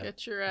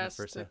Get your ass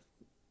first to half.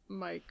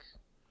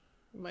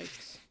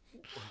 Mike's.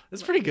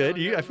 That's pretty good.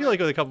 No, I feel like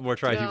with a couple more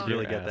tries, No. you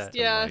really get that.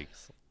 Yeah.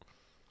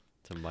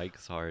 To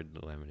Mike's Hard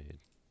Lemonade.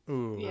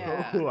 Ooh.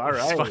 Yeah. Ooh, all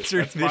right. Sponsoring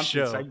That's this sponsored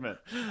show. segment.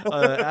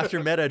 After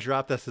Meta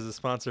dropped us as a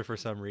sponsor for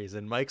some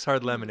reason, Mike's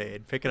Hard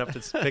Lemonade picking up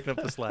the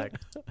slack.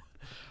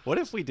 What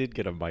if we did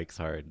get a Mike's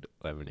Hard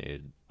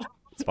Lemonade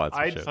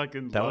sponsorship? I'd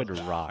fucking that love would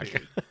that. rock.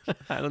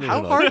 I don't even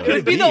How know hard what could that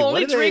it Be is. the What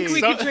only are they- drink we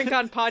Some- could drink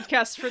on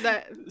podcasts for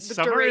the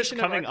Summer is duration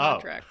of our coming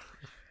up. contract.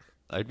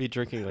 I'd be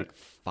drinking like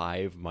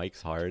 5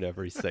 Mike's Hard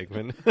every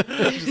segment.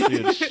 Just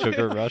be a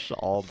sugar rush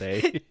all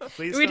day.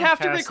 Please We'd don't have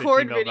to pass at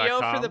record video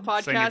for gmail.com,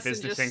 the sending podcast and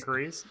business just-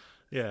 inquiries.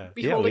 Yeah.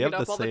 Be Yeah, holding we it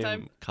have up the all the same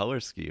time. color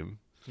scheme.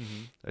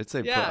 I'd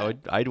say Yeah.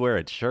 I'd wear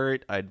a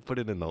shirt. We'd put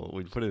it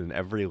in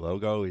every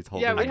logo. He's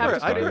holding. Yeah, we'd a have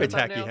Mike's to I'd put it wear a in the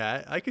Hard. tacky thumbnail.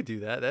 hat. I could do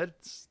that.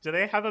 That's Do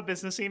they have a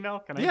business email?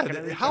 Can I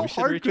reach how We should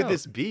hard reach could out.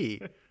 this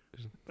be?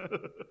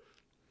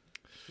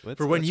 Let's-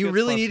 For when let's you get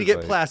really need to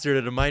sponsored get by- plastered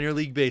at a minor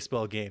league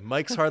baseball game,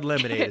 Mike's Hard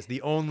Lemonade is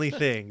the only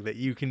thing that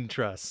you can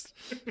trust.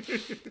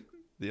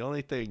 The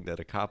only thing that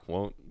a cop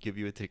won't give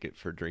you a ticket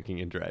for drinking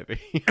and driving.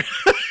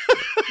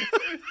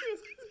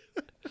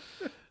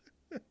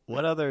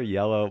 What other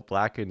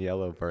black and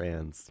yellow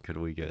brands could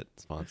we get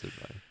sponsored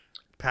by?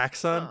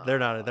 PacSun? They're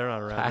not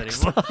around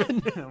anymore.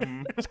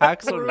 PacSun.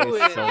 PacSun would be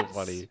so Bruins.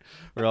 funny.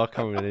 We're all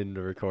coming in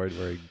to record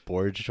wearing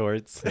board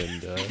shorts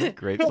and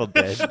Grateful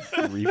Dead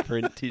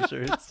reprint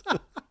T-shirts.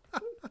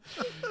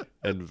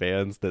 And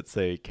Vans that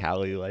say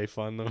Cali Life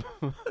on them.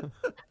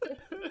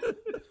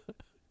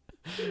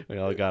 We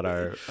all got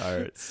our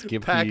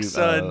skimpy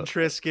PacSun,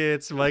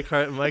 Triscuits, Mike's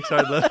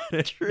Hard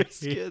Lemonade.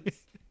 Triscuits.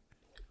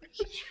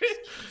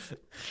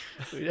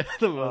 We have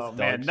the most Oh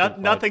man, dog shit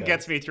nothing podcast.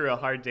 gets me through a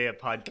hard day of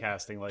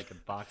podcasting like a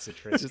box of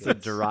Triscuits. Just a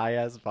dry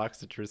ass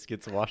box of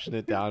Triscuits, washing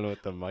it down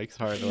with the Mike's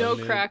Hard No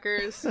Lemonade.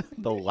 crackers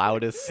The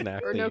loudest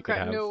snack or that no you could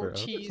have no for a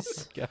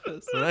cheese.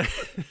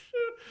 podcast.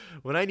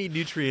 When I need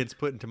nutrients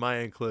put into my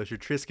enclosure,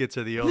 Triscuits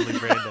are the only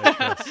brand I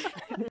trust.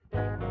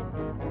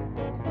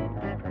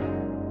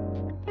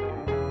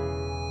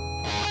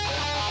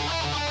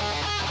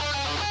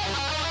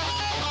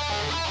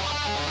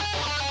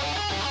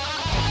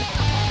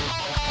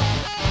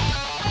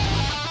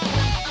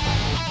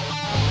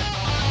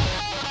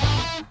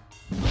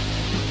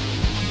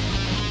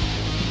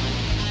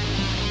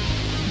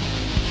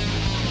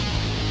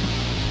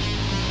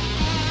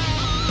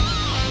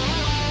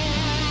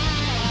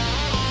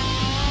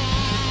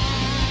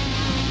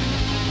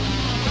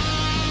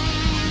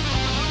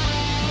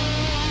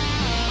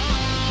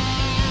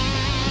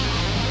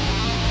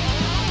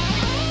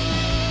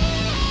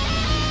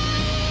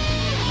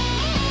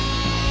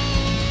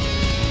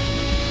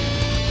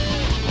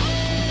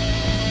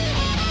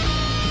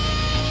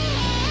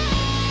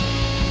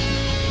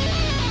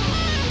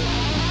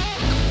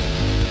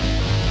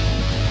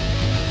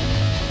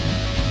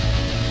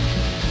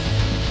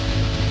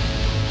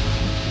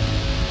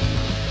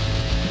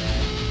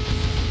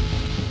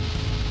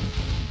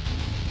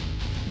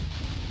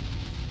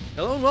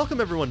 Hello and welcome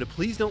everyone to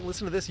Please Don't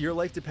Listen to This, Your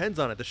Life Depends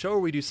on It, the show where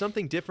we do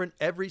something different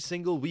every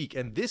single week.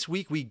 And this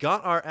week we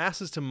got our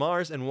asses to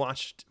Mars and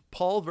watched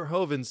Paul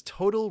Verhoeven's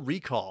Total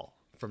Recall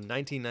from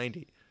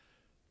 1990.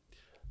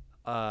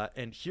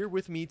 And here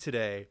with me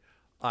today,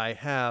 I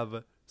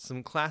have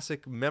some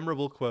classic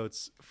memorable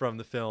quotes from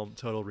the film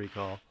Total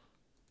Recall.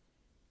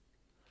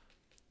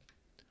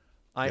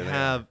 I Here they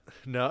have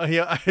no.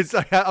 Yeah,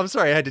 I'm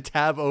sorry. I had to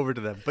tab over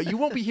to them, but you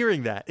won't be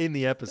hearing that in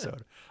the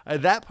episode.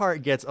 That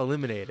part gets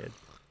eliminated.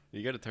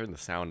 You got to turn the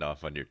sound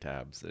off on your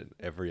tabs. In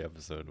every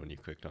episode, when you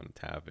clicked on a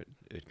tab,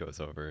 it goes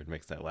over. It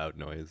makes that loud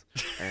noise.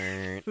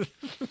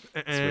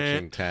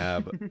 Switching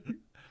tab.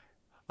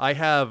 I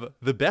have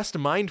the best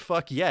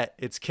mindfuck yet.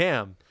 It's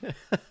Cam.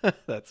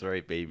 That's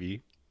right,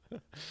 baby.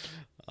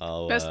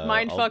 Best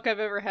mindfuck I've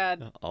ever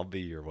had. I'll be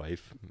your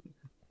wife.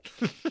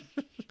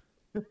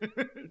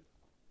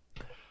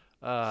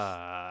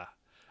 I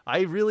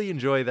really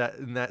enjoy that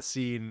in that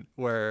scene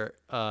where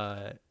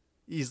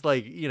he's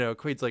like,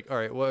 Quaid's like, all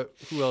right,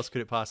 who else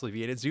could it possibly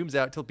be? And it zooms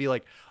out to be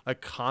like a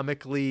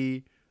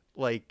comically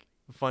like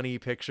funny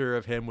picture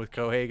of him with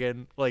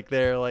Cohagen. Like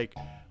they're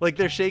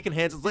shaking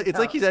hands. It's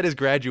like he's at his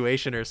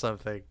graduation or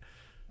something.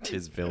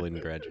 His villain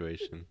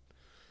graduation.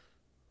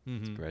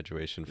 His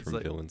graduation from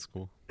like- villain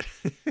school.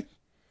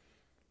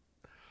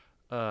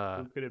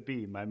 Who could it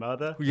be? My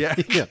mother? Yeah.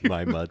 Yeah,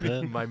 my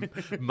mother. my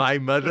mother. My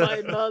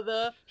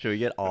mother. Should we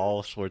get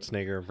all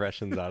Schwarzenegger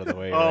impressions out of the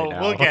way Oh, right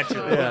now? we'll get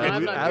to it. Yeah,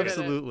 I'm not good at it.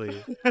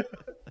 absolutely.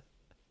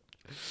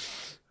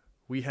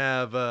 We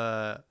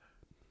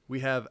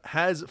have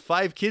has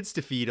 5 kids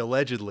to feed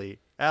allegedly.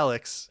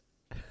 Alex.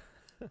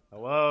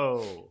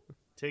 Hello.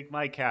 Take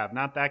my cab,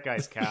 not that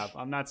guy's cab.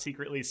 I'm not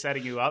secretly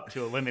setting you up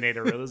to eliminate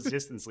a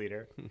resistance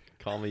leader.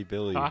 Call me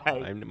Billy.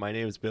 Hi. My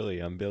name's Billy.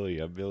 I'm Billy.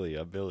 I'm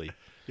Billy.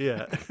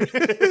 Yeah.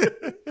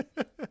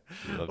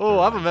 You love Oh,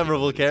 to I'm a remind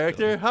memorable people it's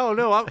character. Billy. Oh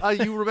no,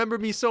 you remember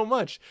me so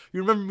much. You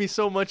remember me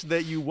so much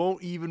that you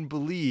won't even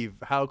believe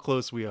how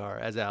close we are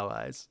as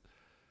allies.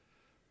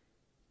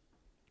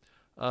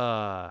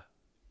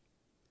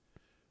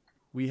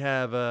 We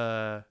have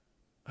oh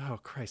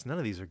Christ, none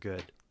of these are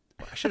good.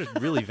 I should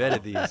have really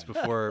vetted these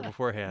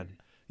beforehand.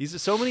 These are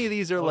so many of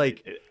these are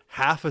like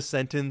half a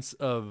sentence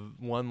of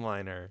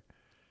one-liner.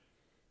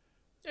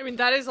 I mean,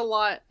 that is a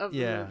lot of the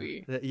Yeah,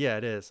 movie. yeah,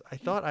 it is. I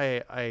thought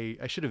I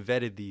should have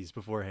vetted these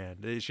beforehand.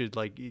 They should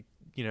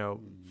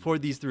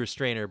forward these through a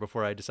strainer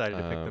before I decided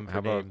to pick them for how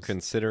about names.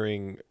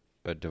 considering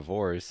a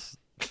divorce,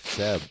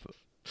 Seb?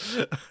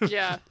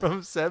 Yeah.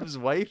 From Seb's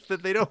wife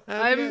that they don't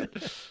have yet?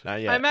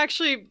 Not yet. I'm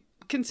actually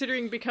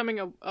considering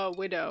becoming a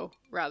widow,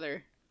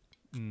 rather.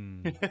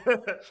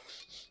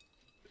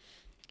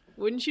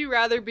 Wouldn't you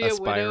rather be a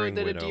widow Aspiring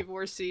than widow. a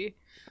divorcee?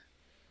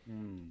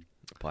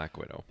 Black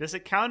Widow. Does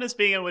it count as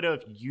being a widow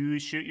if you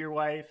shoot your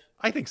wife?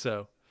 I think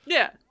so.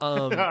 Yeah.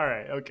 All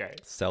right, okay.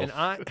 And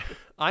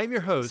I'm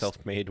your host,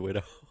 Self-made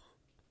widow.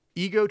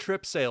 Ego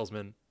Trip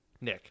Salesman,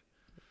 Nick.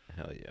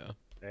 Hell yeah.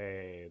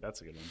 Hey,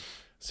 that's a good one.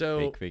 So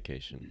Fake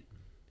vacation.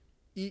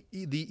 the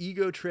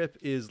Ego Trip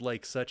is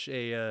like such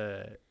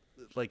a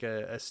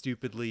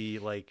stupidly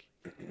like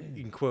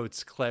in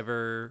quotes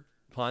clever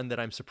pun that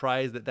I'm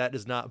surprised that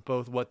is not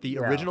both what the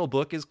original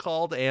book is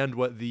called and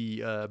what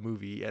the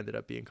movie ended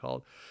up being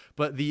called.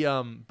 But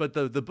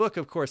the book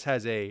of course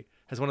has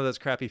one of those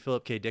crappy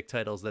Philip K. Dick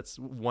titles that's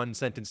one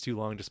sentence too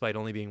long despite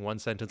only being one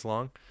sentence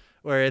long,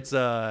 where it's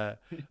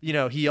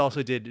he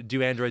also did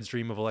Do Androids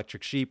Dream of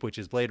Electric Sheep, which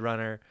is Blade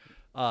Runner,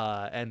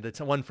 and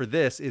the one for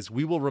this is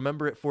We Will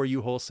Remember It For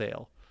You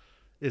Wholesale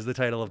is the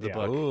title of the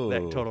book. Ooh.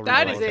 That Total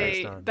That Recall is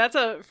based on. that's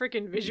a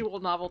freaking visual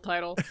novel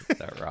title.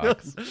 That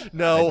rocks.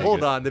 No, dig hold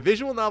it. on. The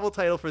visual novel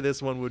title for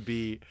this one would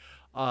be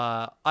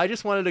I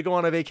just wanted to go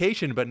on a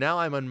vacation, but now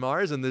I'm on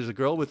Mars and there's a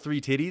girl with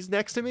 3 titties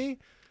next to me.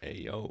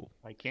 Hey, yo.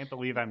 I can't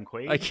believe I'm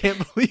Quaid. I can't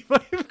believe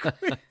I am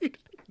Quaid.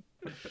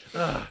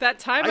 That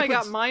time I I put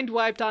got s- mind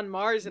wiped on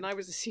Mars and I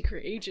was a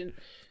secret agent.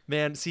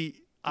 Man, see,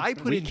 I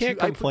put We in can't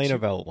two, I put complain two-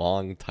 about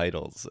long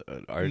titles.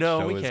 Our No,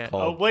 show we is can't.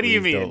 called Oh, what do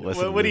you Please mean? Don't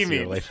Listen What do to you This,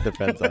 Your mean? Life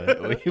depends on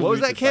it. What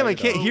was that, Cam? I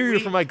can't hear you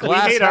from my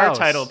glass we made house.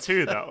 our title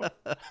too, though.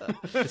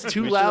 It's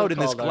too We loud should've in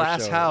this called our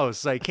glass show.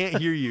 house. I can't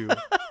hear you.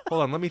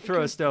 Hold on, let me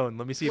throw a stone.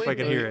 Let me see if I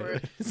can hear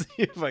it. See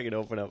if I can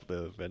open up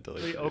the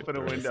ventilation. We open a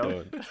Throw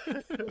window.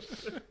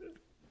 stone.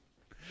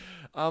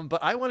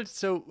 But I wanted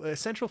a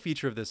central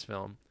feature of this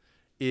film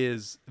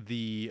is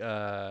the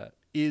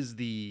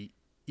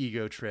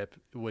Ego Trip,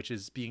 which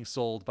is being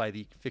sold by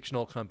the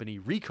fictional company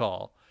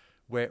Recall,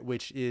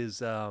 which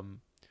is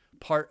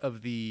part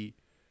of the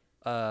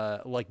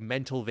like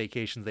mental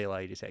vacations they allow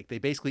you to take. They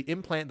basically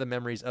implant the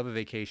memories of a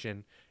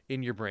vacation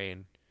in your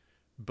brain,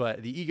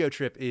 but the Ego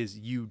Trip is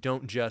you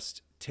don't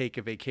just take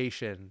a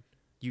vacation.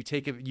 You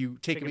take a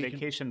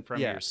vacation from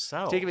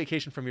yourself. Take a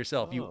vacation from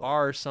yourself. You Oh.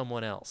 are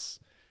someone else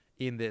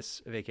in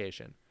this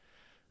vacation,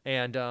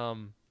 and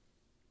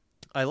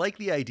I like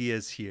the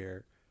ideas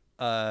here.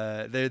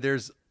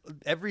 There's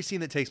every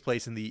scene that takes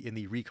place in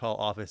the Recall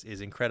office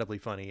is incredibly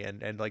funny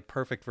and like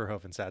perfect for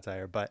Hofen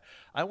satire. But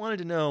I wanted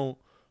to know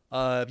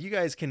if you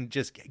guys can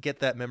just get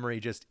that memory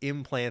just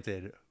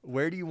implanted.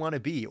 Where do you want to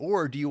be,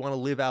 or do you want to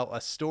live out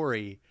a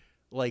story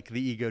like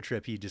the Ego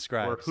Trip he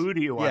describes? Or who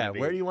do you want to be?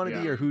 Where do you want to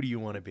be, Yeah. or who do you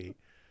want to be?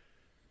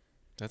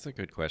 That's a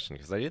good question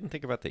because I didn't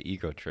think about the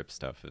ego trip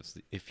stuff.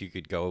 If you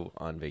could go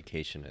on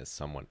vacation as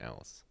someone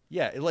else.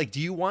 Yeah, like,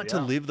 do you want to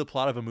Yeah. live the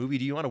plot of a movie?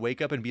 Do you want to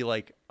wake up and be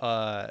like,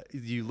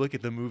 you look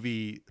at the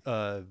movie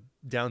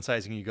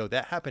Downsizing and you go,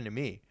 that happened to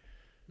me.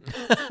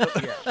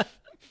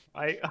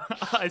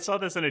 I saw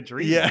this in a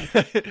dream. Yeah,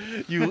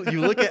 you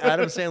look at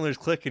Adam Sandler's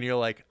Click and you're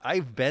like,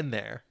 I've been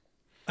there.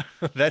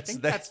 I that's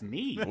think that's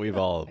me. We've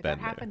all That been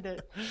there. happened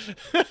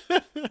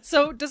to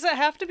So does it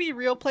have to be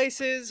real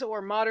places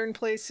or modern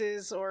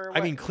places or what?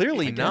 I mean,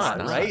 clearly I guess not,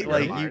 not. right? You're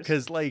Like, Mars.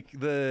 because like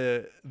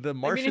the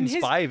Martian in his-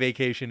 spy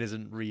vacation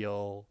isn't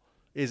real,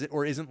 is it?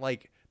 Or isn't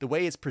like the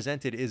way it's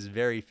presented is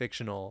very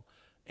fictional,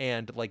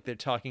 and like they're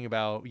talking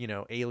about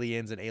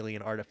aliens and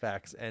alien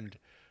artifacts, and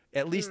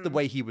at least the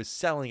way he was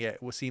selling it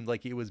seemed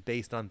like it was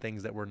based on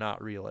things that were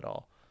not real at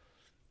all.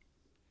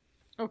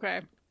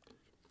 Okay.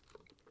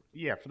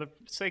 Yeah, for the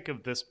sake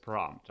of this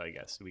prompt, I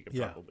guess we could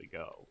Yeah. probably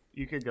go.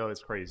 You could go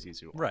as crazy as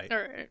you want. Right.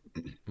 All right.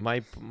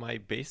 My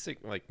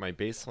basic my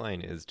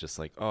baseline is just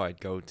like, oh,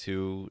 I'd go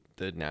to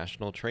the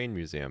National Train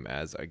Museum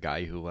as a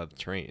guy who loved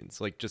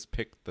trains. Like, just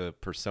pick the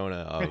persona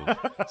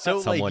of So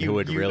like, someone who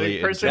would really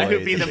The person enjoy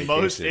who'd be the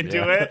most vacation, into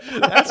yeah. it.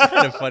 That's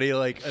kind of funny.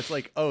 Like, it's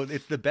like, oh,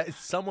 it's the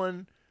best.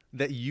 Someone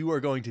that you are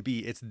going to be.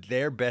 It's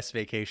their best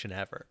vacation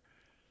ever.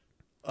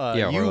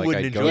 Yeah, you or like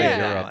wouldn't I'd go enjoy to it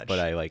that Europe, much. but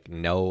I like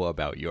know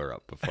about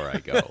Europe before I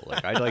go.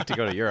 Like, I'd like to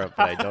go to Europe,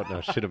 but I don't know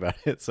shit about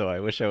it. So I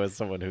wish I was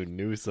someone who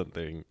knew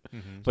something.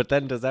 But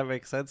then, does that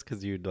make sense?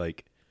 Because you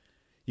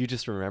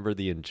just remember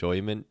the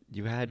enjoyment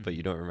you had, but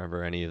you don't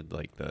remember any of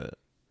like the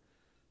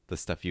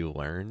stuff you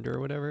learned or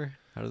whatever.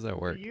 How does that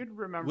work? You'd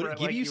remember Would it it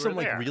give like you were some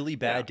like there. really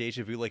bad Yeah.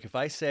 deja vu? Like if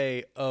I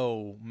say,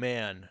 "Oh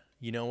man,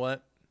 you know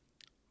what?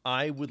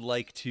 I would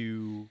like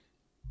to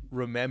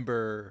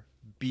remember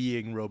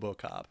being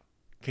RoboCop."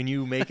 Can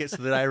you make it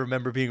so that I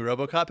remember being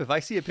RoboCop? If I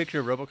see a picture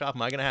of RoboCop,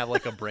 am I gonna have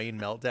like a brain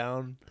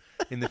meltdown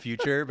in the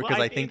future because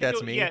Well, I think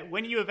that's me? Yeah,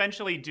 when you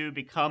eventually do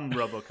become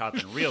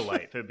RoboCop in real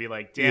life, it'd be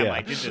like, damn,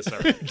 I did this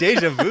already.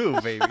 Deja vu,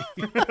 baby.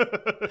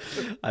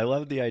 I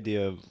love the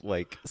idea of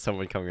like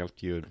someone coming up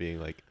to you and being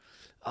like,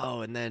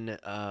 "Oh, and then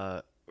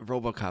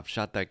RoboCop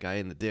shot that guy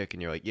in the dick,"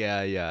 and you're like, "Yeah,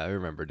 I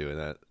remember doing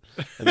that."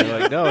 And they're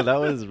like, "No, that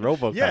was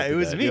RoboCop." Yeah, it did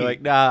was that." me. You're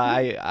like, "Nah,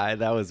 I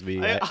that was me.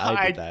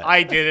 I did that."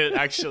 I did it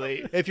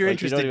actually. If you're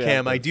Like, you don't interested, even Cam,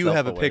 have I the do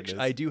have a picture.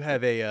 self-awareness. I do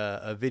have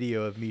a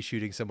video of me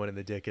shooting someone in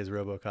the dick as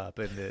RoboCop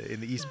in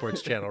the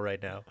esports channel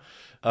right now.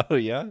 Oh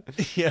yeah.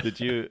 Yeah. Did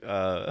you?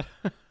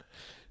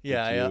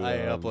 Yeah, did you, I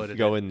uploaded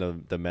Go it. in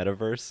the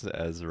metaverse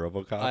as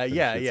RoboCop. and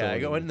Yeah, shoot I someone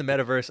go into the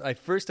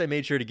metaverse. I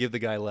made sure to give the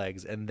guy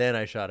legs, and then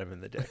I shot him in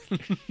the dick.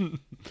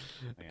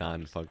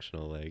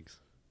 non-functional legs.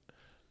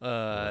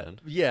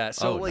 Yeah,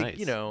 so Oh, like nice.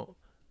 you know,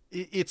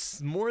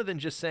 it's more than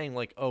just saying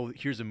like, oh,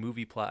 here's a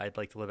movie plot I'd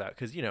like to live out,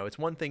 because you know it's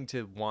one thing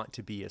to want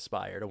to be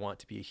Aspire, to want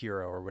to be a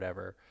hero or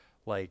whatever,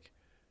 like.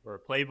 Or a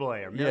playboy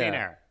or Yeah.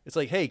 millionaire. It's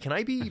like, hey, can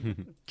I be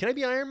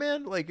Iron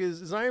Man? Like,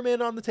 is Iron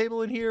Man on the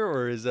table in here,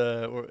 or is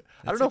or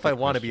I don't know if I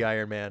want to be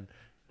Iron Man.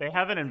 They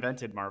haven't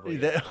invented Marvel yet.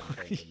 That- I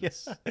don't think, in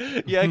this.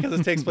 Yeah, because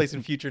it takes place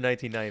in future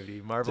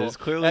 1990. Marvel. There's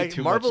clearly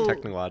too Marvel, much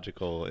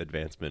technological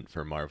advancement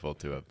for Marvel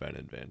to have been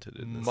invented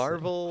in this.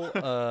 Marvel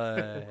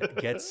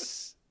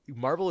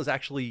Marvel is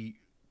actually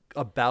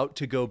about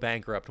to go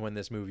bankrupt when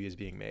this movie is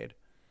being made.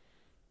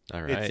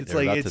 All right, It's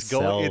they're like about to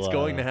sell, it's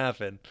going to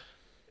happen.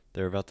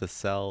 They're about to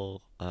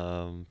sell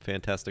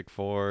Fantastic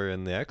Four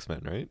and the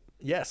X-Men, right?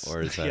 Yes,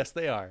 Or is that- yes,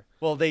 they are.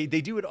 Well, they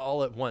do it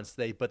all at once.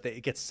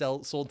 It gets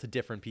sold to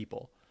different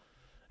people,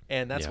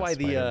 and that's Yeah, why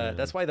Spider-Man.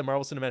 that's why the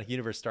Marvel Cinematic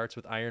Universe starts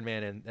with Iron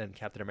Man and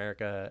Captain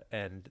America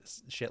and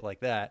shit like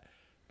that,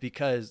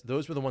 because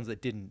those were the ones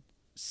that didn't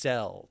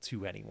sell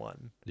to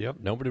anyone. Yep.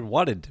 Nobody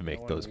wanted to make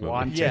one those movies.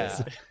 wanted.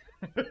 Yeah,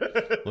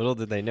 Little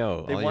did they know.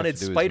 they all you have wanted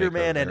to do is make a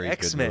Spider-Man and very good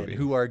X-Men, movie.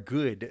 who are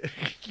good.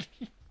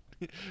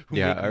 who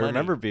Yeah, make I money.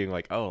 remember being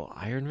like, "Oh,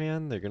 Iron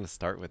Man! They're gonna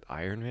start with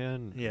Iron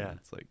Man." Yeah. And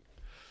it's like,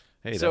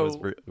 hey, So-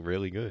 that was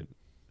really good.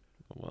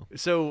 Oh well.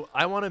 So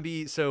I want to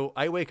be. So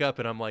I wake up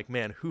and I'm like,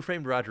 man, Who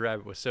Framed Roger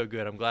Rabbit was so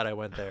good. I'm glad I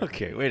went there.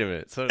 Okay, wait a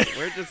minute. So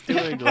we're just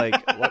doing like,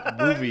 what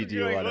movie do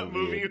you You're like, want to what be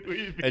movie in? would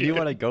we be And you in?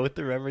 want to go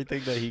through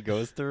everything that he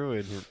goes through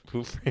in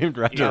Who Framed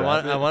Roger I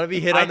Rabbit? want to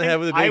be hit on the head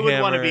with a big I would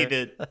hammer. want to be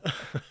the.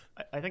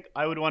 I think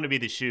I would want to be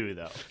the shoe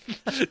though.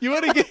 You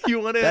want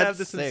to have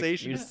the Sick.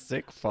 sensation. You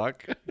sick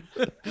fuck.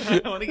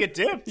 I want to get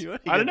dipped. You wanna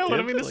I don't get know what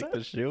I'm dipped gonna like say.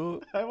 the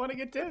shoe. I want to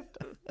get dipped.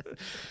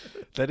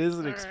 That is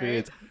an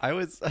experience. I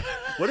was.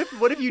 What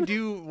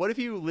if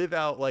you live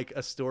out like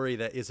a story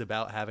that is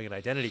about having an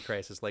identity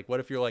crisis? Like,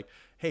 what if you're like,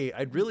 hey,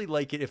 I'd really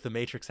like it if the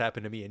Matrix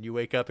happened to me, and you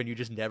wake up and you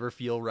just never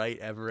feel right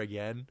ever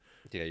again.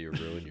 Yeah, you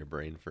ruin your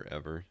brain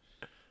forever.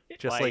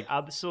 Just I like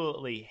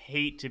absolutely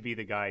hate to be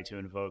the guy to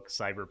invoke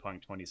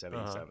Cyberpunk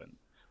 2077, Uh-huh.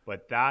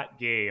 but that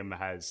game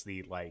has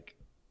the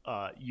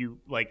you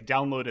like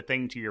download a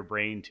thing to your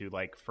brain to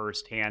like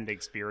firsthand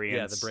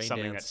experience brain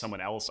something dance. that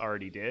someone else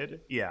already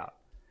did. Yeah.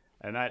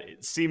 And that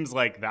it seems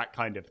like that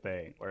kind of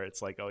thing where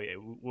it's like, oh yeah,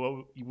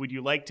 well, would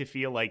you like to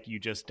feel like you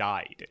just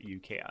died? You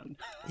can.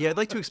 yeah, I'd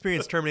like to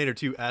experience Terminator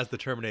 2 as the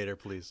Terminator,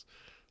 please.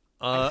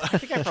 I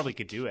think I probably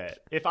could do it.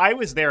 If I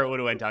was there, it would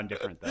have went down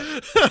different though.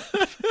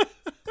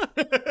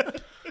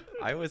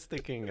 I was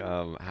thinking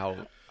how.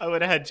 I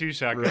would have had two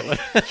shotguns.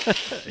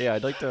 Yeah,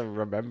 I'd like to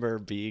remember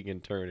being in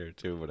Terminator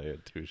 2 when I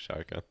had two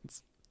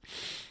shotguns.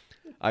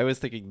 I was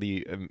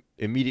thinking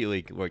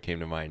immediately what came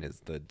to mind is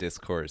the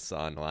discourse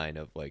online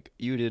of like,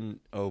 you didn't,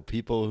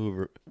 people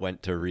who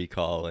went to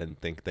Recall and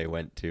think they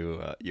went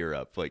to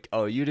Europe, like,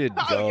 oh, you didn't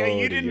go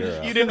Okay, you to didn't.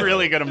 Europe. You didn't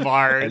really go to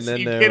Mars. And then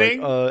you they're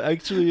kidding? like,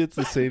 actually, it's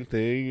the same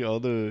thing. All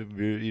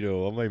the,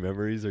 all my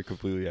memories are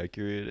completely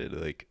accurate.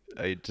 And like,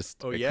 I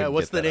just, Oh I yeah, couldn't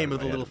what's get the that out name of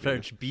the my little head.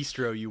 French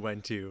bistro you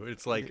went to?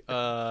 It's like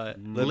Le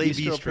Le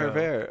Bistro Bistro.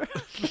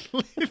 Pervert.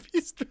 Le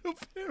Bistro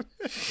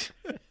Pervert.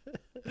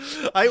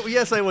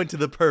 Yes, I went to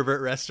the pervert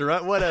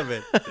restaurant. What of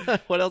it?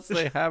 What else do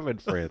they have in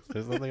France?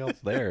 There's nothing else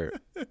there.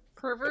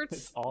 Perverts.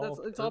 It's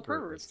all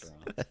perverts.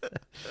 restaurants.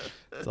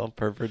 It's all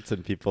perverts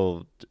and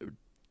people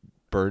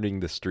burning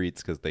the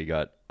streets because they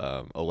got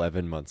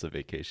 11 months of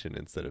vacation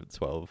instead of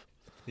 12.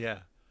 Yeah.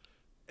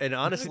 And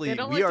honestly,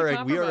 don't we like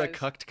to are we are a compromise.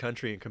 cucked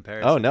country in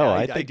comparison. Oh, no, Yeah,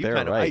 I think do they're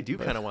kinda, I right, do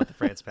but- kind of want the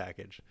France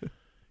package.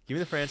 Give me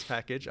the France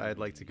package. I'd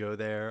like to go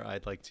there.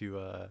 I'd like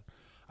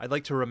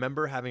to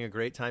remember having a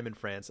great time in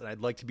France, and I'd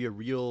like to be a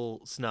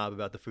real snob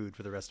about the food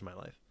for the rest of my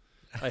life.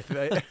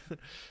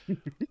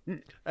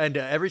 And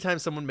every time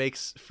someone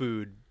makes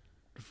food,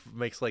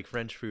 makes like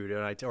French food, and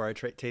I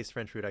taste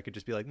French food, I could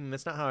just be like,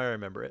 that's not how I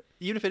remember it.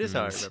 Even if it is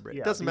how I remember it,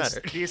 Yeah, it doesn't these-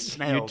 matter. These You'd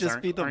snails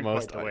just be the aren't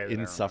most quite the way that I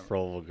remember.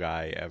 insufferable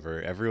guy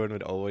ever. Everyone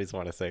would always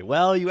want to say,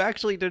 well, you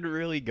actually didn't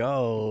really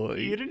go.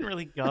 You didn't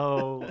really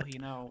go, you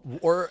know.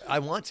 Or I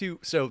want to.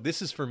 So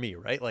this is for me,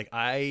 right? Like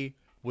I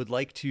would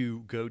like to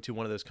go to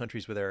one of those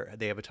countries where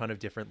they have a ton of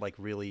different, like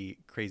really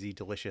crazy,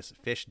 delicious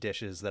fish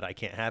dishes that I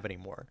can't have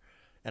anymore.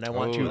 and I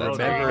want Oh, to that's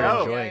remember there you go.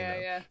 enjoying Yeah,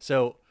 them. yeah.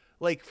 So,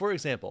 like for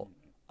example,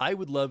 I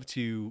would love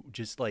to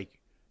just like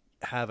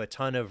have a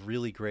ton of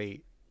really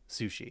great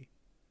sushi,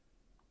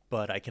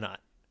 but I cannot.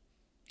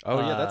 Oh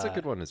yeah, that's a Uh,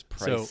 good one. Is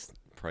so,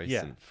 price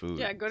yeah. and food.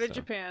 Yeah, go to so.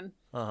 Japan.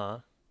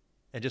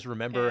 And just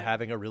remember Yeah.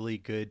 having a really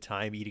good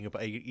time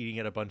eating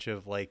at a bunch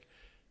of like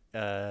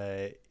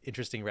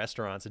interesting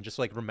restaurants, and just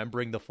like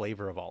remembering the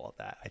flavor of all of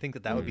that. I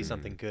think that would be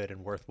something good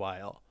and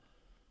worthwhile.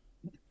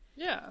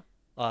 Yeah.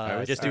 I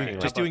was Just thinking, doing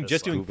like, just doing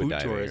scuba food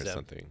diving or tourism.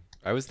 something.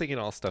 I was thinking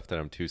all stuff that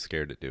I'm too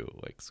scared to do,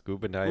 like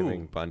scuba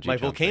diving, Ooh, bungee my jumping.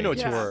 volcano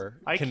Yeah. tour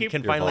I can keep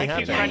finally I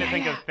keep happen. trying to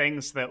think of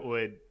things that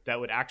would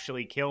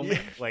actually kill me,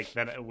 like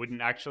that it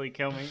wouldn't actually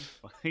kill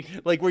me.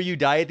 Like where you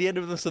die at the end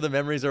of them, so the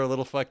memories are a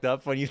little fucked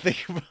up when you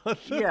think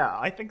about them. Yeah,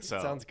 I think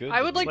so. Sounds good.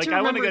 I would like Like to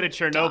I want to remember go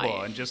to Chernobyl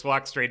dying. and just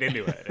walk straight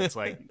into it. It's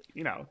like,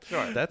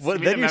 sure. That's Well,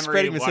 Give me then the you're memory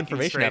spreading of walking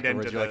misinformation straight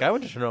afterwards. into You're like, the- I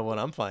went to Chernobyl and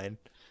I'm fine.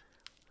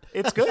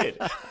 It's good.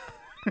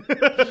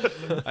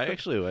 I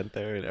actually went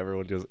there and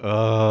everyone goes,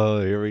 "Oh,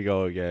 here we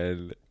go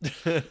again."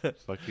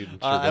 Fucking.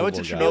 I went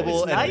to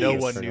Chernobyl Chernobyl guys. and no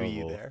nice. one knew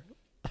you Chernobyl.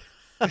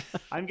 there.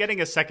 I'm getting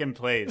a second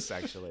place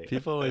actually.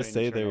 People always in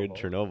say they're in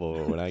Chernobyl,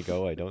 but when I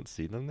go, I don't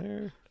see them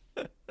there.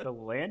 The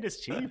land is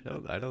cheap.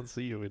 I don't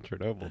see you in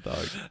Chernobyl,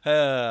 dog.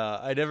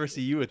 I never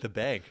see you at the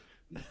bank.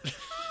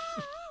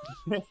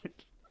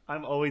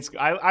 I'm always.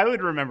 I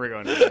would remember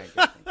going to the bank.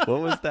 I think.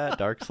 What was that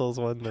Dark Souls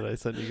one that I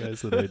sent you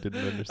guys that I didn't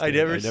understand? I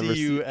never see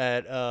you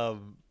at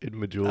in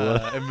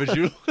Majula. in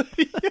Majula.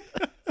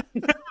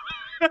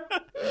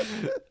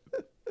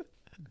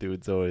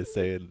 Dude's always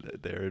saying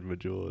that they're in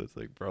Majula. It's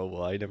like, bro,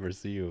 well, I never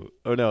see you.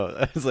 Oh no,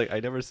 I was like, I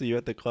never see you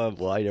at the club.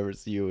 Well, I never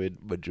see you in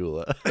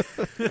Majula.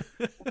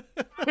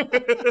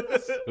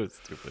 So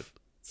stupid.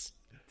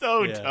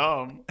 So Yeah.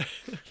 dumb.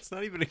 It's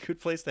not even a good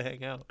place to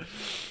hang out.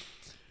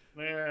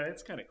 Yeah,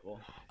 it's kind of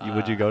cool.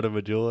 Would you go to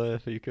Majula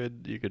if you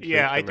could? You could.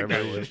 Yeah, fake I the think I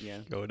memory would, of yeah.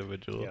 Going to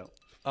Majula. Yeah.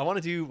 I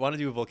want to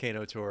do a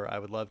volcano tour. I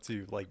would love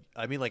to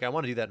I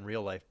want to do that in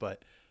real life,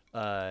 but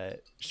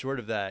short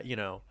of that,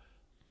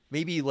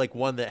 maybe like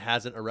one that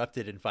hasn't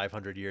erupted in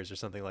 500 years or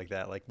something like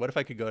that. Like what if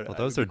I could go to Well,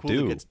 those it would be are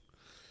cool due. It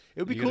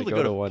would be You cool gotta to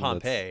go go to one to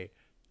that's-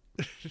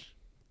 Pompeii.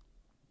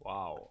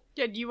 Wow.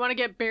 Yeah, do you want to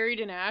get buried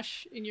in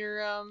ash in your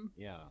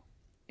Yeah.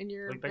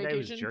 vacation? Like that guy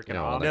was jerking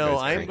No, off. that No,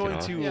 guy's I'm cranking going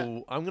off. to Yeah.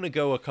 I'm going to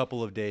go a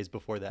couple of days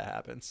before that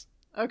happens.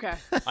 Okay.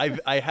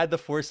 I had the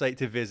foresight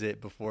to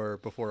visit before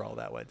all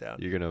that went down.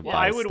 You're gonna. Well,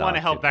 buy I would want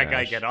to stock help in that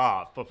guy Ash. get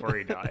off before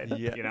he died.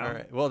 Yeah. You know. All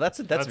right. Well, that's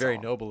That's very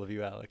all. noble of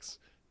you, Alex.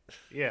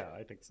 Yeah,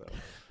 I think so.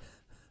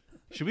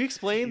 Should we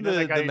explain You know the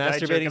that guy who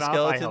died masturbating jerking off? I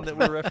skeleton helped that him.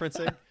 we're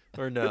referencing,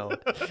 or no?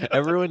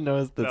 Everyone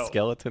knows the No.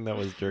 skeleton that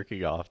was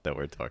jerking off that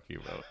we're talking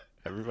about.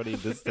 Everybody,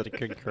 this is a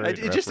concurrent.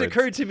 It just reference.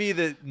 occurred to me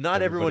that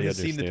not everyone Everybody has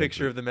seen the understands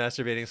picture it. of the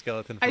masturbating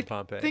skeleton from I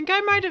Pompeii. think I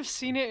might have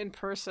seen it in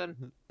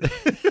person.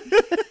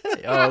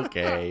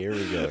 Okay, here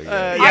we go. Again.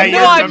 I you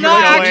know, I'm remember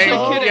not going,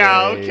 actually kidding.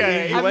 Yeah,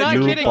 okay. I'm not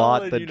you kidding.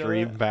 bought the You know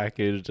dream that.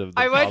 package of the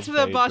I went to the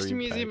Pompeii Boston dream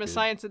Museum of package.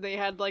 Science and they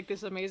had like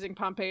this amazing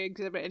Pompeii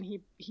exhibit, and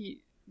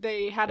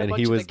they had a And bunch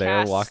he of was the there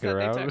casts walking that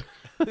they around.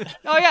 took.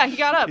 Oh yeah, he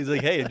got up. He's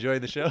like, "Hey,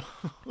 enjoying the show."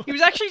 He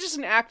was actually just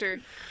an actor.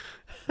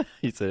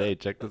 He said, "Hey,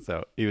 check this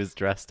out." He was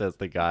dressed as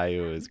the guy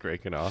who was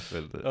cranking off.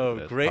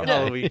 Oh, great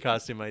Halloween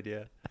costume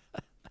idea.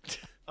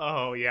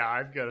 Oh yeah,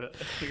 I'm gonna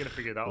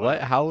figure that one.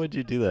 What? out. How would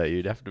you do that?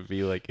 You'd have to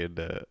be like in.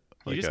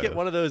 You just get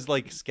one of those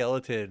like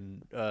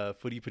skeleton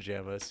footy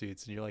pajama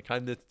suits, and you're like,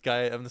 I'm the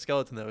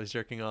skeleton that was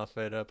jerking off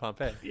at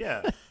Pompeii.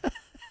 Yeah.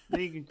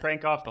 Then you can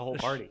crank off the whole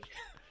party.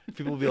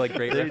 People will be like,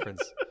 great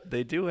reference.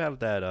 They do have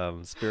that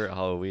Spirit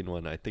Halloween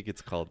one. I think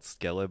it's called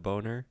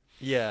Skelebaner.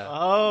 Yeah.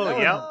 Oh,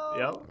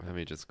 yep. Let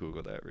me just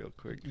Google that real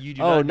quick. You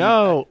do Oh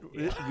not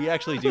need- no! we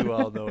actually do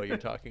all know what you're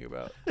talking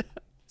about.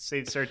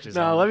 Save searches.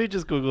 No, on. let me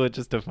just Google it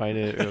just to find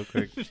it real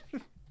quick.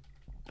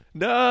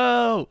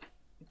 No!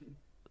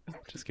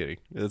 Just kidding.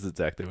 That's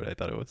exactly what I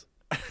thought it was.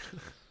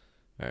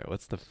 Alright,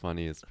 what's the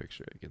funniest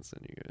picture I can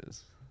send you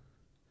guys?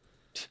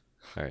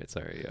 Alright,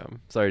 sorry.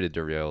 Sorry to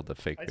derail the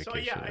fake So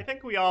vacation. yeah, I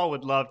think we all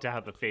would love to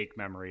have a fake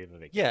memory of a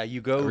vacation. Yeah,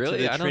 you go Really?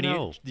 to the I don't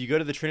know. You go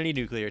to the Trinity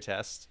nuclear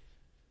test,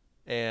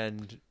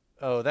 and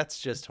that's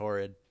just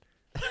horrid.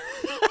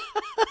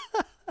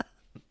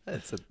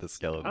 That's at the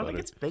skeleton. I don't think boner.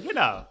 it's big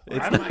enough.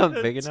 It's I don't not think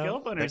the big scale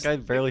enough. That boner's guy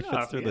big barely enough,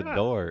 fits through the yeah.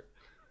 door.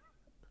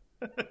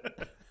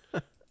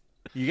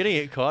 You're gonna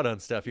get caught on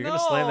stuff. You're gonna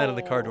slam that in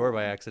the car door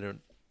by No.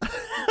 accident.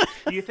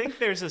 Do you think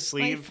there's a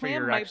sleeve for slammed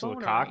your my actual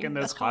boner cock in in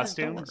the those car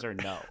costumes, door. or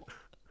no?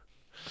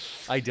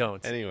 I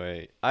don't.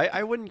 Anyway,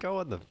 I wouldn't go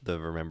on the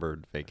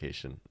remembered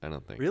vacation. I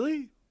don't think.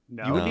 Really?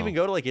 No. You wouldn't No. even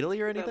go to like Italy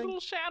or That anything? little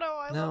shadow,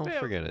 I No, love him.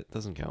 forget it.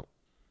 Doesn't count.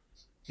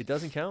 It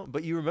doesn't count,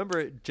 but you remember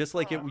it just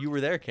like you were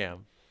there,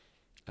 Cam.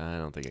 I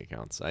don't think it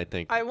counts. I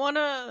think I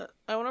wanna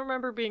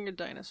remember being a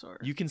dinosaur.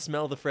 You can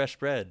smell the fresh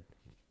bread.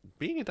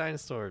 being a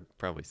dinosaur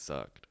probably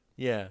sucked.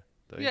 Yeah.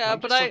 yeah, I'm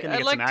but just I looking to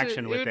get like some to.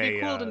 action It with would be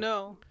a, cool to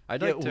know.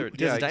 I'd Yeah, like to. does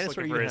Yeah, a I just-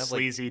 dinosaur Looking even for a have like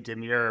sleazy,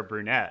 demure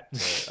brunette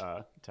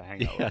to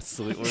hang out with.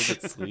 yeah, what was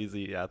it?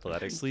 Sleazy,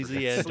 athletic,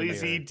 sleazy and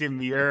Sleazy,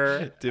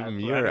 demure? demure,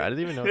 demure. I athletic. didn't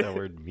even know what that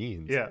word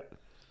means. Yeah.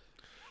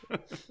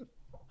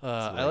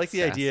 I like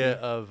the idea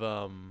of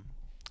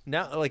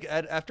now, like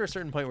after a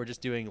certain point, we're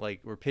just doing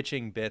like we're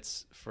pitching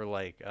bits for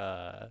like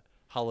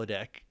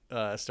holodeck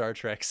Star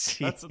Trek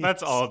scenes.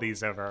 That's all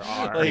these ever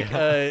are.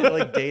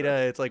 Like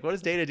Data. It's like, what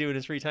does Data do in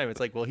his free time? It's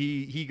like, well,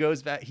 he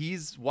goes back.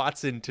 He's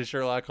Watson to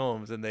Sherlock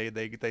Holmes, and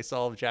they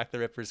solve Jack the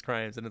Ripper's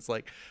crimes, and it's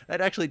like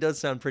that actually does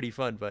sound pretty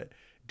fun. But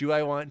do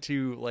I want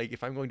to, like,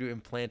 if I'm going to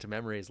implant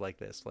memories like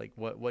this, like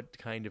what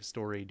kind of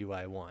story do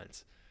I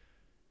want?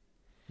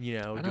 You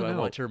know, do I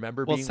want to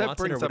remember being Seth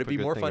Watson, or brings would up it be a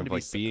good more thing fun of, to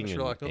like, be being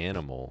Sherlock an Holmes?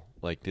 animal?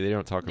 Like, they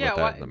don't talk Yeah, about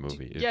that in the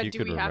movie. If yeah, you do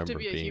could we have to remember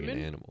be a being human?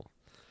 an animal,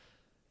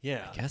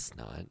 Yeah. I guess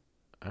not.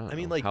 I don't I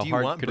mean, know. like, How do you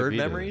hard want could it bird be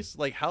to- memories?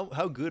 Like, how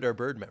good are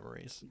bird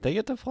memories? They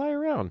get to fly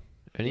around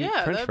and eat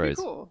Yeah, French that'd be fries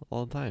cool.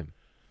 all the time.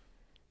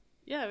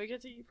 Yeah, we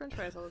get to eat French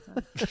fries all the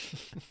time.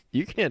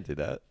 You can't do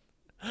that.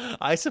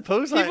 I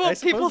suppose. People- I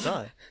suppose people-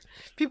 not.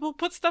 People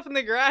put stuff in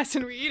the grass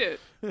and we eat it.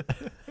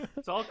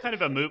 It's all kind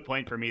of a moot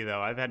point for me,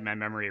 though. I've had my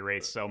memory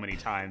erased so many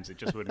times it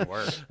just wouldn't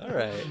work. All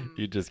right.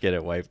 You just get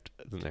it wiped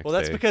the next Well,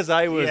 that's day. because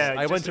I Yeah, went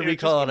just- to it just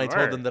recall and I wouldn't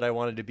told work. them that I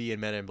wanted to be in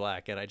Men in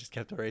Black, and I just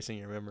kept erasing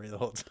your memory the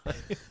whole time.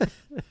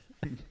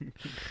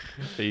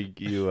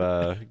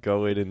 you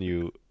go in and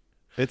you.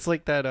 It's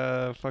like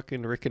that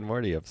fucking Rick and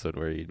Morty episode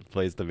where he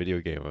plays the video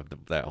game of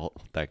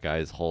that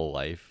guy's whole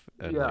life,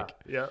 and like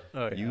yeah.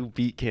 Oh, yeah. you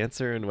beat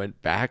cancer and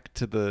went back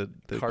to the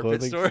Carpet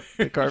clothing store?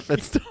 the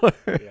carpet store.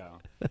 Yeah.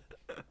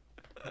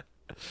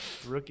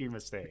 Rookie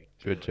mistake.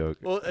 Good joke.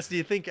 Well, so do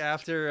you think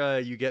after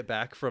you get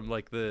back from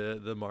like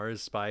the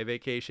Mars spy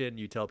vacation,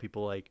 you tell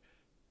people like,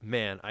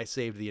 "Man, I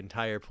saved the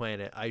entire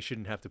planet. I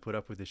shouldn't have to put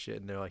up with this shit,"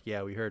 and they're like,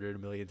 "Yeah, we heard it a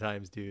million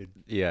times, dude."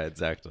 Yeah,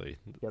 exactly.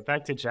 Get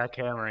back to Jack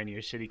Hammer and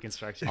your shitty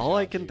construction. All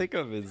I job, can dude. think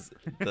of is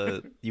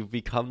you've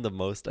become the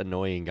most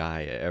annoying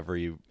guy at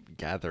every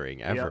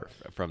gathering ever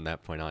from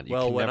that point on. You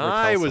Well, can when never tell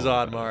I was someone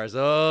on about it. Mars,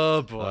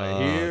 oh boy, Oh,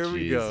 here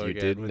we jeez, go you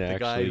again didn't with the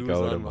guy actually who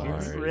go was to on Mars.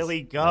 Mars. Didn't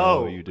really No,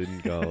 go. you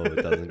didn't go. It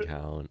doesn't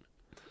count.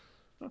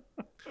 All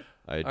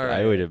I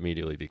right. would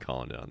immediately be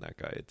calling it on that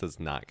guy. It does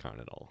not count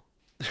at all.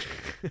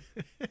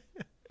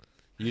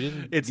 You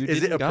didn't. Is you it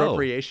didn't go.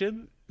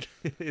 appropriation?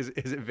 is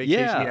it vacation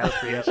Yeah.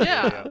 appropriation?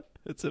 Yeah.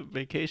 It's a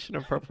vacation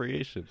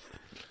appropriation.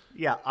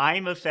 Yeah,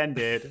 I'm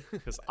offended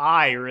because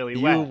I really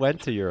You went.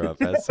 went to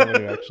Europe as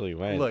someone who actually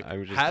went. Look,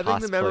 I'm just having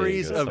the cosplaying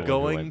memories as of someone who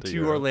going went to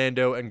Europe.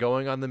 Orlando and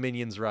going on the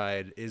Minions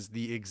ride is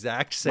the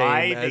exact same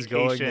My as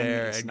going vacation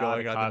there is and not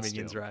going a on the costume.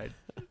 Minions ride.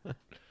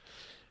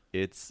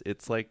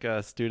 It's like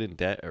a student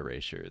debt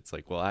erasure. It's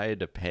like, well, I had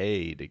to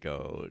pay to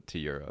go to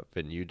Europe,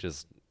 and you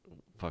just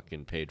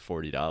fucking paid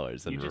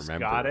 $40 and You just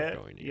remember got it.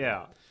 going to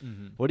Europe. Yeah.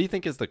 What do you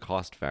think is the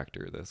cost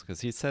factor of this?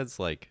 Because he says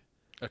like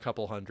A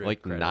couple hundred.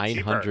 like credits.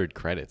 900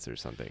 credits or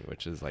something,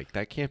 which is like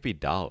that can't be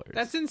dollars.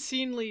 That's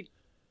insanely.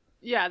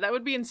 Yeah, that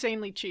would be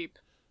insanely cheap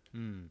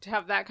to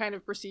have that kind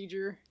of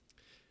procedure.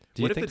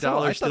 Do you What if think the so? I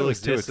dollar thought it still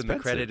was too exists and the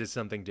expensive. credit is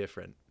something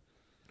different?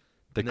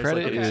 The and there's,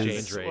 like, credit an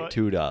is exchange rate.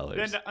 $2.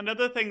 Then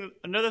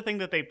another thing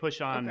that they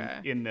push on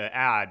Okay. in the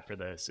ad for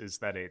this is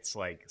that it's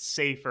like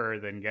safer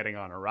than getting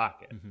on a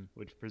rocket, Mm-hmm.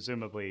 which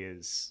presumably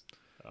is.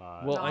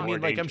 Well, I more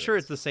mean, like, I'm sure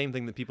dangerous. it's the same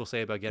thing that people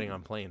say about getting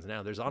on planes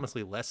now. There's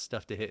honestly less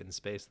stuff to hit in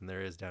space than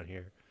there is down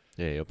here.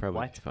 Yeah, you'll probably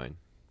What? be fine.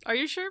 Are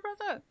you sure about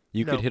that?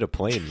 You No. could hit a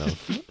plane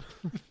though.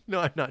 No,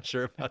 I'm not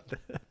sure about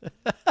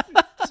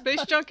that.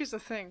 Space junk is a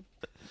thing.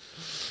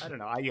 I don't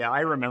know. I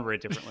remember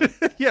it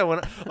differently. Yeah, when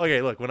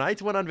I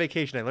went on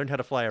vacation, I learned how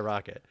to fly a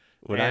rocket.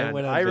 When I And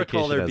went on I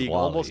recall vacation there as being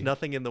Wally. almost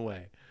nothing in the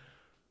way.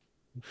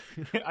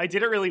 I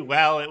did it really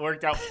well. It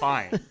worked out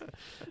fine.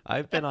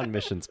 I've been on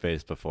mission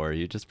space before.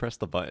 You just press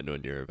the button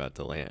when you're about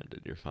to land,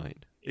 and you're fine.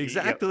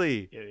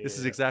 Exactly. Yeah, This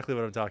is yeah. exactly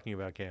what I'm talking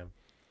about, Cam.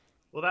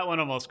 Well, that one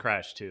almost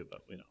crashed too,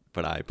 but you know.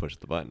 But I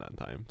pushed the button on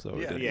time, so it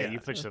didn't. Yeah, you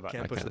pushed the button.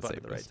 Can't I push the kinda button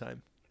at the right saved us.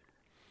 time.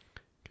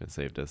 Could have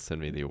saved us.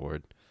 Send me the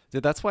award.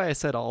 Dude, that's why I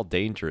said all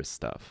dangerous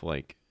stuff,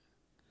 like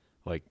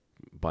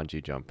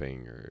bungee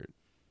jumping or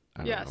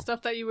I don't know.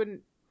 Stuff that you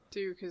wouldn't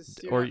do because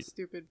you're Or not y-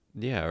 stupid.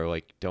 Yeah, or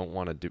like don't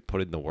want to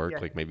put in the work, Yeah.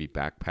 like maybe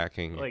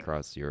backpacking Like-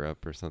 across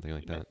Europe or something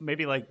like that.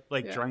 Maybe like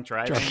Yeah. drunk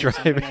driving. Drunk or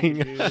something I driving.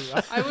 could do.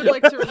 I would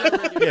like to remember.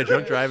 doing Yeah,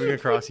 drunk that. driving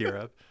across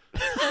Europe.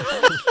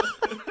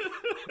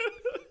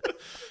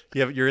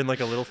 You're in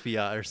like a little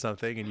Fiat or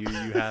something, and you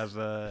have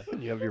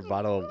You have your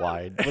bottle of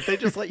wine, but they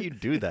just let you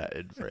do that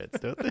in France,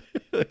 don't they?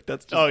 Like,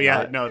 that's just Oh yeah,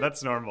 not- no,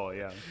 that's normal.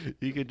 Yeah.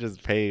 You could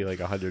just pay like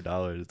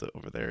 $100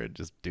 over there and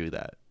just do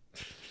that.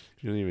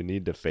 You don't even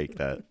need to fake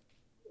that.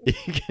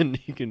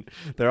 You can.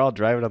 They're all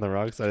driving on the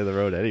wrong side of the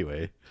road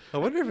anyway. I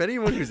wonder if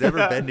anyone who's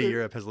ever been to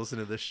Europe has listened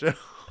to this show.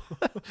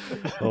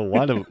 Well,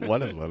 one of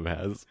them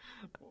has.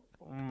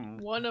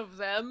 One of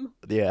them.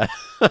 Yeah.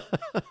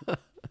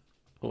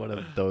 One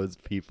of those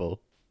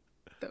people.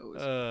 Those.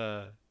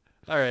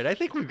 All right, I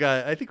think we've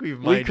We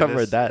mined covered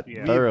this. that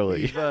Yeah.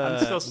 thoroughly. We've I'm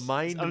still-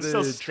 mined I'm the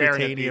still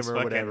staring at these tritanium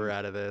or whatever fucking-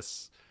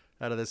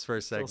 out of this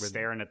first Still segment.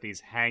 staring at these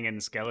hanging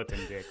skeleton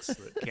dicks.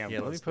 That Cam Yeah,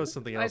 let me posted. post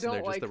something I else in don't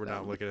there just like that we're not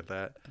them. looking at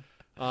that.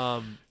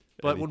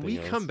 But when we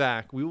Anything come else?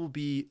 back, we will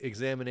be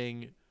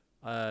examining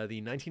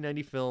the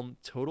 1990 film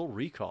Total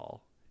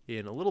Recall.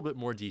 in a little bit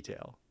more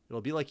detail.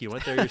 It'll be like you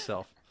went there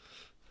yourself.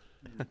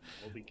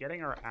 We'll be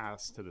getting our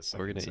ass to the second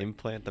We're gonna segment.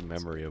 implant the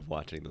memory of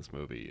watching this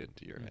movie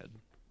into your head.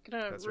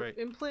 Gonna That's right.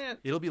 implant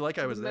It'll be like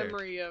I was the there.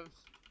 memory of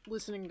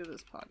listening to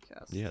this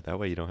podcast. Yeah, that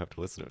way you don't have to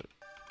listen to it.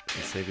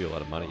 It'll save you a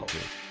lot of money too.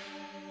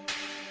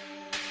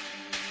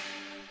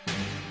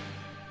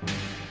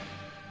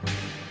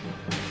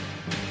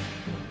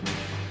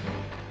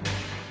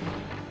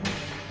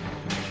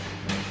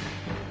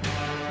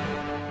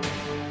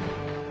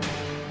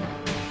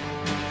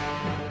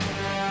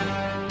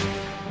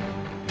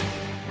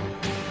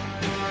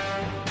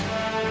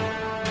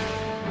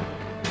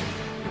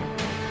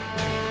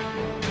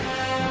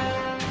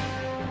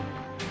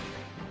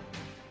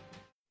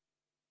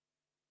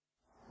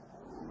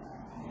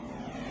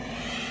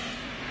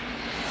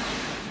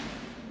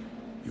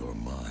 Your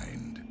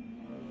mind.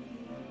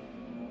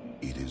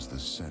 It is the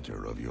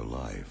center of your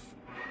life.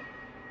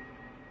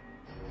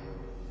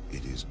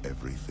 It is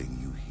everything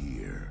you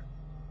hear,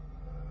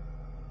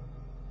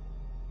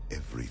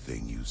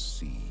 everything you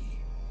see,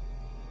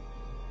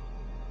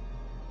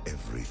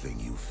 everything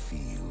you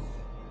feel.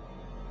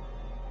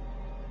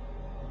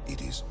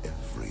 It is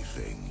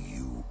everything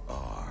you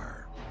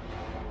are.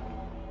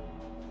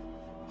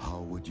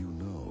 How would you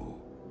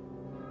know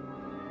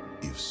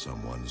if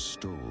someone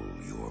stole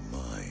your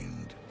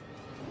mind?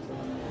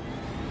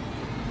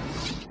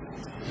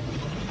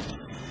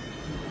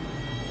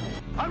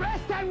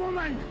 Arrest that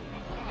woman!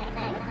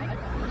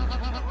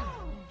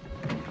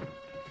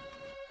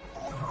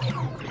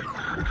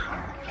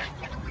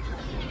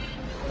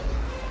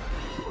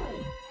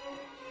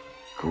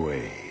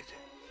 Quaid.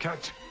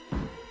 Cut.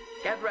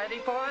 Get ready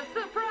for a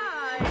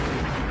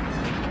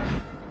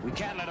surprise! We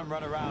can't let him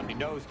run around. He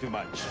knows too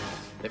much.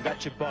 They've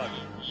got your bug.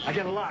 I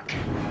get a lock.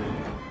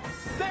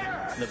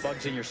 There! And the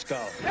bug's in your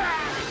skull.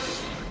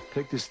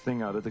 Take this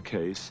thing out of the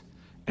case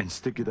and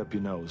stick it up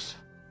your nose.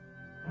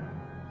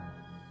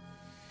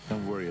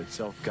 Don't worry, it's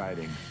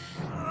self-guiding.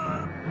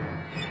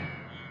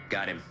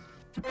 Got him.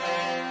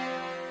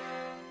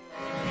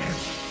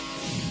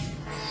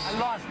 I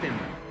lost him.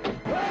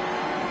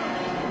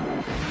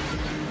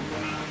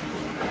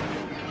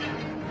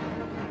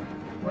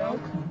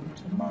 Welcome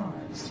to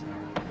Mars.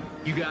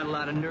 You got a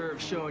lot of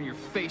nerve showing your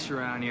face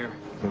around here.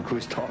 Look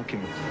who's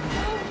talking.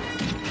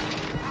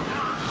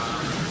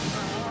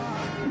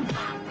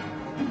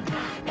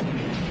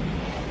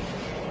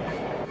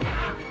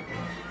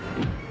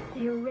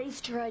 They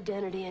erased her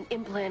identity and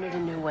implanted a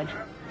new one.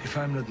 If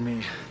I'm not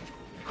me,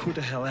 who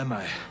the hell am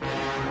I?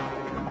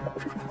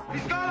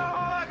 He's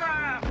got a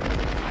hologram!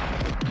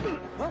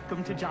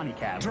 Welcome to Johnny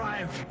Cab.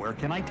 Drive! Where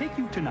can I take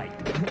you tonight?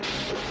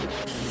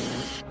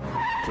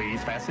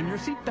 Please fasten your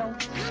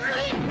seatbelt.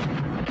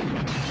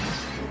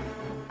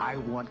 I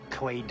want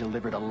Quaid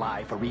delivered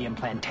alive for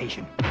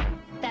reimplantation.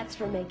 That's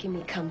for making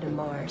me come to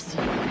Mars.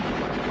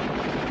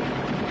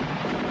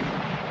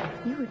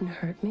 You wouldn't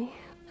hurt me.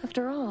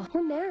 After all,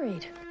 we're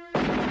married.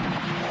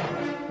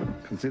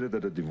 Consider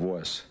that a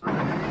divorce.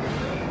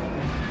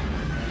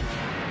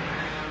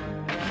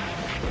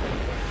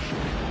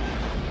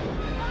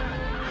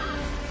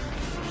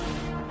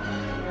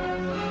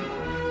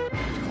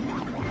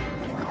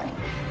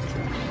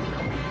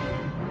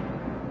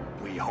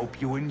 We hope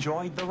you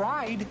enjoyed the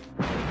ride.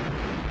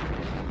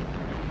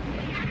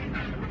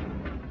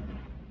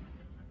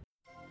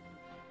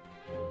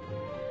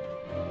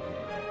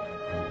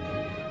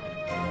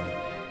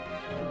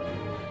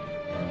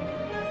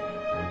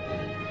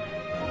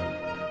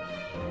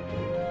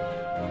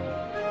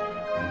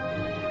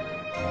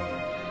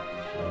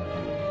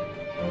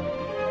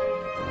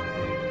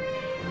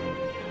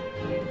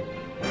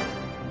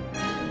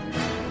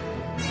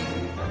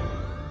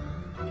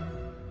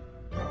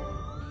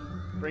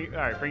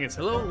 All right, bring it.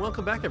 Hello and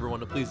welcome back,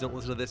 everyone, to Please Don't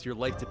Listen to This, Your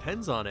Life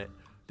Depends on It.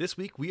 This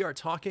week we are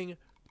talking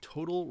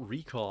Total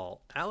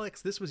Recall.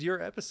 Alex, this was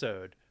your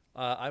episode.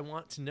 I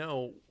want to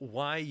know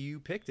why you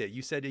picked it.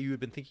 You said you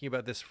had been thinking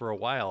about this for a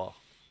while.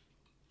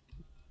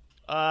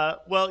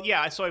 Well,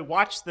 yeah. So I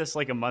watched this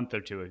like a month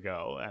or two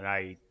ago, and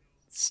I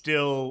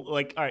still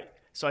like. All right.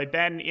 So I've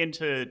been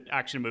into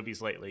action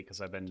movies lately because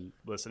I've been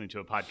listening to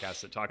a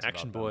podcast that talks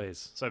Action about them.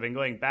 Boys. So I've been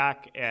going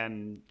back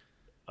and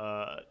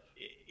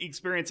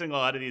experiencing a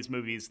lot of these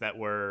movies that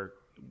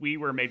we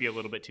were maybe a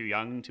little bit too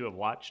young to have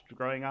watched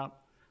growing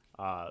up.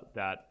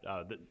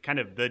 Kind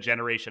of the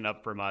generation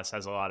up from us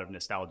has a lot of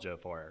nostalgia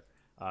for.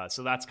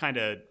 So that's kind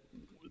of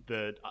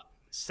the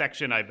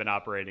section I've been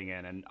operating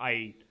in, and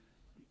I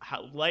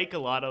like a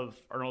lot of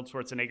Arnold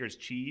Schwarzenegger's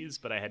cheese,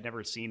 but I had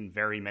never seen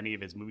very many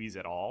of his movies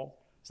at all.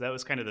 So that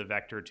was kind of the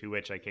vector to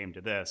which I came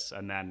to this.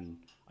 And then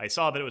I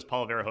saw that it was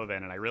Paul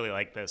Verhoeven, and I really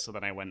liked this, so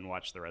then I went and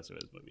watched the rest of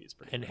his movies.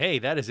 And hey,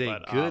 that is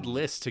a good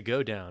list to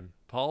go down.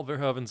 Paul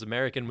Verhoeven's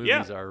American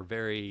movies are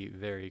very,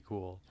 very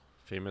cool.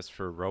 Famous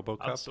for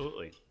RoboCop.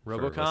 Absolutely. For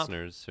RoboCop.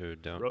 listeners who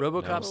don't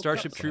RoboCop, know.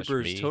 Starship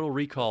Troopers, Me. Total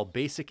Recall,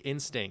 Basic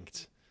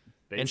Instinct,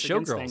 and Basic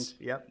Showgirls.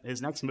 Instinct. Yep.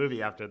 His next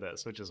movie after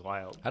this, which is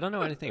wild. I don't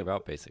know anything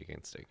about Basic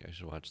Instinct. I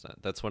should watch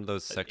that. That's one of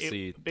those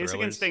sexy Basic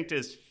thrillers. Instinct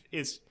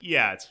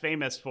it's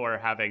famous for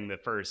having the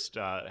first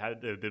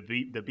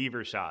the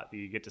beaver shot.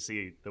 You get to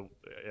see the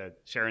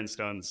Sharon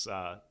Stone's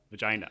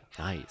vagina.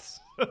 Nice.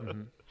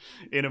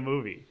 In a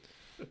movie.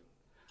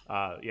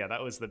 That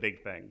was the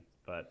big thing.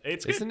 But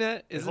it's good. Isn't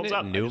it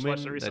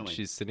Newman that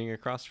she's sitting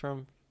across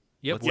from?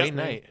 Yep, Wayne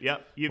Knight.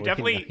 Yep, you've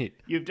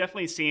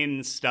definitely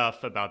seen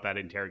stuff about that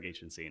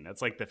interrogation scene. That's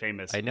like the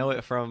famous. I know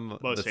it from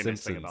most The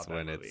famous thing Simpsons about that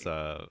when movie.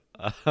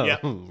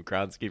 it's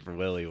groundskeeper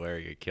Willie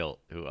wearing a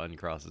kilt who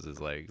uncrosses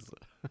his legs.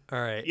 All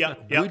right.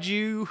 Yep.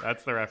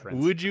 That's the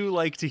reference. Would you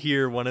like to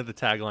hear one of the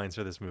taglines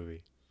for this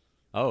movie?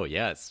 Oh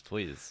yes,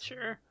 please.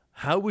 Sure.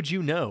 How would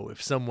you know if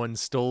someone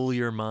stole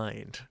your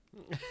mind?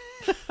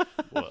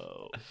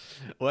 Whoa.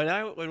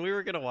 When we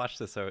were gonna watch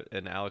this,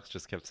 and Alex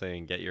just kept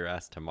saying "Get your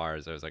ass to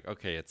Mars," I was like,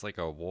 okay, it's like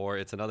a war.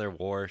 It's another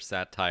war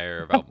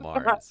satire about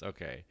Mars.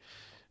 Okay,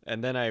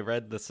 and then I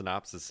read the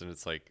synopsis, and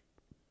it's like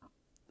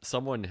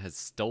someone has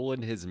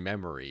stolen his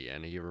memory,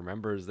 and he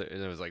remembers that.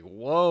 And I was like,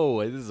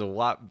 whoa, this is a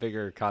lot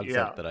bigger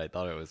concept than I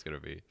thought it was gonna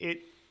be.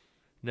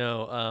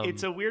 No,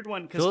 it's a weird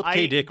one because Philip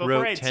K. Dick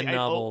wrote 10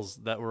 novels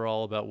that were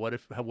all about what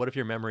if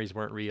your memories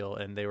weren't real,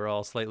 and they were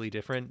all slightly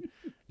different.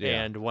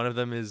 Yeah. And one of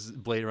them is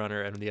Blade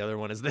Runner, and the other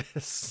one is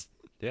this.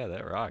 Yeah,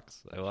 that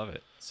rocks. I love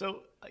it. So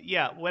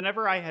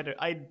whenever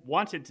I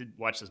wanted to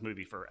watch this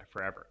movie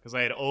forever because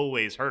I had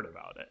always heard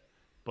about it,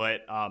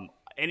 but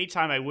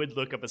anytime I would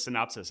look up a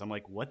synopsis, I'm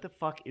like, what the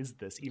fuck is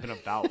this even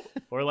about?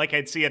 Or like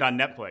I'd see it on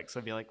Netflix,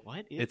 I'd be like,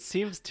 what? It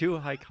seems too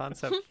high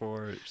concept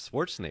for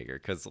Schwarzenegger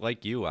because,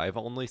 like you, I've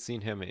only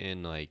seen him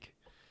in like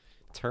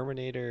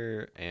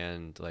Terminator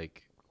and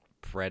like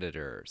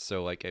Predator.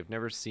 So like I've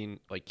never seen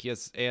like he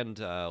has and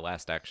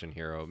Last Action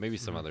Hero, maybe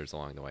some others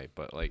along the way,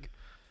 but like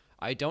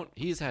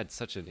he's had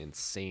such an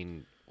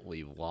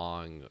insanely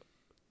long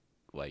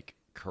like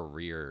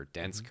career,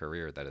 dense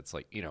career that it's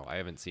like, I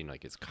haven't seen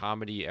like his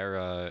comedy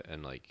era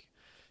and like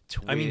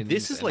Twins. I mean,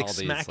 this is like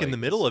smack in the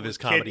middle of his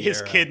comedy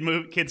era.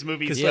 Kids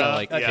movies.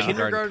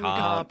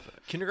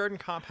 Kindergarten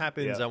Cop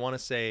happens, I want to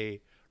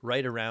say,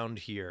 right around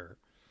here.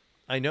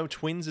 I know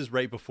Twins is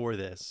right before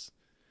this.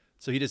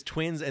 So he does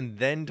Twins and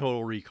then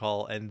Total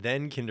Recall and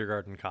then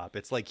Kindergarten Cop.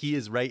 It's like he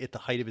is right at the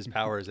height of his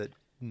powers at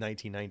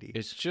 1990.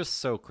 It's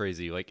just so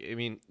crazy. Like, I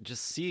mean,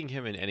 just seeing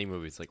him in any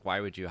movie, it's like, why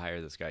would you hire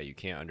this guy? You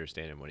can't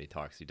understand him when he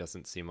talks. He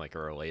doesn't seem like a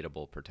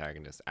relatable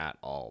protagonist at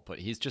all. But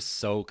he's just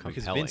so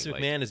compelling. Because Vince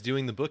McMahon is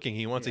doing the booking.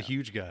 He wants a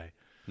huge guy.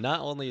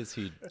 Not only is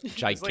he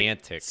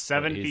gigantic, like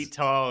 7 feet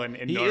tall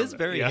and he is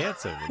very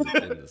handsome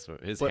in this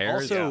movie. His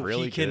hair is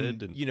really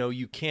good. And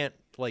you can't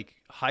like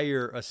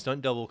hire a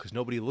stunt double because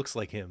nobody looks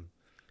like him.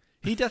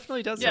 He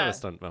definitely does have a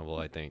stunt double,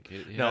 I think.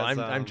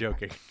 I'm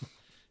joking.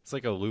 It's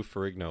like a Lou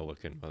Ferrigno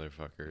looking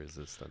motherfucker is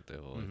a stunt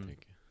double, I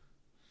think.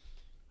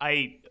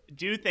 I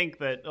do think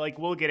that, like,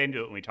 we'll get into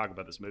it when we talk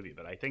about this movie,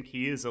 but I think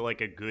he is a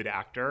good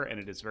actor, and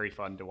it is very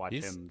fun to watch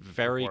him.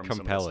 Very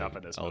compelling. Some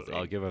of the stuff in this movie.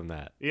 I'll give him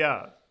that.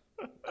 Yeah.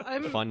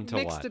 I'm fun to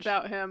mixed watch.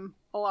 about him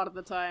a lot of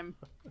the time.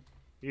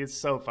 He is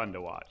so fun to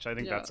watch. I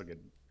think that's a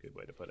good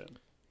way to put it.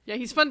 Yeah,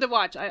 he's fun to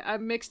watch.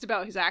 I'm mixed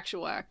about his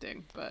actual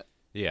acting, but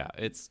yeah,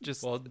 it's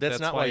just that's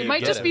not why it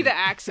might just be the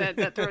accent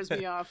that throws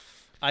me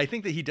off. I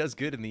think that he does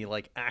good in the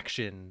like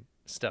action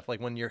stuff, like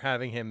when you're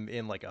having him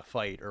in like a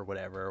fight or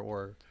whatever,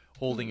 or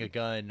holding a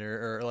gun,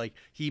 or like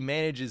he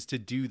manages to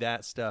do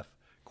that stuff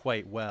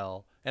quite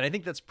well. And I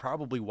think that's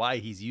probably why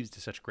he's used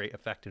to such great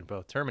effect in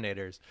both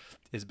Terminators,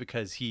 is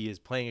because he is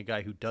playing a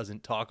guy who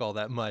doesn't talk all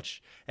that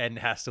much and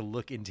has to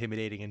look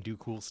intimidating and do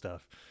cool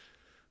stuff.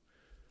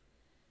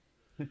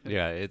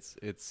 Yeah,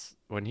 it's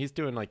when he's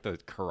doing like the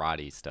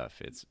karate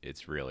stuff,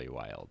 it's really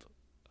wild.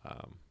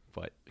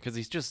 But because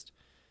he's just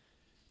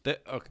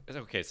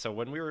okay. So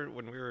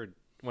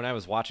when I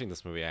was watching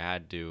this movie, I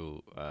had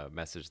to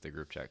message the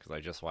group chat because I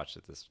just watched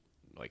it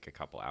like a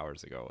couple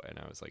hours ago, and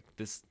I was like,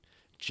 this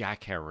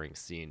jackhammering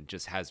scene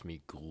just has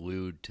me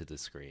glued to the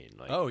screen.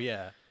 Like, oh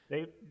yeah.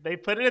 They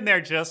put it in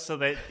there just so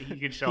that he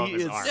could show off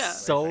his arm.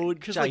 So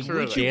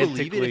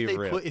gigantically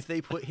ripped. If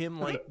they put him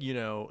like,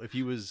 if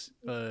he was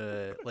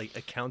like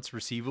accounts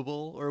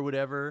receivable or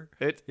whatever,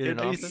 it'd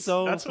be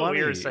so That's funny. what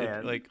we were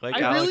saying. Like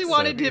I really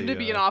wanted him to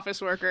be an office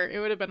worker. It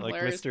would have been like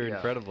hilarious. Mr.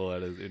 Incredible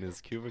in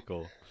his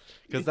cubicle,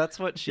 because that's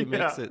what she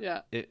makes it.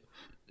 Yeah.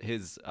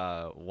 His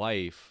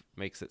wife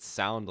makes it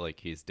sound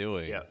like he's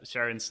doing. Yeah,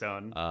 Sharon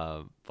Stone.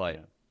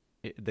 But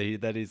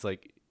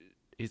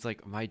he's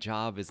like, my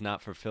job is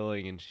not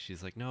fulfilling, and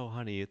she's like, no,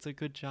 honey, it's a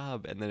good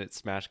job. And then it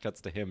smash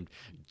cuts to him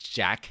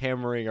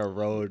jackhammering a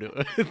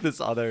road with this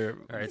other.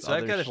 All right, so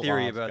I've got a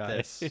theory about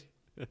this.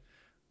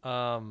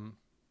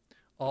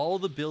 All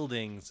the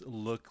buildings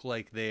look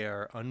like they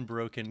are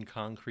unbroken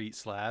concrete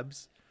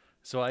slabs.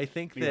 So I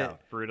think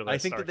that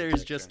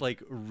there's just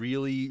like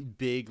really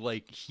big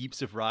like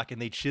heaps of rock,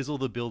 and they chisel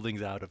the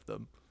buildings out of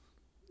them.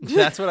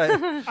 That's what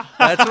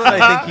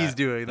I think he's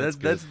doing.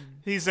 That's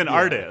he's an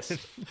artist.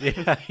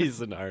 Yeah,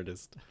 he's an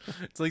artist.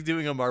 It's like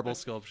doing a marble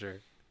sculpture.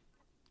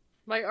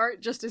 My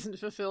art just isn't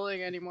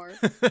fulfilling anymore.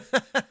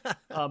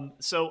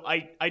 So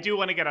I do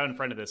want to get out in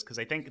front of this because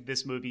I think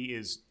this movie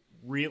is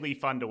really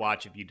fun to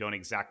watch if you don't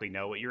exactly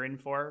know what you're in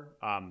for.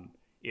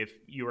 If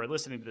you are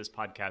listening to this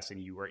podcast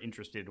and you are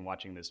interested in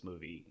watching this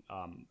movie,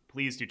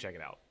 please do check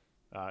it out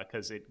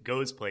because it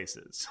goes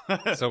places.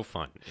 So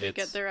fun. They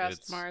get their ass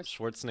to Mars.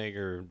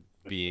 Schwarzenegger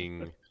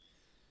being,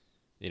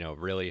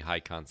 really high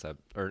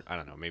concept, or I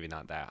don't know, maybe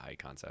not that high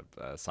concept,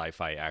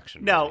 sci-fi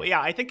action. No, movie.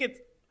 yeah, I think it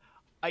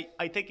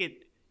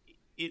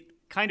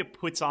kind of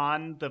puts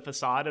on the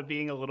facade of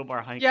being a little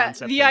more high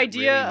concept. The than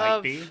idea it really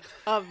might be.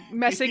 of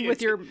messing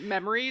with your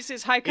memories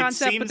is high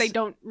concept, but they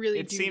don't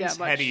really do that much. It seems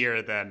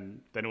headier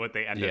than what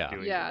they end up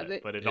doing. Yeah, with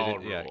it, but it all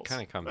rules. Yeah, it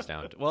kind of comes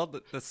down to, well,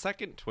 the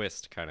second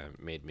twist kind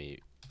of made me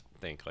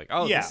think like,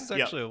 oh, this is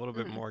actually a little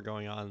bit more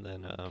going on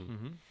than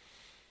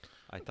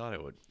I thought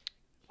it would.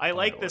 I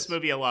like this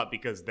movie a lot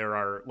because there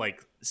are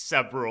like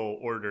several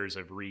orders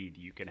of read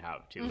you can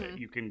have to it.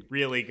 You can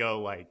really go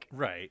like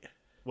right.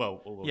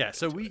 Well, yeah.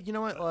 So you know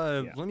what?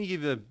 Let me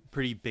give you a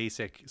pretty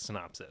basic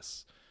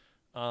synopsis.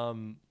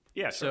 Sure.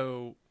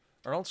 So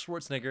Arnold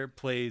Schwarzenegger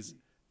plays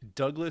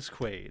Douglas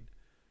Quaid,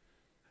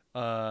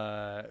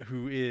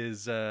 who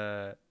is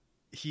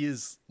he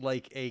is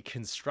like a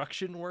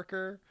construction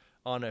worker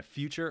on a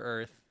future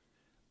Earth,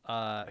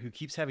 who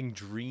keeps having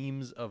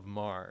dreams of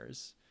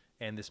Mars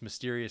and this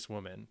mysterious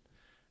woman,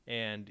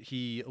 and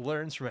he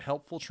learns from a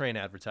helpful train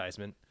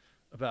advertisement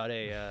about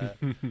a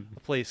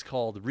place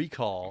called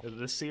Recall.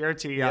 The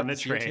CRT on the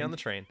train. CRT on the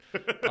train.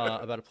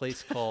 About a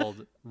place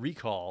called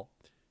Recall,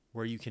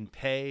 where you can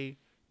pay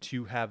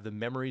to have the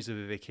memories of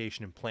a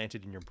vacation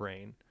implanted in your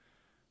brain.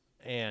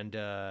 And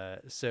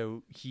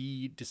so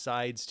he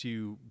decides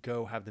to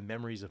go have the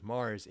memories of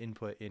Mars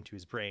input into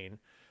his brain,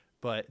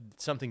 but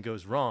something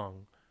goes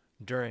wrong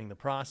during the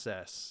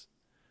process.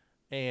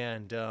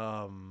 And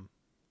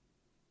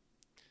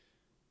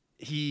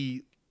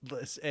he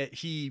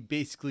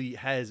basically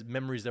has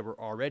memories that were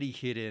already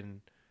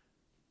hidden,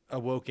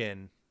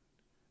 awoken,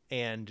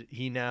 and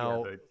he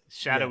now the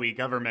shadowy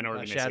government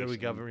organization, shadowy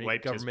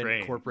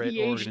government corporate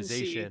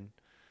organization,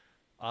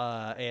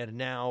 and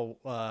now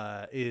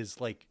is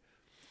like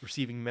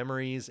receiving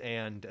memories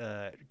and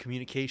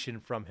communication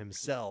from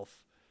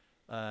himself,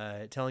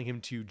 telling him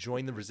to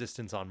join the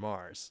resistance on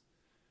Mars.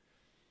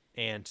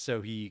 And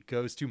so he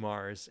goes to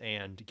Mars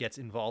and gets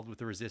involved with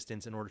the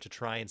resistance in order to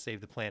try and save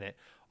the planet,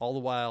 all the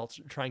while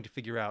trying to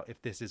figure out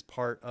if this is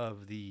part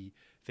of the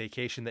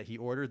vacation that he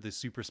ordered, the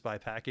super spy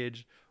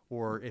package,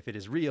 or if it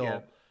is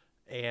real,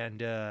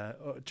 and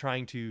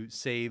trying to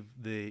save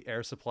the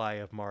air supply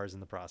of Mars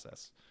in the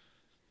process.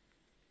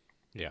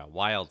 Yeah,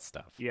 wild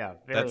stuff. Yeah,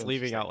 that's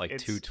leaving out like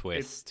two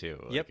twists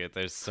too. Yep,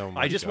 there's so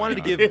much. I just wanted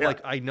to give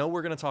like I know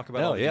we're going to talk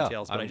about all the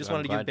details, but I just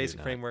wanted to give a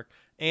basic framework.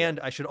 And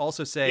I should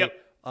also say.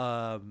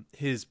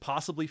 His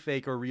possibly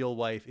fake or real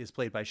wife is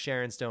played by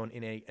Sharon Stone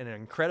in an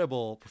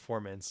incredible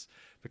performance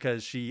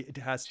because she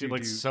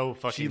looks so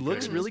fucking she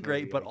looks really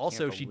great, but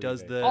also she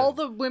does all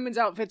the women's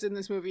outfits in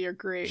this movie are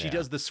great. She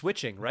does the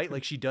switching, right?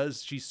 Like she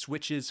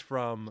switches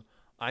from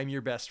I'm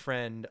your best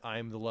friend,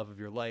 I'm the love of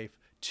your life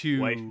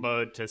to wife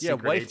mode to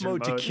wife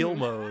mode to kill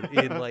mode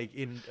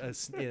in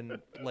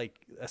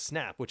a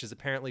snap, which is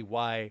apparently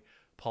why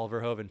Paul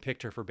Verhoeven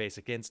picked her for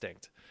Basic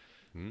Instinct.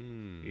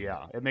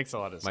 Yeah, it makes a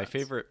lot of sense. My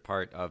favorite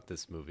part of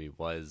this movie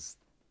was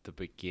the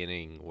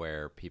beginning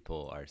where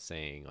people are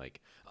saying like,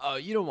 "Oh,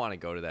 you don't want to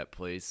go to that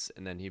place,"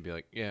 and then he'd be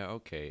like, "Yeah,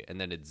 okay,"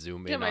 and then it'd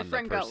zoom in on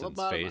the person's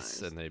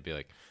face, and they'd be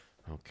like,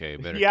 "Okay,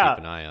 better keep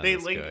an eye on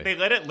this guy." They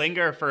let it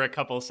linger for a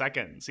couple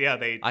seconds. Yeah,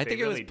 I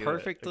think really it was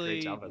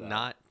perfectly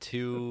not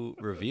too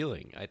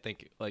revealing. I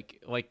think like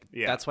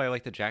that's why I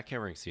like the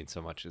jackhammering scene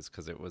so much, is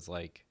because it was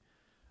like,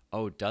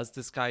 oh, does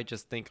this guy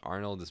just think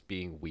Arnold is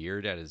being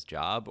weird at his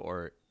job,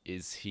 or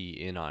is he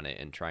in on it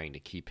and trying to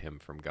keep him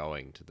from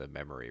going to the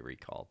memory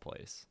recall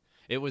place?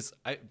 It was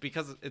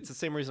because it's the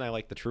same reason I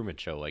like the Truman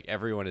Show. Like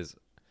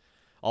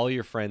all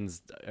your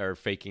friends are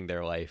faking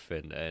their life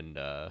and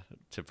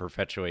to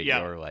perpetuate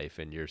your life,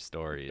 and your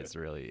story is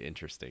really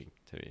interesting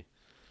to me.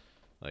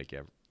 Like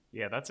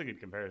yeah, that's a good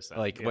comparison.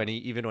 Like when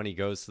he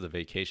goes to the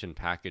vacation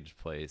package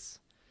place.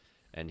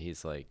 And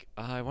he's like,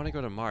 I want to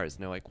go to Mars.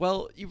 And they're like,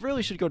 well, you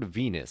really should go to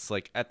Venus.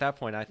 Like, at that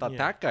point, I thought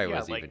that guy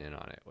was even in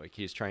on it. Like,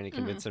 he's trying to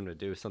convince him to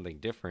do something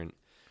different.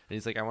 And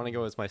he's like, I want to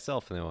go as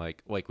myself. And they're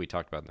like we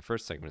talked about in the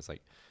first segment, it's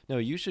like, no,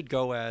 you should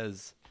go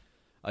as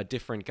a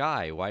different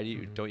guy. Why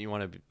don't you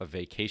want a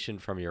vacation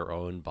from your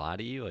own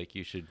body? Like,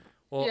 you should.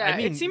 Well, I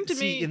mean, it seemed to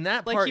me in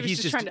that like part, he was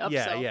just trying to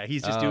upsell.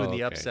 He's just doing the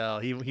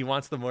upsell. He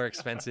wants the more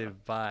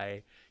expensive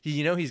buy.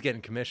 He's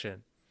getting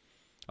commission.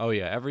 Oh,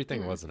 yeah,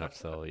 everything was an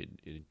upsell.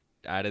 He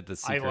added the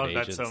secret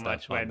agent so stuff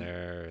much on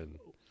there. And...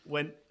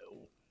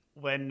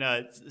 When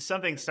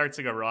something starts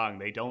to go wrong,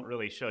 they don't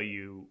really show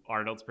you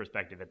Arnold's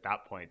perspective at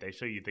that point. They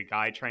show you the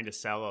guy trying to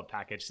sell a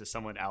package to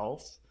someone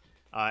else.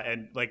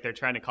 And like they're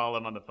trying to call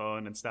him on the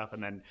phone and stuff.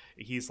 And then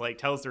he's like,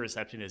 tells the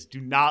receptionist, do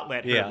not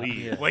let her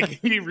leave. Yeah. Like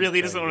he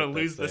really doesn't want to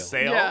lose the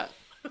sale. Yeah.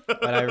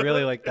 And I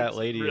really like that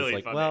lady really is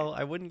like, funny. well,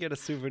 I wouldn't get a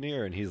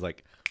souvenir. And he's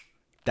like,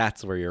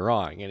 that's where you're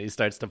wrong. And he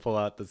starts to pull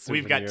out the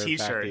souvenir We've got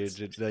T-shirts.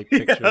 package and like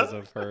pictures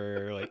of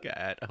her like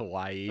at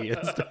Hawaii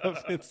and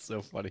stuff. It's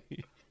so funny.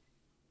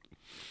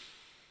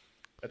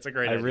 That's a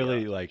great I idea,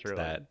 really liked truly.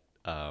 that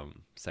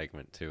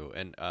segment too.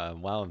 And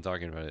while I'm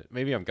talking about it,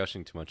 maybe I'm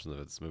gushing too much into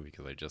this movie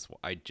because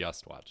I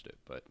just watched it.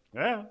 But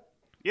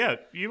Yeah,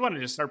 you want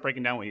to just start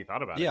breaking down what you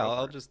thought about it. yeah, go for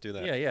I'll it. just do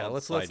that. Yeah. I'll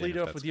Let's slide in lead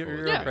if off that's with your cool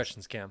with Yeah. you.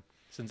 impressions, Cam.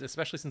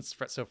 Especially since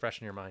it's so fresh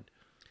in your mind.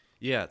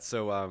 Yeah,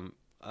 so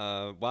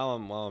while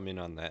I'm in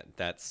on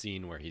that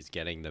scene where he's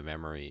getting the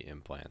memory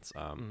implants,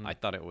 I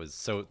thought it was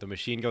so the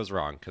machine goes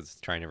wrong because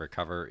it's trying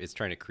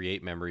to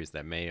create memories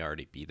that may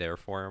already be there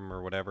for him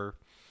or whatever,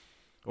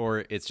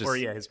 or it's just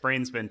his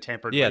brain's been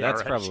tampered. yeah, with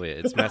that's already. probably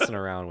it. It's messing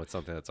around with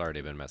something that's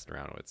already been messed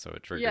around with, so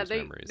it triggers Yeah,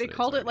 memories. they that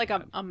called it's it like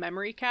already a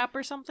memory cap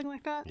or something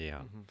like that. had.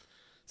 Yeah.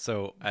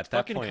 So at that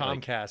Fucking point,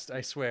 like, Comcast, I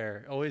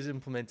swear, always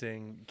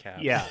implementing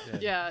caps. Yeah.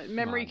 Yeah,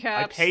 memory Come on.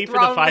 I caps. pay for the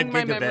 5 throttling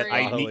my gigabit. memory.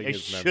 Throttling I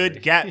his should memory.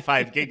 get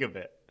 5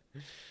 gigabit.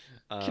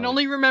 Can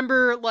only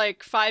remember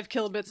like 5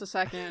 kilobits a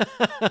second.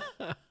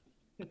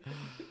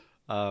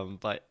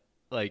 But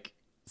like,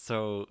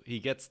 so he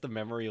gets the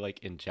memory like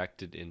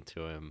injected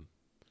into him.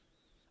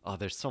 Oh,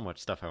 there's so much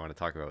stuff I want to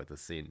talk about with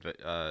this scene,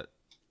 but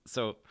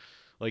so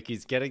like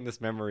he's getting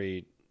this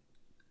memory.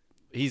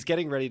 He's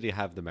getting ready to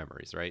have the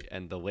memories, right?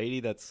 And the lady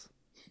that's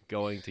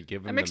going to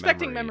give him I'm the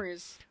expecting memory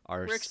memories.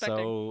 are We're expecting.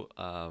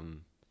 so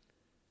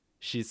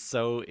she's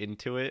so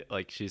into it,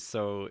 like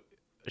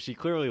she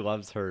clearly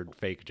loves her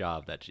fake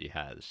job that she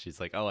has. She's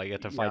like, oh, I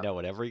get to find out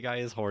what every guy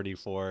is horny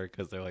for,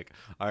 because they're like,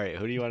 all right,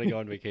 who do you want to go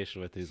on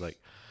vacation with? He's like,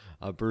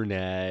 a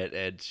brunette,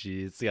 and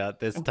she's got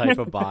this type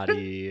of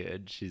body,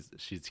 and she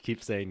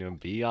keeps saying to him,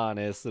 be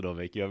honest, it'll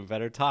make you have a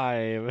better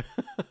time.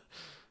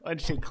 When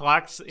she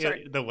clocks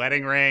the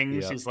wedding ring,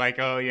 Yep. she's like,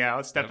 "Oh yeah, I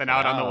was stepping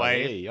out on the Wow,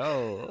 way." Hey,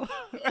 yo.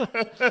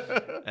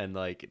 And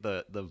like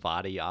the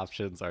body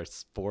options are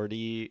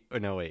sporty. Or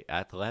no, wait,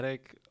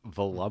 athletic,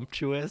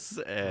 voluptuous,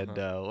 and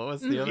what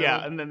was the other? Yeah,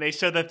 one? and then they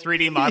show the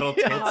 3D model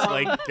tits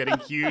like getting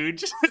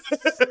huge.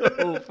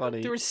 So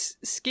funny. There was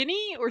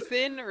skinny or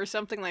thin or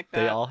something like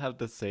that. They all have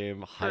the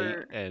same height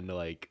Or- and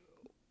like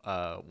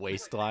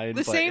waistline,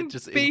 The but same it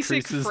just basic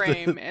increases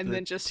frame, the, and the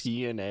then just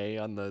T and A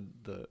on the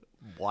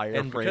wireframe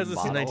And because this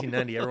is model.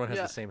 1990, everyone has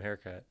Yeah. the same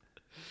haircut.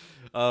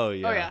 Oh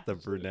yeah, yeah. the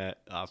brunette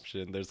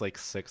option. There's like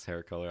 6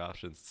 hair color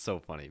options. It's so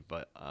funny,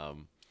 but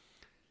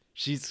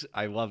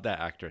I love that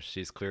actress.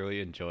 She's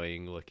clearly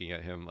enjoying looking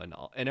at him,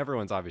 and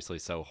everyone's obviously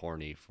so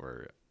horny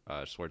for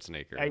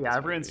Schwarzenegger. in Yeah, this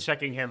everyone's movie.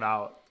 checking him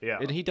out. Yeah,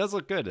 And he does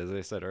look good, as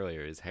I said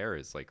earlier. His hair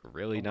is like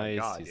really Oh my nice.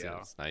 God, He's yeah.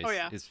 it's nice. Oh,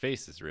 yeah. His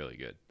face is really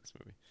good. This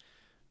movie.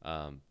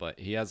 But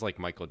he has like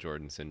Michael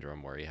Jordan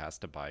syndrome, where he has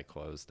to buy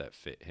clothes that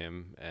fit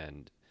him,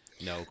 and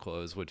no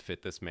clothes would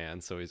fit this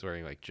man. So he's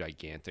wearing like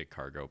gigantic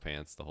cargo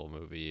pants the whole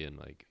movie, and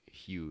like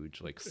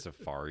huge like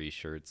safari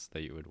shirts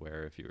that you would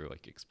wear if you were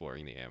like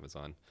exploring the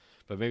Amazon.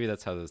 But maybe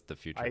that's how the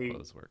future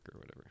clothes work or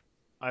whatever.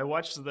 I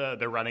watched the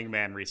Running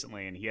Man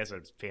recently, and he has a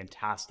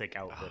fantastic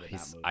outfit in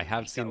that movie. I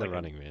have He's seen got, The like,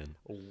 Running Man.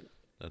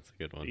 That's a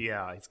good one.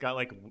 Yeah, he's got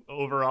like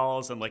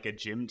overalls and like a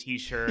gym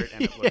T-shirt,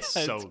 and it looks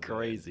Yeah, so it's good.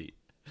 crazy.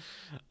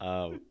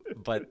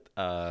 But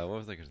what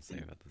was I going to say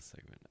about this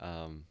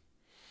segment?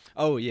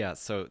 Oh yeah,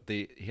 so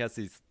he has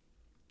these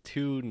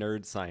 2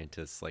 nerd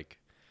scientists like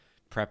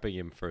prepping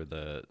him for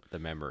the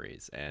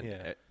memories,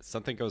 and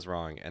something goes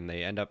wrong, and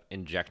they end up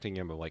injecting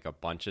him like a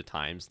bunch of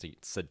times to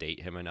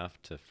sedate him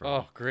enough to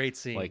Oh, great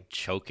scene. like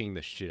choking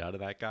the shit out of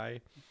that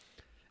guy.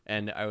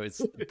 And I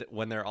was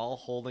when they're all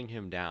holding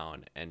him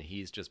down and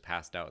he's just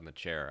passed out in the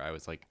chair, I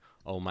was like,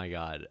 oh my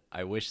god,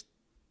 I wish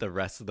the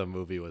rest of the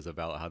movie was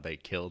about how they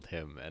killed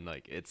him, and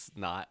like it's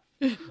not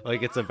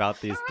like it's about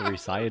these 3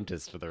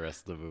 scientists for the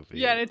rest of the movie.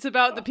 Yeah, and it's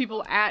about the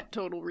people at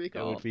Total It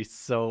Recall. would be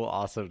so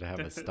awesome to have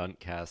a stunt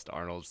cast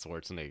Arnold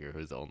Schwarzenegger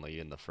who's only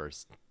in the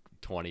first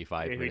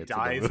 25 Who minutes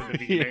dies of in the the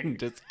movie beginning. and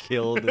just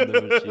killed in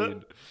the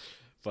machine.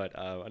 But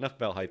enough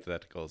about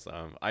hypotheticals.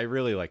 I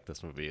really like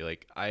this movie.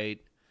 Like I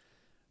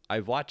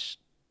watch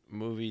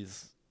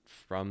movies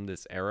from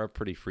this era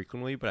pretty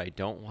frequently, but I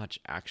don't watch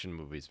action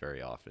movies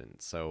very often.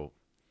 So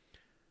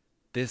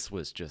this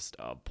was just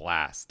a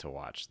blast to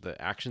watch. The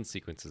action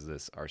sequences of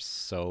this are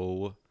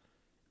so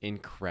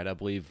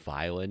incredibly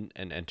violent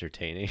and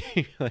entertaining.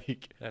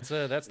 Like That's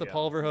the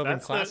Paul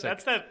Verhoeven classic.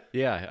 That's that.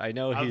 yeah, I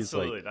know he's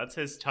Absolutely, like that's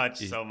his touch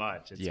so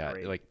much. It's yeah,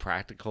 great. like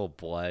practical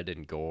blood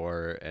and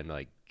gore and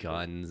like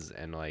guns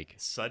and like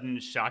sudden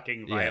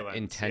shocking yeah, violence.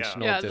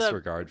 intentional Yeah, the-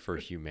 disregard for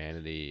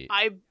humanity.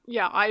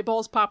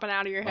 Eyeballs popping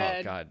out of your Oh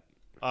head. god.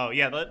 Oh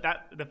yeah,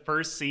 that the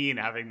first scene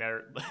having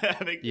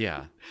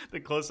Yeah. the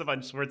close up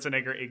on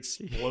Schwarzenegger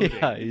exploding.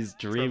 Yeah, he's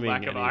from dreaming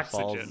lack and of he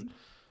oxygen.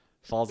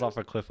 falls off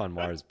a cliff on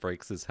Mars,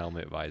 breaks his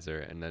helmet visor,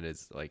 and then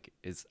his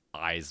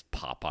eyes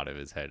pop out of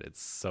his head. It's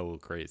so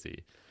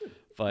crazy.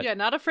 But Yeah,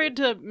 not afraid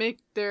to make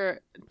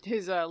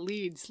his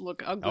leads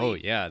look ugly. oh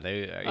yeah,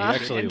 he actually and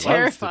loves to do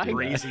terrifying. that.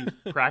 Crazy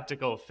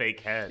practical fake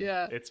head.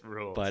 Yeah. It's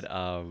rules. But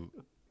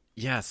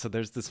yeah, so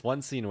there's this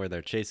one scene where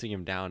they're chasing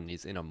him down and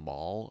he's in a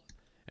mall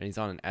and he's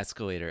on an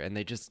escalator and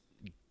they just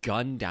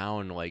gun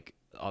down like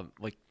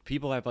like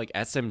people have like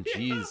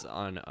SMGs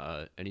on,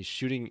 and he's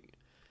shooting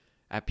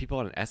at people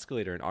on an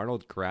escalator, and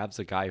Arnold grabs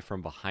a guy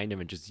from behind him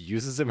and just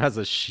uses him as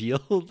a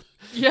shield.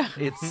 Yeah,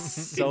 it's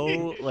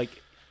so like.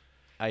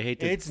 I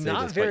hate to it's say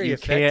not this, very but you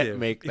effective. can't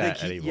make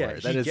that anymore.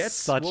 That is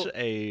such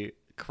a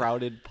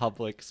crowded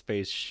public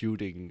space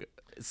shooting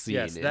scene.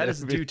 Yes, that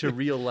is due to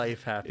real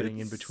life happening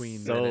in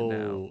between then and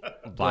now.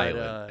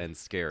 Violent and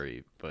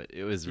scary, but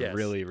it was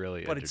really,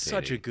 really But it's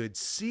such a good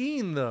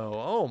scene, though.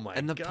 Oh my god!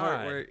 And the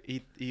part where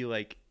he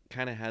like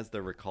kind of has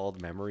the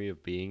recalled memory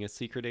of being a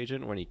secret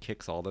agent when he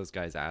kicks all those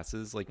guys'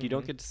 asses. Like you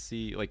don't get to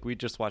see. Like we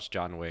just watched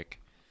John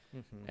Wick,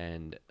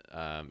 and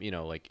you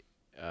know, like.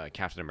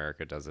 Captain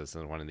America does this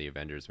in one of the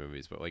Avengers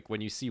movies, but like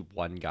when you see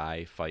one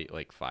guy fight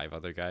like 5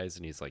 other guys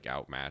and he's like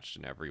outmatched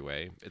in every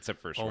way,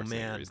 except for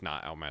Schwarzenegger, he's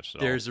not outmatched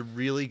at all. There's a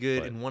really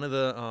good in one of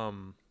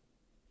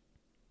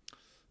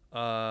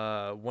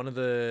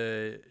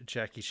the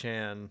Jackie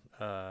Chan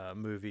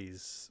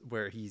movies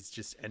where he's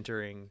just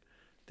entering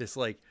this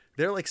like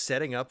they're like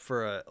setting up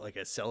for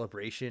a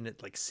celebration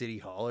at like City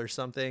Hall or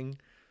something,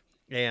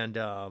 and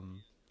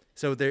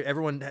so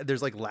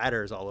there's like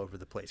ladders all over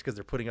the place because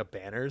they're putting up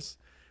banners.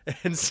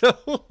 And so,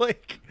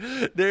 like,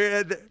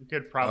 they're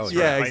good props.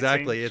 Yeah,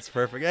 exactly. It's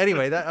perfect.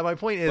 Anyway, my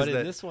point is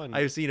that this one,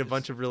 I've seen a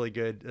bunch of really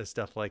good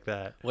stuff like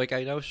that. Like,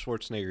 I know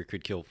Schwarzenegger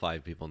could kill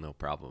 5 people, no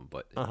problem,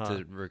 but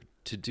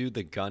to do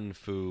the gun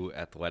fu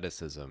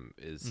athleticism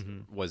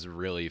was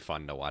really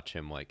fun to watch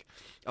him. Like,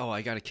 oh,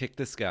 I got to kick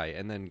this guy,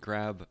 and then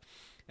grab.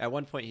 At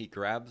one point, he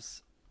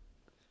grabs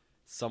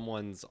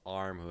someone's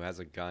arm who has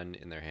a gun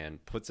in their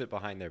hand, puts it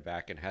behind their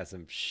back, and has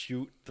him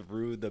shoot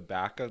through the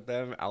back of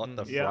them out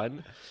the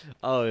front.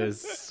 Oh, it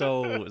was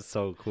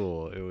so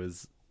cool. It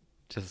was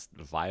just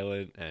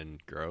violent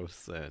and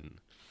gross. And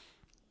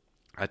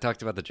I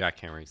talked about the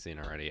jackhammering scene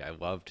already. I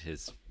loved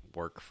his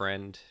work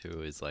friend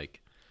who is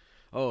like,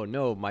 oh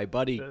no, my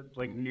buddy,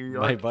 New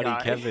York my buddy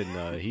guy.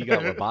 Kevin, he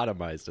got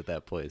lobotomized at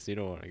that place. You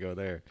don't want to go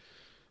there.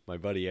 My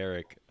buddy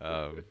Eric.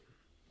 And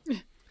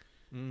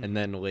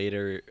then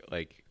later,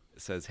 like,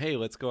 says, hey,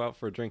 let's go out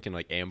for a drink, and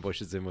like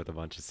ambushes him with a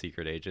bunch of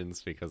secret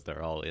agents because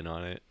they're all in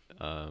on it.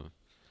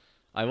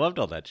 I loved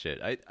all that shit.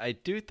 I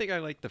do think I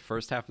like the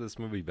first half of this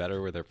movie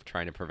better where they're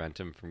trying to prevent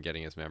him from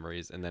getting his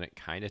memories, and then it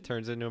kind of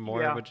turns into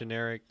more of a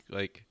generic,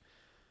 like,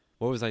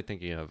 what was I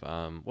thinking of?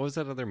 What was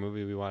that other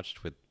movie we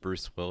watched with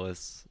Bruce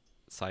Willis,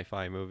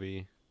 sci-fi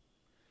movie?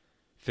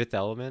 Fifth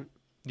Element?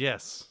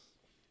 Yes.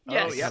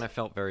 Yes. It kind of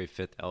felt very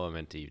Fifth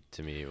Element-y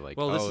to me. Like,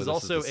 well, this is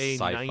also a a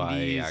sci-fi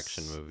 90s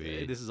action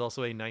movie. This is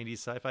also a 90s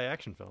sci-fi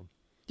action film.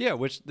 Yeah,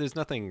 which there's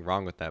nothing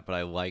wrong with that, but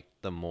I like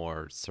the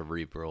more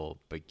cerebral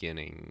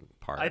beginning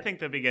part. I think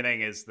the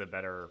beginning is the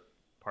better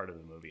part of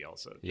the movie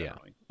also.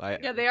 Generally.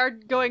 Yeah, they are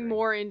going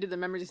more into the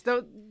memories.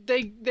 Though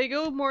they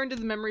go more into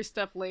the memory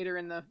stuff later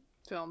in the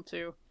film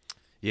too.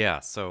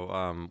 Yeah,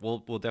 so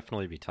we'll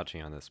definitely be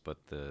touching on this, but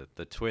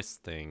the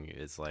twist thing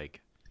is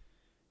like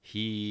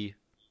he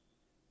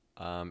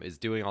is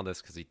doing all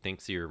this because he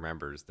thinks he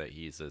remembers that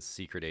he's a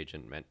secret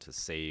agent meant to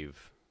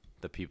save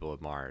the people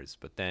of Mars.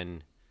 But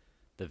then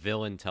the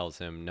villain tells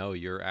him, no,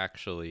 you're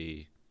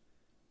actually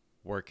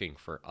working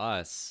for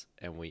us,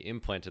 and we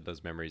implanted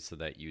those memories so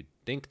that you'd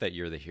think that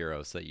you're the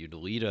hero, so that you'd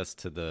lead us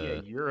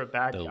to you're a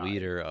bad the guy.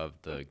 leader of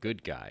the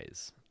good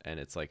guys.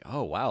 And it's like,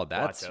 oh, wow,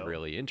 that's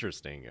really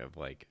interesting. Of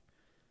like,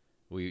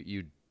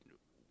 we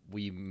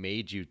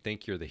made you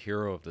think you're the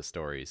hero of the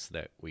story so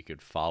that we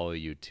could follow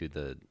you to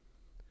the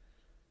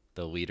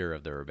leader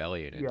of the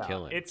rebellion and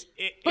kill him.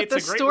 But the a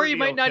great story reveal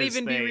might not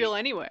even be real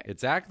anyway.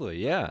 Exactly,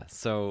 yeah.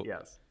 So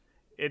yes,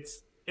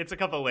 it's a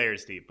couple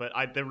layers deep, but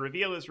the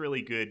reveal is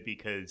really good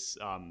because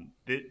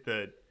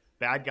the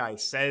bad guy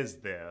says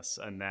this,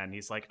 and then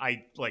he's like,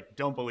 I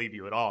don't believe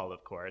you at all,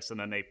 of course, and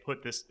then they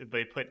put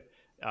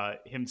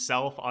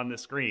himself on the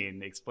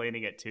screen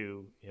explaining it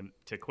to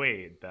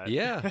Quaid that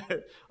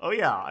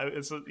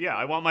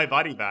I want my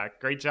body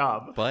back, great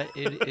job. But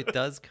it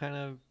does kind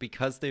of,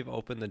 because they've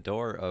opened the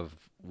door of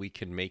we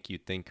can make you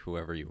think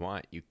whoever you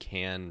want, you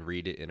can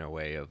read it in a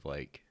way of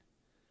like,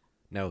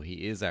 no,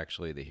 he is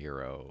actually the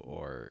hero.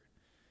 Or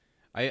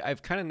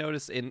I've kind of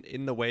noticed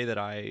in the way that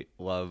I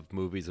love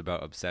movies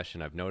about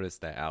obsession, I've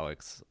noticed that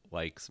Alex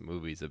likes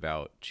movies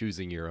about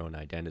choosing your own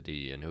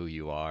identity and who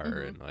you are,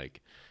 and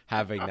like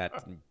having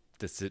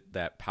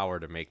that power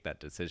to make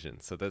that decision.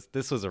 So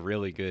this was a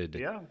really good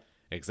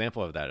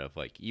example of that. Of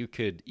like, you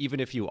could, even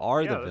if you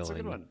are the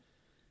villain,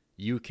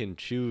 you can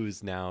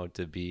choose now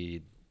to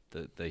be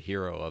the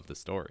hero of the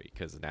story,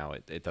 because now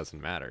it doesn't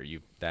matter.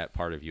 That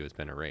part of you has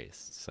been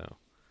erased. So.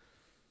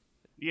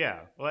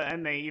 Yeah, well,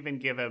 and they even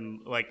give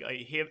him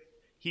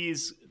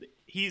he's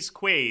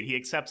Quaid. He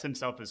accepts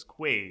himself as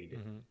Quaid,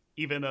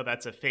 even though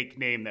that's a fake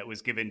name that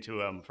was given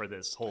to him for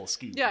this whole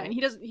scheme. Yeah, and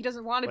he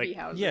doesn't want to be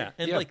Hauser. Yeah,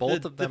 and like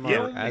both of them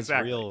are as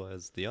real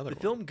as the other. The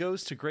film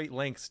goes to great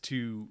lengths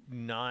to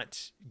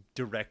not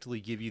directly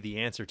give you the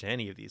answer to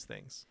any of these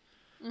things,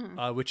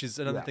 which is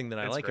another thing that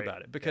I like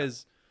about it,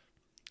 because,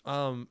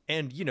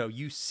 and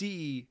you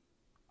see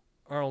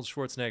Arnold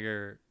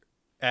Schwarzenegger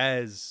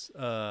as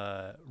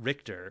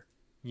Richter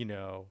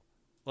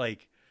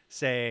like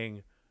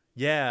saying,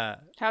 yeah,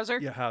 Hauser.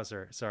 Yeah,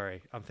 Hauser.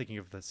 Sorry, I'm thinking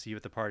of the See You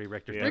at the Party,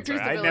 Richter. Yeah, Richter's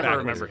the I villain. never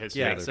remember his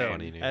Yeah, face. so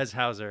funny name. as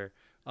Hauser,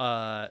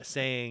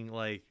 saying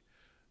like,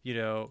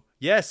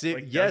 yes,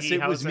 Like yes, Dougie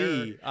it was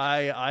Hauser. me.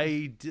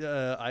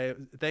 I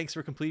thanks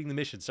for completing the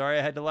mission. Sorry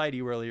I had to lie to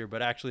you earlier,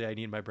 but actually I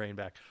need my brain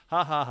back.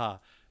 Ha ha ha.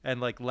 And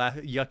like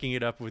yucking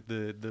it up with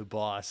the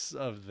boss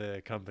of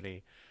the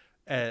company,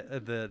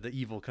 the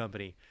evil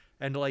company,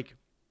 and like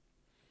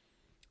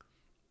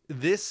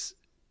this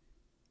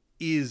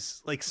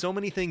is like so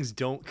many things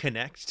don't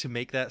connect to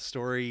make that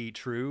story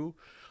true.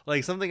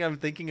 Like something I'm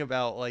thinking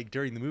about like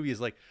during the movie is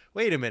like,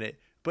 wait a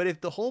minute, but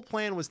if the whole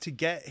plan was to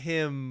get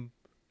him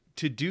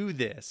to do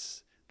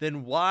this,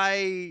 then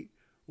why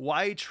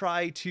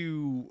try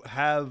to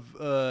have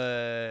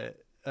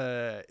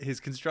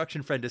his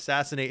construction friend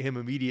assassinate him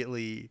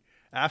immediately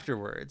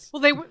afterwards?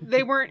 Well,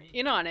 they weren't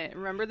in on it.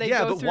 Remember, they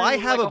yeah, go but through, why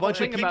have like, a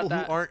bunch of whole thing people about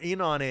who that. aren't in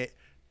on it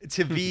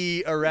to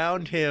be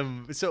around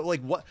him? So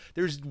like, what?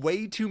 There's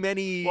way too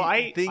many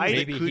things that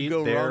Maybe could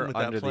go they're wrong with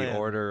under that plan. the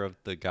order of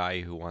the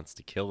guy who wants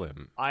to kill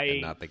him,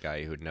 and not the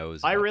guy who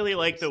knows. I about really the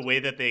like the twist. way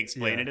that they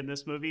explain it in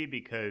this movie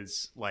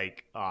because,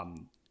 like,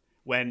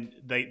 when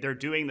they're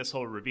doing this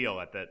whole reveal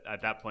at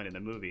that point in the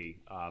movie,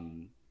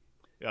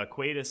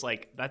 Quaid is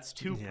like, "That's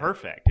too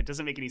perfect. It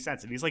doesn't make any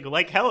sense." And he's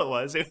like hell it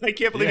was. I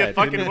can't believe it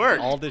fucking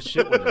worked. All this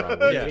shit went wrong.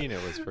 What do you mean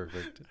it was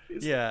perfect?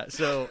 Yeah,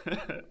 so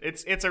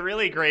it's a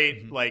really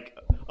great like,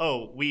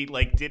 oh, we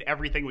like did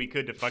everything we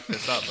could to fuck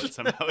this up, but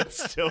somehow it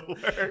still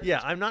worked. yeah,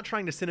 I'm not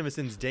trying to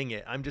CinemaSins ding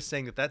it. I'm just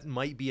saying that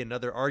might be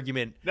another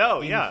argument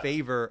in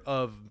favor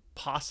of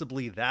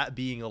possibly that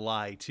being a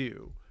lie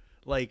too.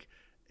 Like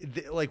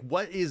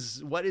what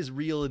is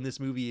real in this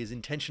movie is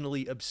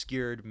intentionally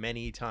obscured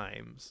many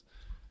times.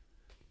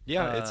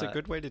 Yeah, it's a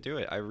good way to do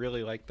it. I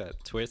really like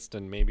that twist,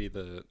 and maybe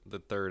the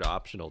third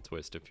optional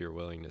twist if you're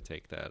willing to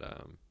take that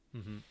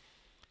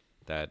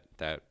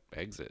that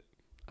exit.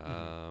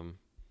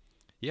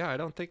 Yeah, I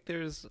don't think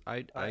there's.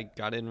 I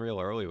got in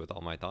real early with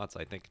all my thoughts.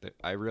 I think that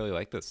I really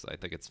like this. I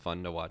think it's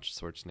fun to watch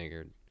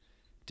Schwarzenegger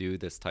do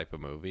this type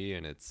of movie,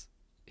 and it's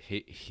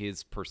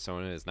his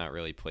persona is not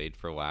really played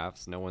for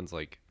laughs. No one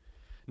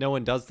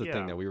does the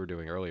thing that we were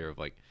doing earlier of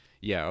like,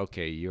 yeah,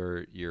 okay,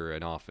 you're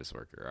an office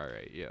worker. All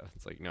right, yeah.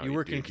 It's like, no, you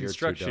work in you're too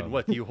construction. dumb.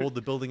 What, do you hold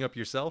the building up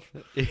yourself?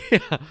 Yeah.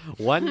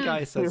 One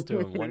guy says to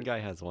him, one guy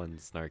has one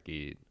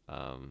snarky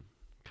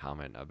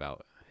comment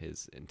about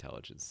his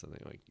intelligence.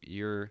 Something like,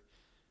 you're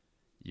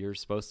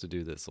supposed to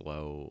do this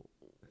low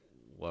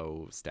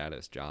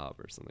status job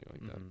or something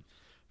like that.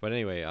 But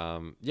anyway,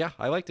 yeah,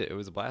 I liked it. It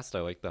was a blast.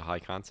 I liked the high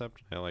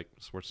concept. I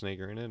liked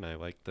Schwarzenegger in it. And I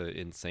liked the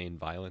insane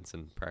violence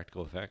and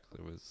practical effects.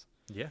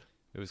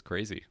 It was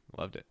crazy.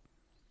 Loved it.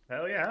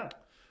 Hell yeah.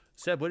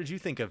 Seb, what did you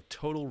think of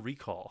Total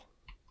Recall?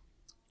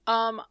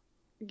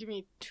 Give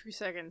me 2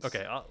 seconds.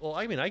 Okay, well,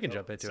 I mean, I can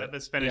jump into Seb it.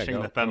 is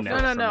finishing the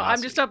thumbnail. No.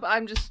 I'm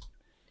just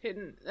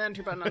hitting the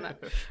enter button on that.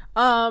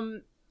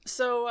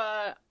 So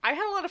I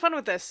had a lot of fun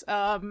with this.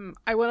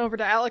 I went over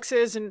to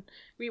Alex's and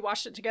we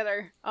watched it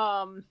together.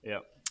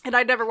 Yep. And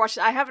I'd never watched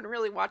it. I haven't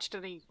really watched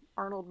any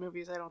Arnold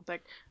movies, I don't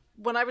think.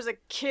 When I was a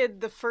kid,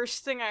 the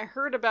first thing I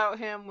heard about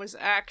him was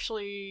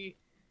actually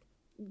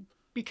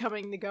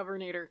becoming the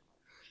Governor.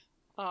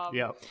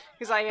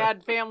 Because I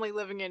had family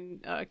living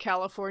in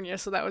California,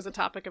 so that was a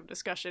topic of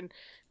discussion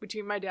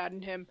between my dad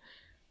and him.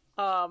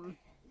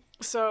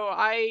 So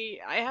I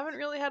haven't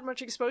really had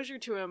much exposure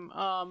to him,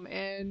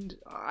 and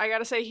I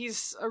gotta say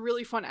he's a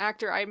really fun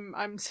actor.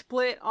 I'm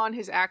split on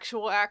his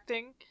actual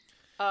acting.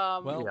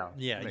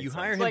 You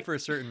hire him for a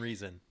certain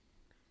reason.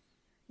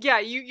 Yeah,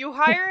 you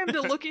hire him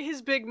to look at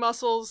his big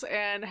muscles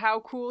and how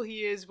cool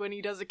he is when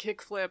he does a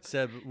kickflip.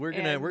 Seb, we're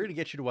gonna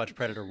get you to watch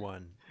Predator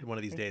 1 one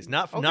of these days.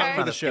 Not for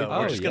the show.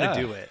 We're just gonna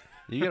do it.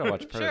 You gotta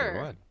watch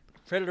Predator 1.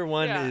 Predator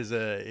 1 is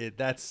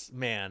that's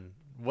man,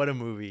 what a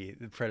movie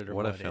Predator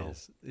 1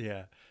 is.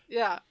 Yeah.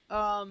 Yeah.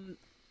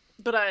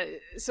 But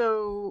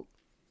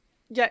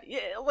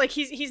like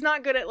he's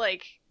not good at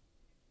like,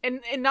 and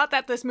not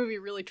that this movie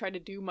really tried to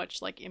do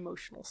much like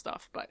emotional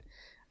stuff, but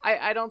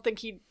I don't think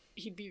he'd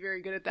be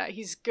very good at that.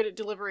 He's good at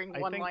delivering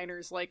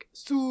one-liners like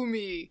 "sue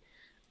me."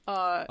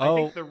 I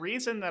think the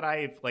reason that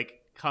I've like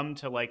come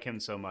to like him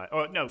so much.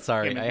 Oh no,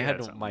 sorry, I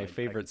had my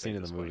favorite scene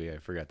in the movie. I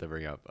forgot to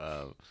bring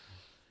up.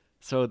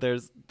 So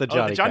there's the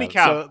Johnny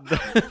Cab. So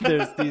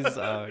there's these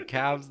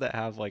cabs that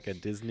have like a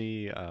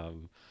Disney.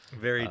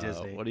 Very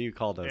Disney. What do you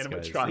call those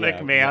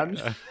animatronic man?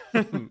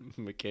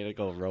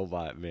 Mechanical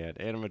robot man.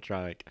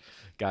 Animatronic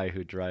guy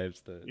who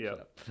drives the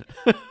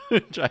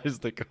drives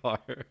the car.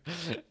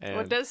 And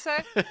what does it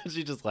say?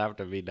 She just laughed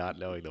at me not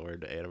knowing the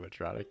word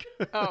animatronic.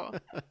 Oh.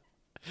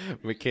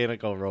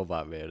 Mechanical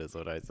robot man is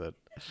what I said.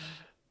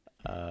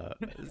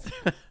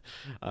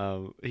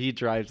 He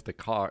drives the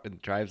car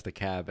and drives the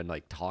cab and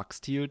like talks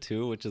to you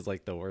too, which is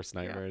like the worst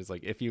nightmare. It's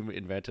like if you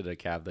invented a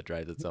cab that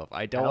drives itself,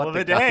 I don't want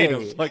the guy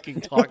to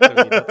fucking talk to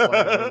me. That's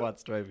why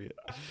robots drive you.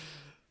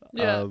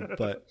 Yeah.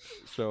 But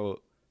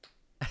so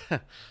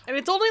and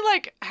it's only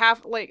like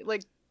half like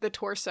the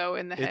torso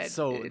and the head. It's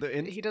so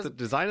the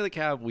design of the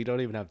cab we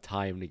don't even have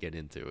time to get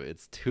into.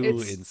 It's too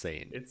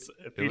insane. It's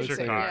a It looks future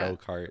like car. a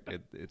go-kart.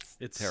 It's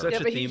such terrible.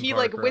 a but theme he park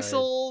like ride.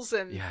 whistles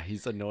and Yeah,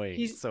 he's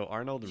annoying. So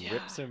Arnold Yeah.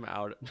 rips him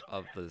out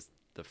of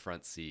the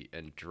front seat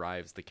and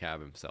drives the cab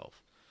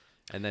himself.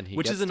 And then he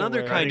Which gets is to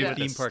another where- kind With of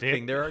the theme park stick.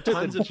 thing. There are With the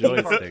tons of theme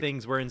park joystick.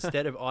 things where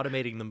instead of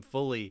automating them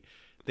fully,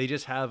 they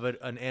just have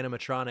an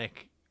animatronic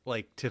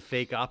like to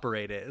fake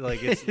operate it.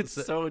 Like it's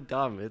so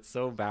dumb. It's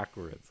so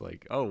backwards.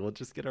 Like, oh, we'll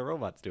just get our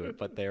robots to do it,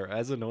 but they're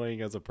as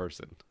annoying as a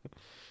person.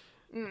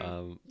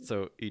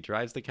 So he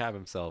drives the cab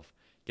himself,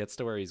 gets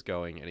to where he's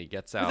going, and he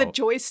gets out with a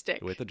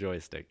joystick. With a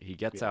joystick, he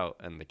gets out,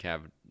 and the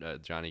cab,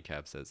 Johnny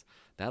Cab says,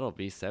 "That'll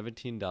be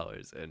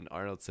 $17." And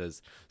Arnold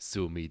says,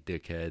 "Sue me,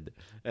 dickhead."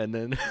 And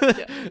then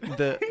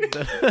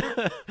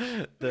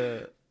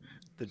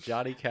the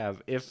Johnny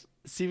Cab, if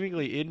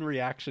seemingly in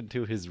reaction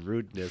to his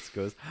rudeness,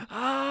 goes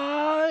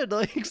and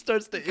like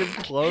starts to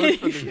implode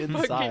from the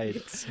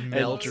inside and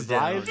melts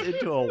drives down.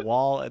 into a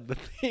wall, and the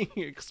thing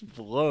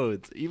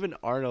explodes. Even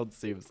Arnold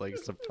seems like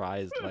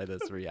surprised by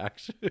this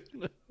reaction.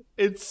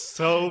 It's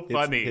so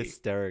funny. It's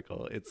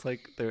hysterical. It's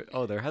like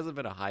there hasn't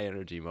been a high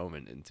energy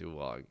moment in too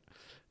long.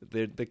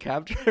 The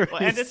cab driver,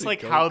 Well, and it's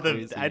like how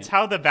it's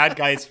how the bad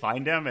guys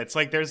find him. It's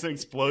like there's an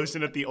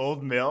explosion at the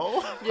old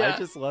mill. Yeah. I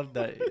just love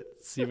that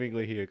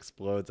seemingly he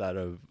explodes out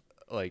of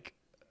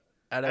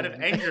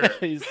anger.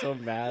 He's so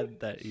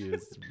mad that he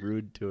was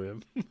rude to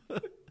him.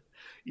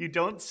 You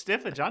don't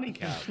stiff a Johnny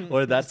Cab.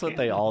 Or that's what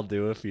they all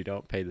do if you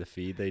don't pay the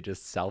fee. They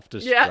just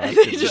self-destruct. Yeah, and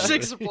they just die.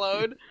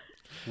 explode.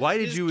 Why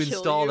did Just you kill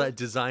install you. that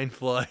design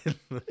flaw?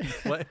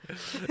 What,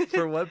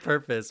 for what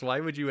purpose? Why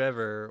would you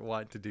ever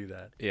want to do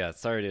that? Yeah,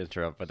 sorry to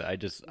interrupt, but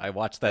I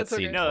watched that That's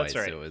okay. scene No, twice.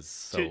 that's right. It was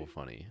so To-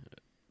 funny.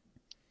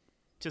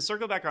 To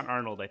circle back on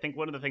Arnold, I think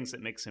one of the things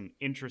that makes him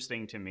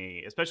interesting to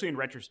me, especially in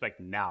retrospect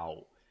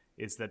now,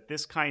 is that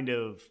this kind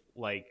of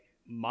like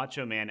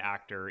macho man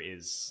actor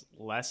is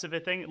less of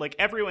a thing. Like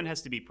everyone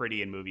has to be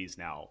pretty in movies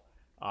now.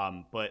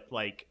 But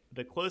like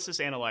the closest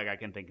analog I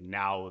can think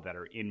now that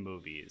are in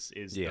movies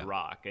is Yeah. The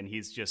Rock, and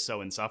he's just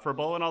so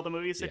insufferable in all the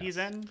movies that Yes. he's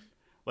in.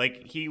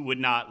 Like he would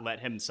not let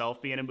himself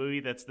be in a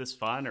movie that's this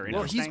fun or Well,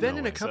 interesting. he's been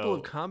in a way. couple of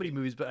So- comedy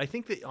movies, but I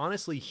think that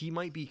honestly, he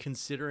might be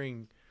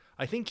considering.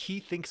 I think he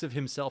thinks of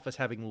himself as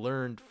having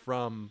learned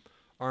from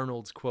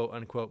Arnold's quote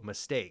unquote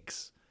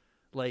mistakes.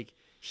 Like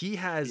he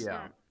has.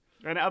 Yeah.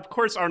 And of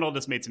course, Arnold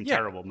has made some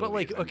terrible movies. but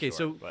like, I'm okay,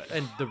 sure, but-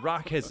 and The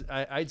Rock has,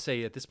 I'd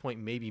say at this point,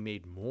 maybe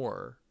made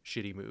more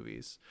shitty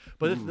movies.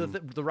 But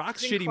the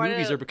Rock's Been shitty quite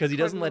movies a- are because he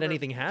quite doesn't let number.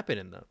 anything happen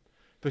in them,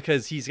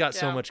 because he's got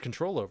so Yeah. much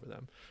control over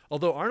them.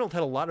 Although Arnold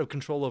had a lot of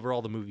control over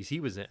all the movies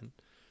he was in.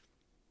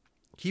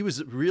 He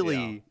was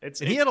really, Yeah.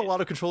 and he had a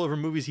lot of control over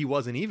movies he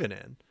wasn't even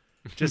in,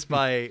 just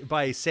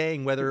by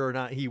saying whether or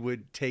not he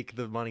would take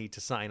the money to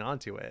sign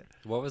onto it.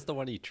 What was the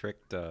one he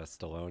tricked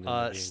Stallone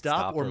into being?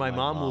 Stop or my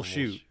mom will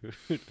shoot.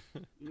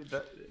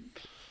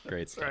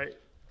 Great stuff. right.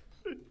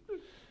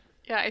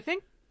 Yeah, I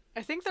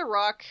think The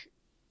Rock,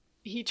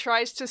 he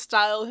tries to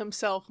style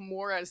himself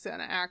more as an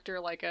actor,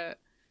 like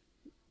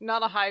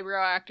not a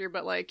highbrow actor,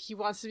 but like he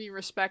wants to be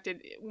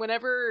respected.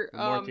 Whenever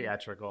More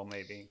theatrical,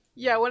 maybe.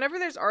 yeah, whenever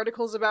there's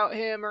articles about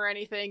him or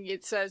anything,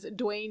 it says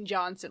Dwayne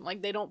Johnson.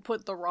 Like they don't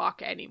put The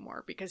Rock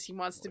anymore because he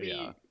wants to be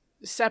Yeah.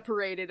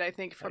 separated. I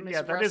think from his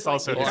Yeah, that is wrestling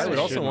also Well, I his would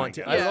career. also Shouldn't want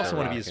to. like I would it. also Yeah.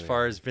 want to be as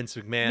far as Vince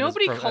McMahon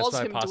Nobody as calls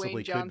I him possibly Dwayne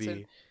could Johnson.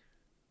 be.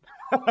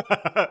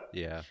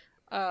 Yeah.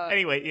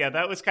 Anyway, yeah,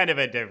 that was kind of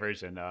a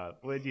diversion.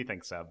 What do you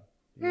think, Seb?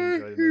 You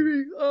enjoy the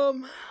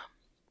movie?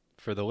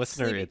 For the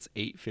listener, Sleepy. it's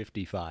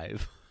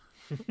 8:55.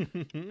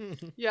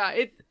 Yeah,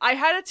 I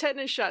had a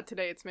tetanus shot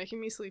today. It's making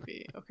me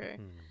sleepy. Okay.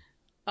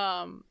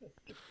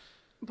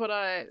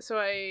 But so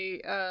I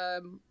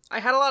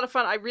had a lot of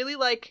fun. I really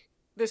like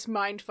this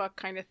mindfuck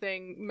kind of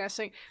thing,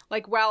 messing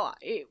like wow,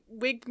 it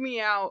wigged me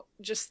out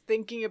just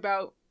thinking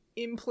about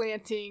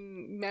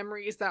implanting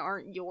memories that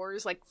aren't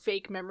yours, like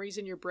fake memories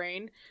in your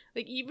brain.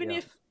 Like even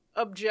if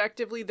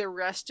objectively the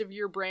rest of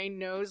your brain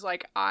knows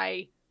like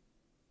I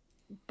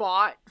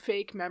bought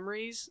fake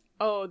memories,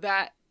 oh,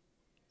 that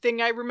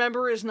thing I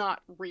remember is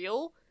not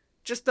real.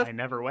 Just the I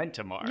never went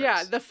to Mars.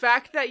 yeah, the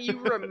fact that you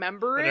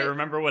remember But it. I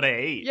remember what I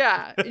ate.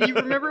 Yeah, you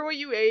remember what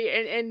you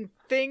ate, and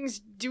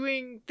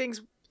doing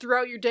things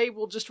throughout your day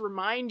will just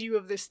remind you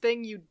of this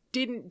thing you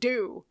didn't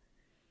do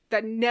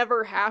that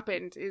never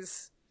happened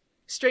is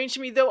strange to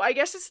me. Though I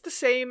guess it's the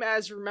same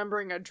as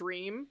remembering a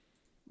dream.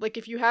 Like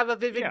if you have a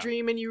vivid Yeah.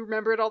 dream and you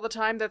remember it all the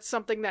time, that's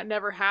something that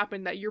never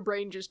happened that your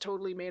brain just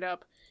totally made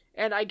up.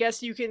 And I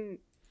guess you can,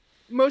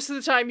 most of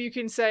the time you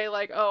can say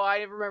like, oh, I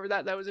remember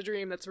that was a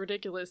dream. That's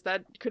ridiculous.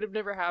 That could have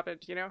never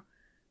happened, you know?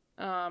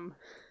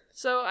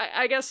 So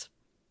I guess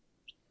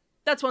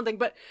that's one thing.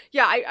 But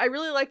yeah, I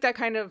really like that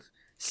kind of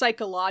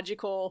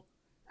psychological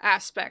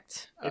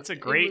aspect. It's a in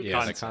great movies. Yeah,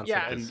 the concept.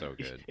 concept Yeah. is so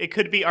good. It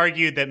could be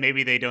argued that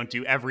maybe they don't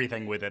do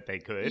everything with it they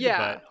could,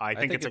 Yeah. but I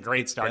think it's a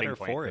great starting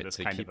point for this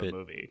kind of a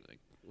movie.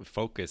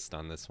 Focused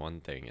on this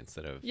one thing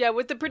instead of Yeah,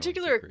 with the going too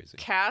particular crazy.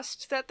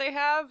 cast that they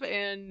have,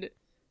 and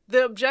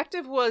the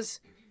objective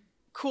was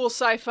cool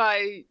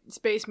sci-fi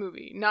space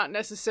movie, not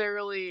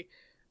necessarily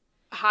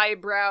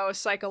highbrow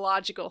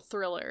psychological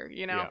thriller,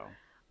 you know?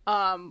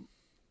 Yeah.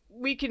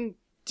 We can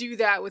do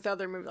that with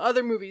other movies.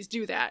 Other movies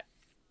do that.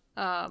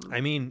 I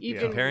mean,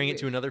 even comparing it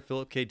to another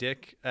Philip K.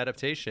 Dick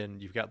adaptation,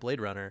 you've got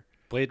Blade Runner.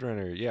 Blade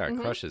Runner,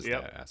 crushes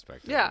Yep. that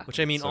aspect. Yeah. Which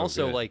I mean, So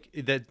also good. like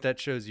that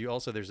shows you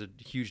also there's a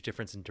huge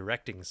difference in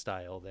directing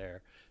style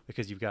there,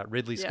 because you've got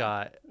Ridley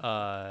Yeah.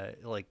 Scott,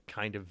 like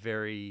kind of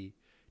very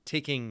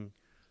taking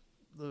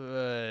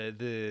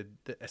the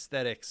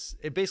aesthetics,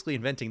 basically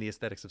inventing the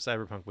aesthetics of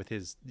cyberpunk with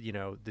his, you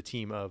know, the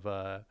team of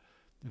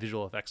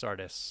visual effects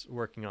artists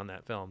working on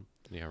that film.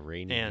 Yeah,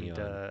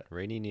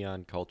 rainy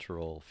neon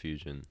cultural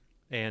fusion.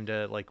 And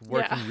like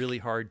working really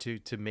hard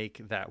to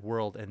make that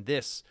world. And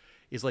this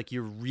is like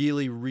you're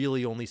really,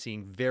 really only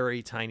seeing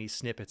very tiny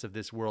snippets of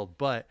this world,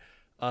 but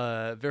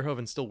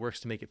Verhoeven still works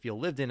to make it feel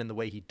lived in, and the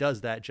way he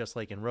does that, just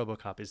like in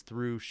RoboCop, is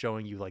through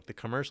showing you like the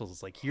commercials.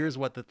 It's like, here's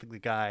what the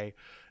guy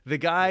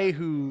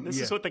who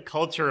This is what the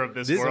culture of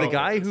this world the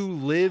guy is. who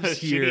lives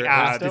Shitty here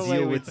has to ads.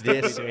 deal with That's the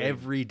way this we do it.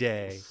 every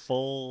day.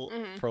 Full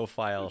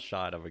profile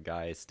shot of a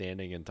guy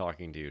standing and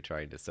talking to you,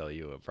 trying to sell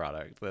you a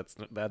product.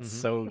 That's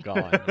so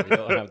gone. We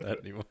don't have that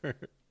anymore.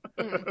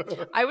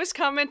 I was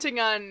commenting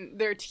on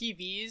their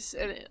TVs,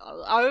 and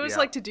I always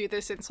like to do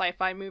this in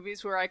sci-fi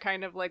movies, where I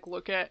kind of like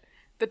look at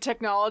the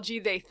technology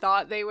they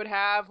thought they would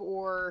have,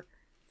 or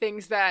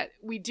things that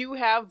we do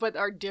have but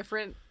are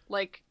different.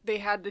 Like they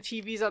had the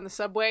TVs on the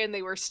subway and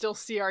they were still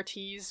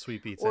CRTs.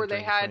 Sweet Beats. Or they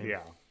entering had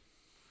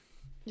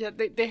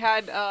frame. they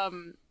had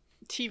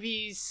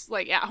TVs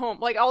like at home.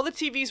 Like all the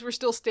TVs were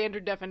still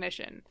standard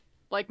definition.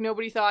 Like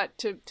nobody thought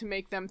to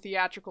make them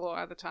theatrical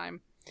at the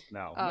time.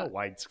 No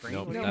widescreen.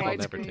 Nope, No that'll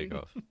never widescreen. take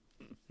off.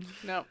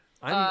 No.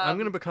 I'm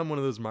gonna become one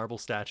of those marble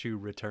statue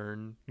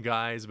return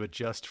guys, but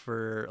just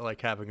for like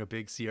having a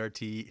big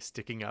CRT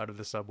sticking out of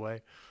the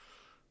subway.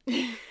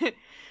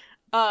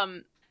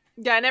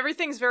 Yeah, and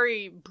everything's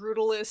very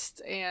brutalist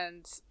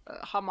and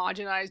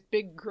homogenized,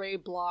 big gray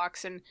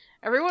blocks, and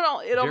everyone.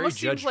 It Very almost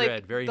Judge seems like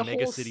Dredd, very the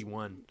Mega whole City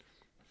 1.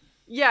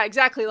 Yeah,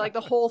 exactly. Like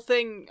the whole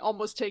thing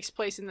almost takes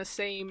place in the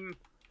same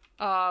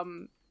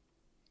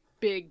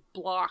big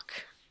block,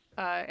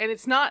 and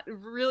it's not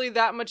really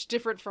that much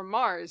different from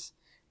Mars.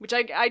 Which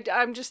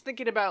I'm just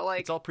thinking about, like,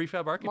 It's all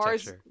prefab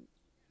architecture.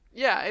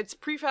 Yeah, it's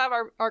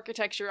prefab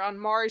architecture. On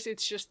Mars,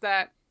 it's just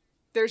that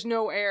there's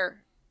no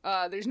air,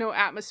 there's no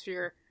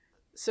atmosphere,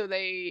 so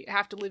they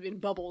have to live in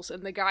bubbles.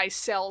 And the guy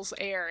sells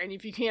air, and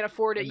if you can't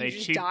afford it, And you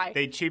just die.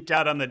 They cheaped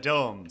out on the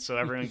dome, so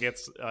everyone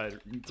gets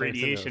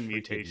radiation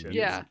mutation.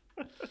 Yeah.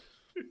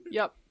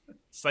 Yep.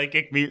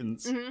 Psychic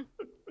mutants.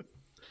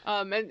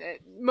 Mm-hmm. And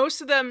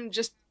most of them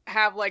just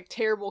have like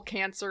terrible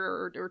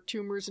cancer or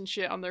tumors and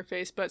shit on their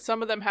face, but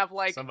some of them have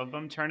like Some of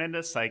them turn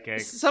into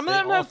psychics. some of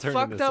them have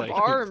fucked up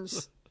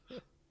arms.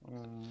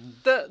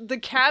 The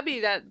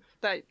cabbie that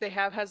they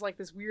have has like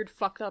this weird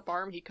fucked up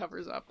arm he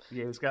covers up.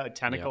 Yeah, he's got a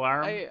tentacle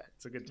arm. I-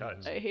 It's a good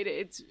touch. I hate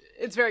it.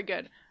 It's very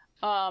good.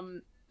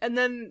 And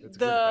then It's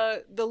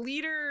good the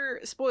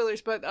leader,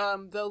 spoilers, but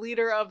the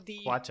leader of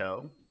the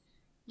Quato.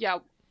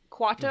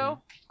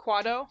 Quato,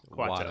 Quado,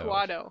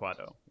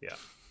 Quato. Yeah.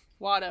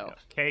 Quado. Kuato.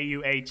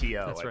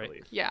 That's I right.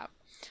 believe. Yeah.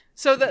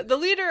 So the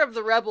leader of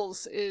the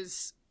rebels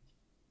is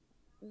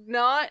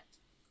not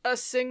a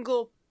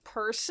single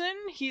person.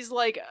 He's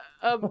like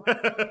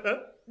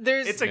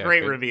there's It's a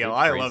great reveal.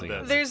 I love phrasing.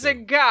 this. there's a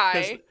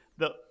guy.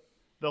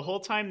 The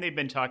whole time they've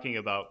been talking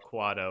about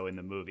Quato in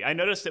the movie, I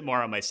noticed it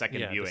more on my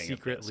second Yeah, the viewing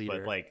secret of this, leader.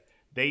 but like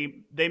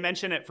they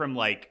mention it from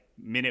like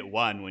minute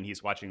 1 when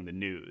he's watching the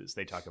news.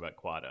 They talk about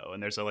Quato,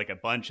 and there's like a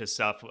bunch of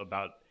stuff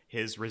about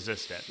his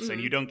resistance,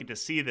 and you don't get to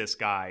see this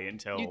guy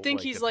until You think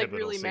like, he's the like pivotal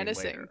really scene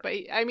menacing, later. but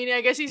I mean,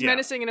 I guess he's Yeah.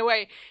 menacing in a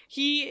way.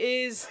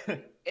 He is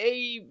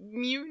a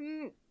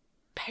mutant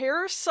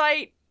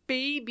parasite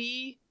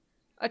baby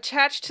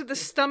attached to the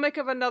stomach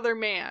of another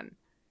man.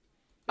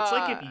 It's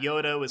like if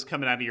Yoda was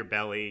coming out of your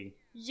belly.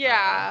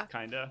 Yeah.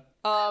 Kinda.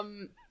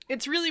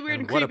 It's really weird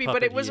And and what a creepy, but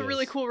puppet it was he a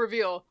really is. cool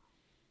reveal.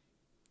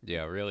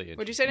 Yeah, really.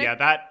 What'd you say, Nick? Yeah,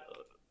 that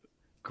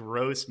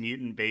gross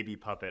mutant baby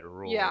puppet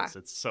rules. Yeah.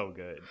 It's so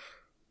good.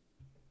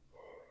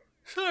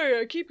 Sorry,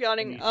 I keep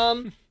yawning.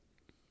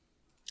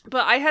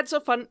 But I had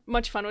so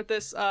much fun with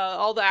this.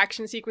 All the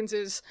action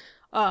sequences,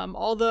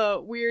 all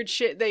the weird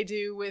shit they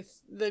do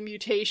with the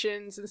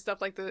mutations and stuff,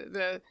 like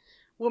the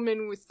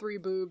woman with 3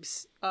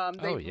 boobs. They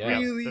really the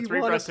want to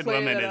three-breasted play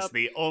woman it is up.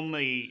 the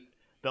only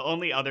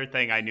other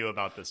thing I knew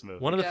about this movie.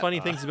 One of the funny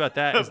things about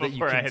that is that you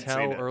Before I can had tell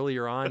seen it.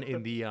 earlier on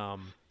in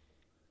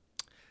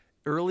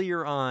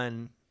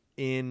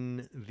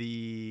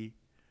the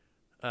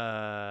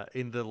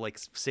like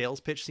sales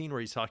pitch scene where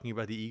he's talking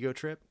about the ego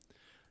trip,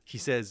 he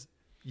says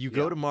you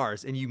go to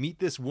Mars and you meet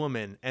this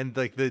woman, and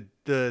like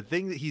the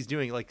thing that he's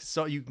doing, like,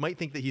 so you might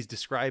think that he's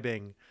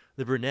describing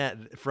the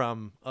brunette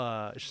from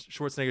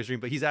Schwarzenegger's Dream,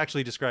 but he's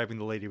actually describing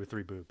the lady with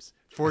 3 boobs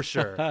for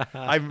sure.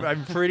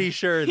 I'm pretty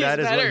sure that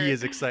is better. what he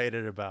is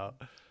excited about.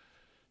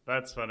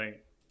 That's funny.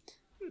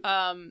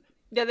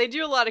 Yeah, they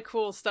do a lot of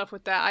cool stuff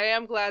with that. I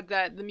am glad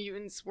that the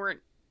mutants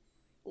weren't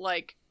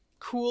like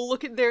cool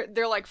looking.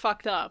 They're like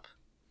fucked up,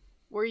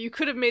 where you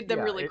could have made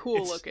them really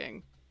cool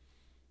looking.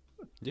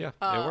 Yeah,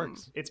 it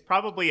works. It's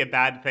probably a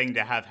bad thing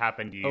to have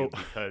happen to you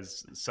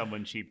because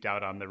someone cheaped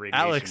out on the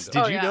radiation. Alex,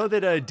 bill. did you know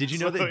that? Did you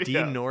know that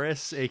Dean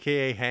Norris,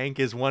 aka Hank,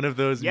 is one of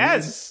those?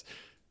 Yes.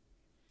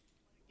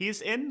 He's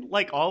in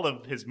like all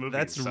of his movies.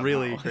 That's somehow.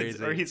 really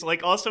crazy. Or he's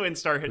like also in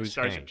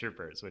Starship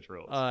Troopers, which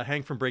rules.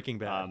 Hank from Breaking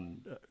Bad.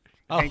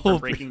 Hank from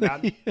Breaking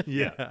Bad.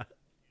 Yeah.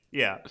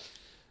 Yeah.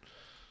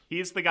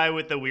 He's the guy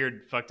with the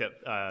weird fucked up.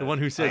 The one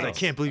who says, "I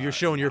can't believe you're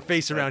showing your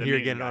face around here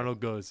again." And Arnold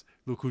goes,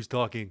 "Look who's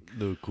talking."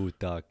 Look who's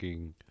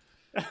talking.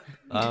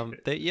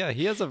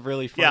 He has a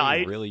really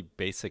funny, really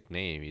basic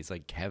name. He's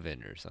like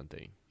Kevin or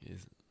something.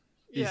 He's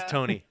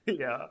Tony.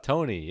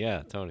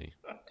 Tony. Tony.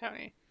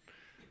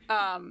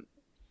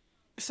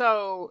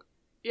 So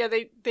yeah,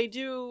 they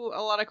do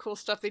a lot of cool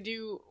stuff. They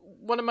do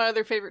one of my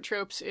other favorite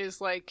tropes is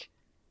like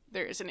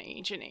there is an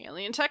ancient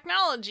alien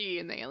technology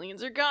and the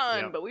aliens are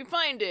gone, but we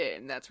find it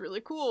and that's really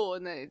cool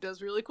and it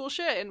does really cool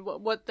shit. And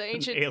what the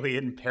ancient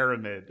alien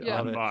pyramid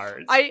on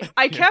Mars.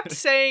 I kept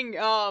saying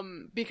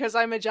because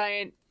I'm a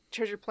giant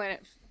Treasure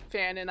Planet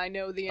fan and I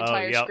know the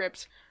entire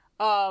script.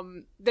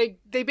 They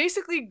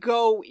basically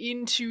go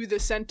into the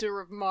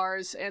center of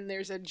Mars and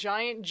there's a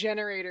giant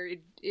generator.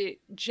 It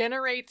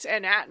generates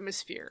an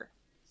atmosphere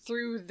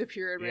through the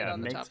pyramid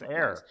on the top of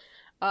air.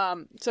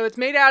 Mars. So it's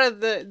made out of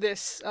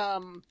this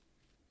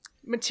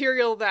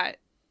material that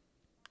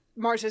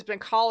Mars has been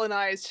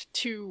colonized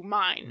to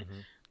mine.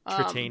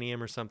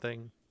 Tritanium or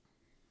something.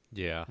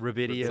 Yeah.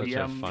 Rubidium.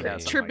 Tritium.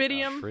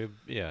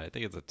 I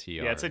think it's a TR.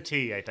 Yeah, it's a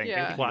T, I think.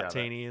 Yeah.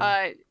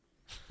 Platanium.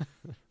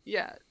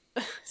 Yeah.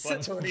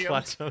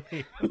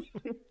 Platonium.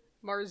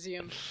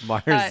 Marsium.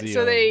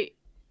 So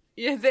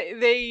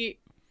they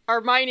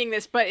are mining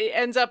this, but it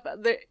ends up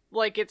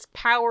like it's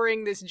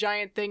powering this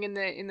giant thing in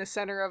the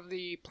center of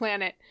the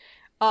planet,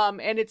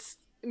 and it's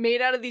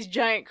made out of these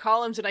giant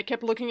columns. And I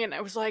kept looking at it and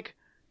I was like,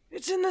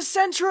 "It's in the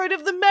centroid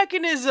of the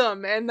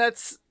mechanism," and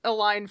that's a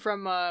line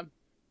from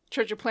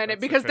Treasure Planet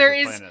because there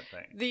is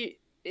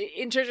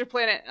in Treasure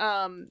Planet,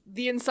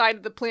 the inside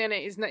of the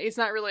planet it's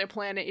not really a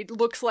planet. It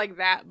looks like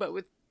that, but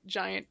with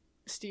giant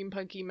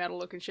steampunky metal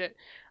looking shit.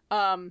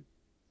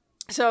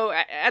 So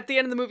at the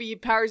end of the movie, he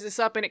powers this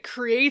up and it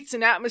creates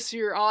an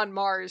atmosphere on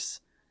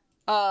Mars.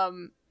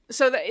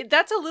 So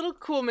that's a little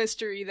cool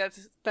mystery.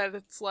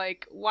 That's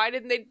like, why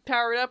didn't they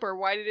power it up, or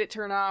why did it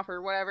turn off,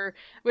 or whatever?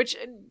 Which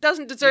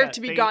doesn't deserve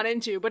to be gone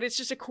into, but it's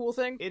just a cool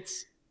thing.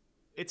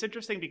 It's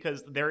interesting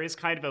because there is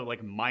kind of a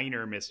like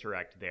minor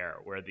misdirect there,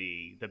 where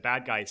the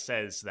bad guy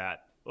says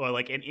that, or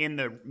like in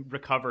the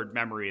recovered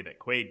memory that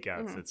Quaid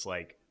gets, it's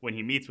like when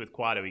he meets with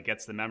Quado, he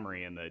gets the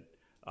memory, and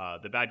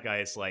the bad guy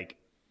is like,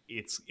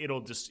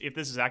 it'll just, if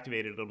this is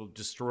activated, it'll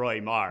destroy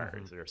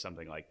Mars or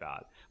something like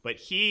that. But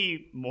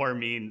he more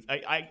means,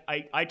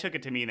 I took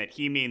it to mean that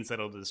he means that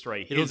it'll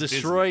destroy his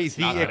business,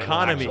 the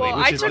economy, well,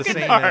 which I is took the it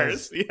same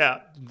Mars. as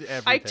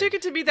everything. I took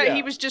it to be that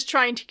he was just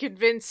trying to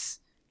convince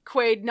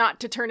Quaid not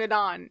to turn it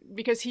on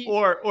because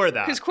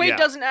because Quaid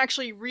doesn't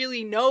actually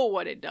really know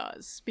what it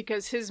does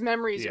because his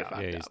memories are fucked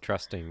up. Yeah, he's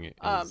trusting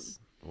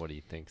what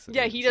he thinks.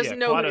 He doesn't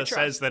know who to Quado trust.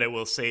 says that it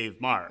will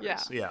save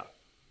Mars. Yeah.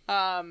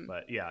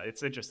 But yeah,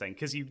 it's interesting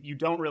because you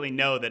don't really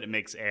know that it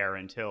makes air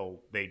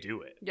until they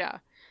do it. Yeah,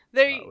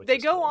 they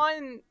go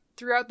on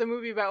throughout the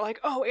movie about like,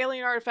 oh,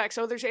 alien artifacts,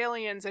 oh, there's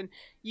aliens, and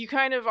you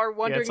kind of are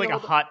wondering. Yeah, it's like a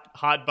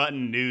hot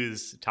button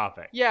news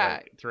topic. Yeah,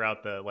 like,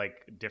 throughout the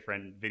like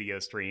different video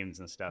streams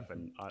and stuff,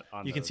 and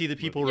on you can see the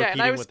people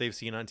repeating what they've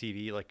seen on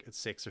TV like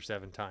 6 or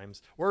 7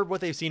 times, or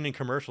what they've seen in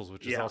commercials,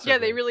 which is also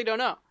they really don't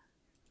know.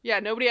 Yeah,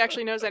 nobody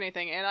actually knows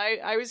anything, and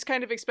I was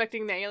kind of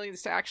expecting the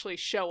aliens to actually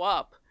show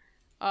up.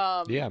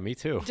 Yeah, me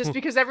too. Just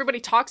because everybody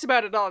talks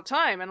about it all the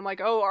time, and I'm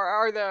like,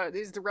 oh,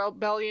 is the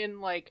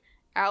rebellion like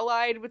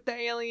allied with the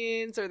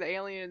aliens? Are the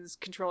aliens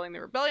controlling the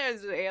rebellion?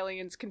 Is the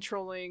aliens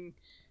controlling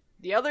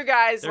the other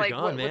guys? They're like,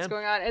 gone, what's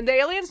going on? And the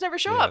aliens never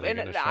show up, and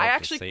I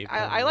actually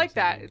I like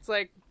that. It's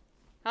like,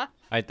 huh?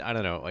 I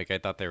don't know. Like I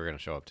thought they were gonna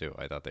show up too.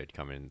 I thought they'd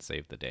come in and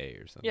save the day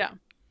or something. Yeah.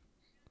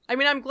 I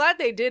mean, I'm glad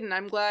they didn't.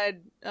 I'm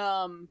glad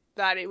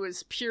that it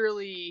was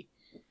purely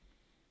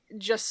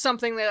just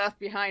something they left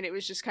behind. It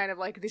was just kind of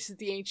like, this is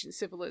the ancient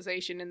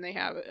civilization, and they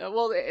have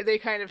they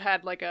kind of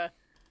had like a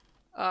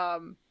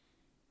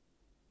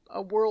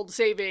world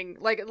saving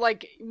like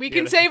we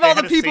can save all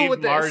the people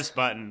with this Mars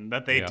button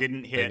that they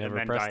didn't hit and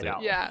then died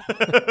out. Yeah.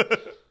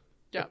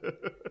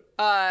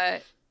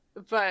 But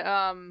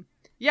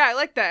I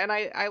liked that, and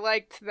I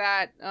liked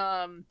that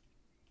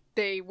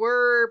they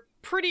were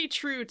pretty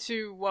true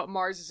to what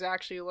Mars is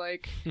actually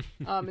like,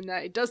 in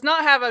that it does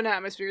not have an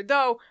atmosphere.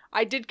 Though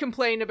I did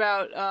complain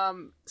about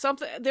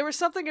something. There was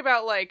something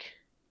about like,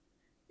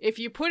 if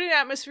you put an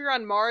atmosphere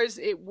on Mars,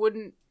 it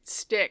wouldn't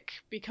stick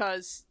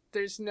because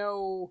there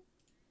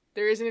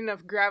isn't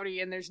enough gravity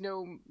and there's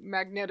no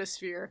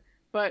magnetosphere.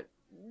 But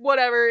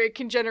whatever, it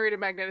can generate a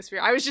magnetosphere.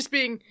 I was just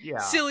being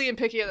silly and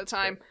picky at the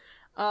time.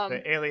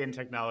 The alien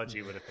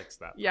technology would have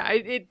fixed that. Yeah,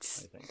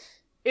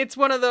 it's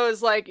one of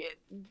those like, it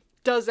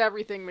does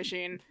everything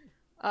machine.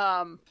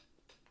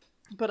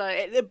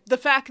 But the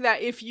fact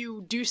that if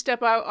you do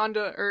step out onto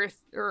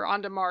Earth or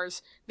onto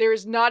Mars, there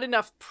is not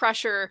enough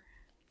pressure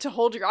to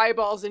hold your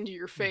eyeballs into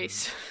your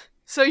face.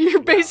 So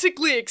you're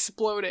basically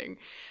exploding.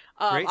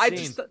 Great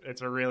scene.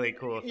 It's a really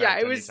cool effect. Yeah,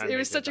 it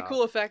was such a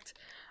cool effect.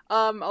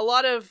 A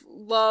lot of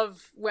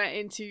love went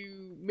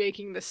into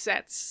making the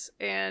sets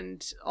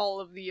and all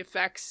of the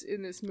effects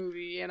in this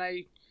movie, and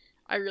I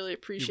really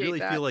appreciate that. You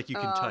really feel like you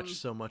can touch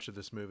so much of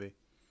this movie.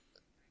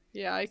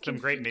 Yeah, I can.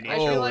 Some great mini. I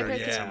feel like I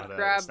yeah. can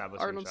grab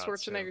Arnold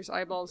Schwarzenegger's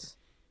eyeballs.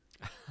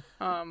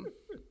 Huh?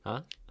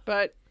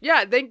 But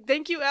yeah,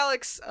 thank you,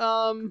 Alex.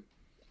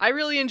 I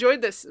really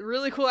enjoyed this.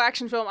 Really cool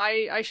action film.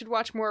 I should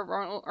watch more of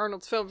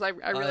Arnold's films. I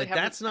really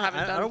haven't done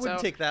I wouldn't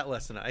so. take that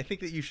lesson. I think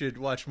that you should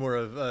watch more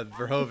of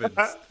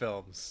Verhoeven's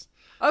films.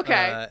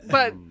 Okay,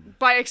 but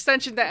by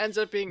extension, that ends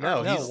up being No,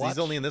 Arnold. he's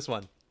only in this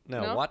one.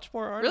 No, watch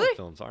more Arnold Really?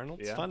 films.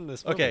 Arnold's fun in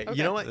this movie. Okay,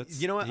 you know what?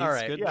 That's- You know what? he's All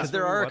right, good in because this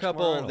movie. Watch more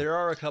Arnold. there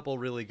are a couple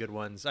really good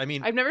ones. I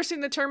mean, I've never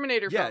seen the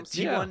Terminator films.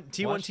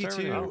 T1, watch T2,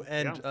 Terminator.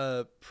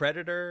 and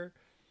Predator,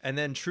 and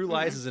then True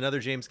Lies is another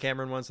James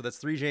Cameron one. So that's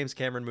 3 James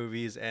Cameron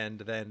movies, and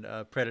then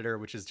Predator,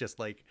 which is just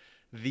like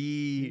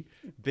the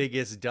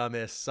biggest,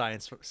 dumbest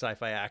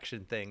sci-fi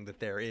action thing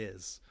that there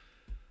is.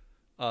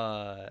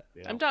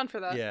 I'm down for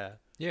that. Yeah.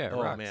 Yeah, it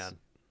Oh rocks. man,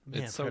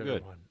 It's so Predator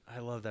good. one. I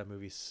love that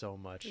movie so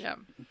much. Yeah.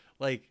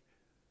 Like,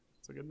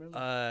 It's a good movie.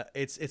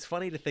 it's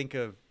funny to think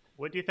of.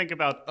 What do you think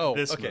about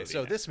this movie?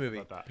 So this movie,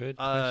 How about that? Good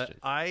question.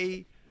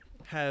 I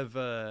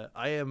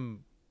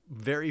am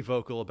very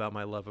vocal about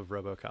my love of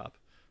RoboCop,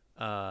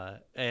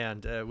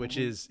 and which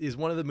is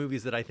one of the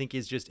movies that I think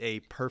is just a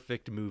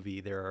perfect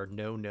movie. There are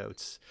no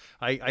notes.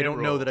 I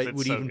don't know that it It's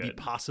would so even be good.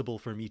 possible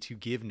for me to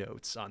give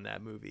notes on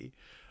that movie.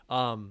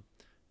 And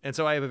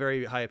so I have a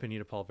very high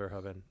opinion of Paul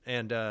Verhoeven.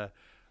 And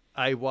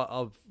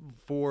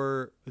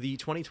for the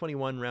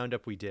 2021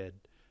 roundup we did,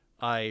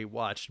 I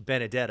watched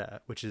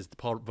Benedetta, which is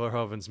Paul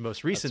Verhoeven's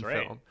most recent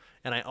right. film,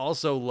 and I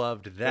also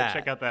loved that.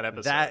 check out that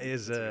episode. That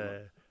is It's a good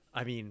one.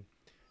 I mean,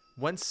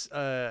 once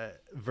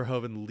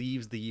Verhoeven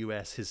leaves the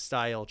U.S., his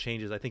style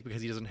changes. I think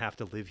because he doesn't have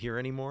to live here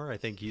anymore. I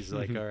think he's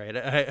like, all right,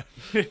 I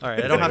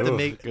don't have to Ooh,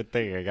 make. Good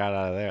thing I got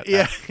out of there.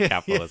 Yeah. That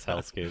capitalist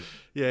hellscape.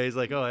 Yeah, he's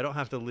like, oh, I don't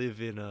have to live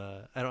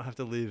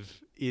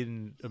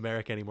in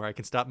America anymore. I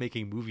can stop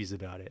making movies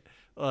about it.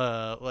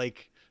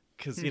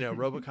 Because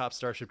RoboCop,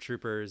 Starship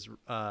Troopers,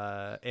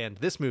 and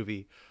this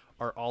movie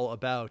are all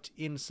about,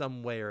 in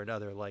some way or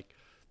another, like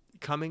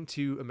coming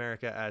to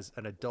America as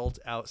an adult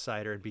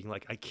outsider and being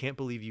like, I can't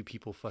believe you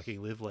people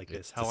fucking live like this.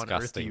 It's How on earth do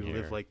disgusting you here.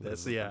 live like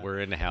this? Yeah, We're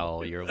in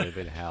hell. You're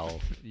living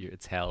hell.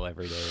 It's hell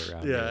every day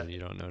around Yeah. you, and you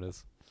don't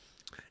notice.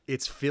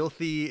 it's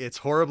filthy. It's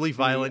horribly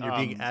violent. You're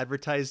being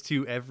advertised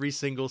to every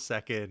single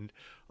second.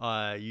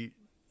 The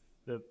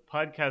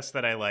podcast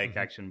that I like,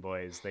 Action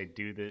Boys, they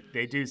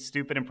do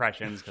stupid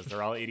impressions because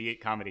they're all idiot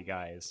comedy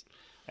guys,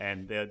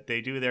 and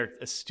they do their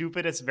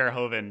stupidest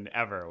Verhoeven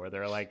ever, where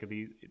they're like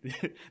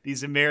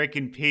these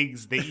American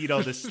pigs. They eat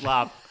all the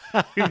slop.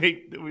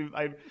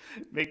 I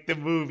make the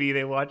movie.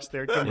 They watch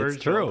their commercials.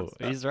 It's true.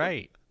 He's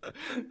right.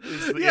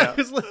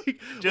 It's like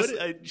just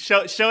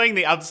showing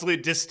the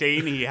absolute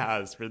disdain he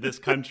has for this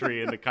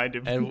country and the kind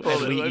of And, people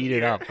and that we live eat here.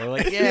 it up. We're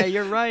like, yeah,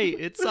 you're right.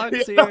 It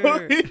sucks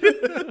here.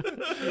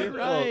 You're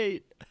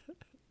right.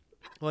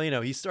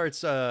 Well, he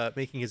starts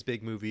making his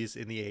big movies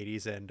in the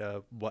 80s, and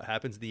what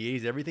happens in the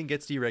 80s, everything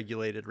gets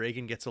deregulated.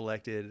 Reagan gets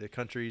elected. The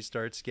country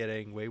starts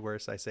getting way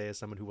worse, I say, as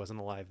someone who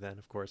wasn't alive then,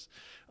 of course.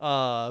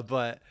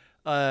 And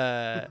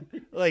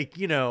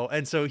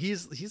so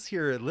he's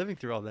here living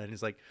through all that, and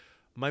he's like,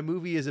 my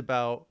movie is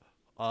about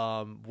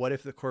what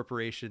if the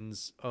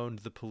corporations owned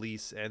the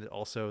police, and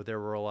also there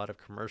were a lot of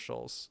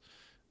commercials.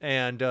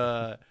 And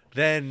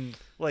then,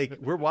 like,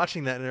 we're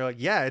watching that, and they're like,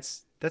 yeah,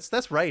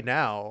 that's right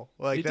now.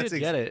 Like, You that's did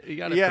get it. You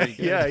got it yeah, pretty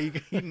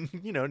good. yeah.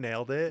 You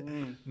nailed it.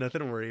 Nothing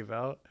to worry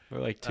about. We're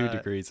like 2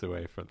 degrees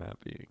away from that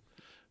being.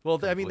 Well,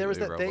 I mean, there was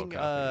that Completely thing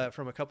RoboCop,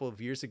 from a couple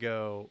of years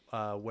ago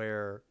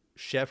where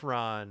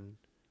Chevron,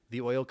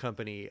 the oil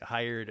company,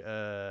 hired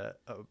a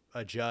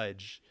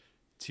judge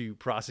to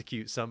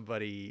prosecute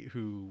somebody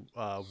who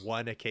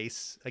won a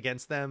case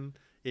against them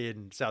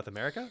in South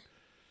America,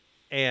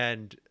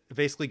 and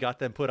basically got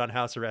them put on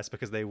house arrest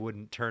because they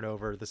wouldn't turn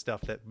over the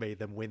stuff that made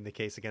them win the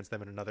case against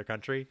them in another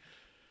country.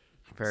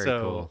 Very So,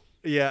 cool.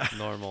 Yeah.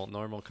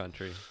 Normal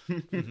country.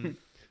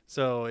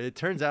 So it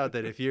turns out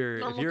that if you're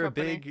Normal a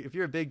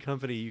big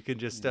company, you can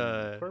just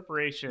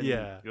Corporation,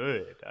 yeah.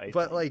 good.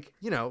 But like,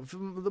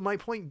 my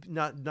point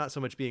not so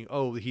much being,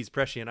 oh, he's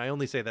prescient. I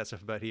only say that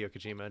stuff about Hideo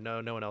Kojima.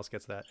 No one else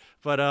gets that.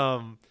 But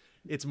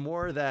it's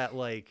more that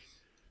like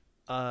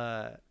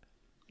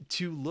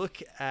to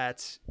look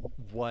at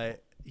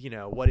what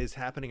is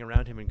happening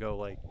around him and go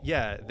like,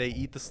 yeah, they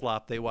eat the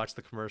slop, they watch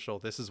the commercial,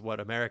 this is what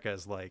America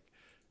is like.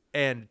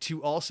 And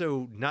to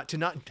also not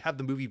have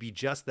the movie be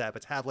just that,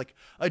 but to have like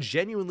a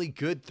genuinely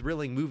good,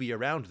 thrilling movie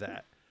around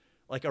that,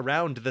 like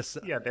around this.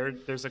 Yeah,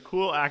 there's a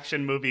cool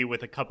action movie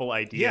with a couple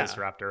ideas Yeah.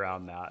 wrapped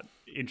around that.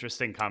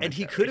 Interesting commentary. And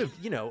he could have,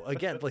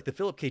 again, like the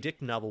Philip K. Dick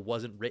novel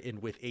wasn't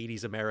written with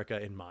 80s America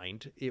in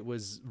mind. It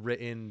was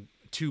written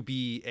to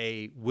be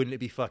a wouldn't it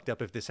be fucked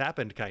up if this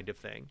happened kind of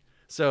thing.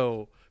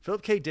 So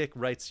Philip K. Dick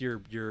writes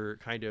your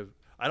kind of,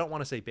 I don't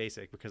want to say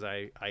basic because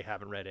I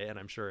haven't read it and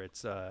I'm sure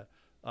it's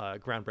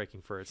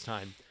groundbreaking for its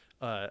time.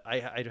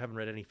 I haven't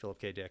read any Philip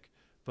K. Dick,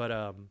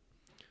 but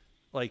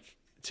like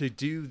to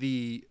do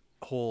the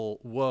whole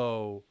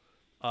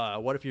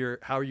what if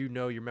how you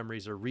know your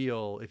memories are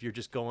real if you're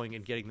just going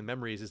and getting the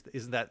memories,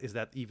 is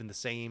that even the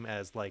same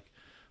as like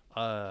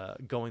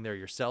going there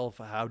yourself?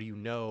 How do you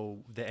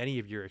know that any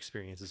of your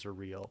experiences are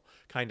real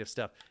kind of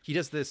stuff? He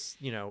does this,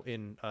 you know,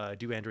 in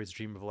Do Androids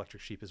Dream of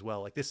Electric Sheep as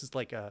well. Like this is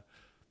like a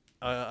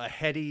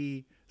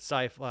heady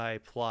sci-fi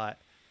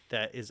plot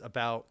that is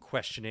about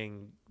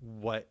questioning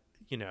what,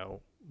 you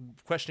know,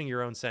 questioning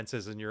your own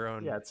senses and your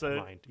own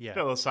mind. Yeah,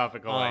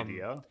 philosophical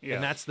idea. Yeah,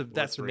 and that's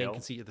the main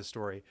conceit of the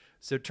story.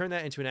 So turn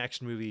that into an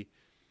action movie,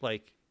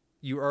 like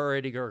you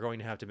already are going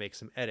to have to make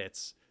some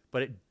edits,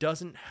 but it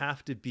doesn't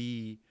have to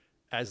be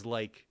as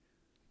like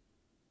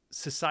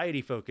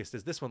society focused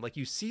as this one. Like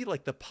you see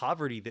like the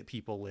poverty that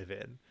people live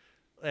in,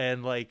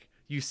 and like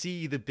you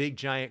see the big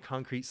giant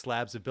concrete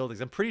slabs of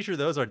buildings. I'm pretty sure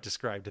those aren't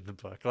described in the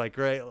book. Like,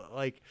 right?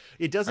 Like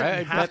it doesn't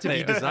have to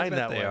be designed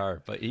that way. They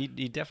are, but he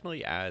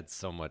definitely adds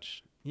so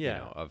much, you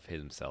know, of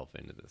himself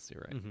into this.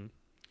 You're right. Mm-hmm.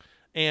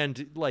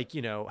 And like,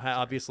 you know,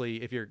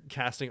 obviously if you're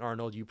casting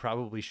Arnold, you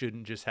probably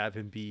shouldn't just have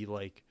him be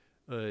like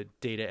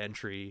data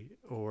entry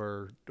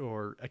or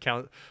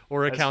accounts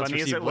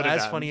receivable,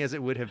 as funny as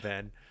it would have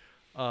been.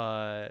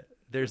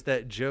 There's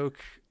that joke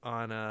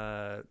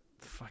on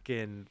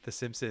fucking The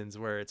Simpsons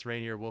where it's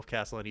Rainier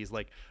Wolfcastle and he's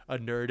like a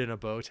nerd in a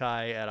bow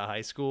tie at a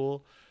high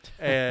school,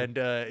 and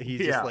he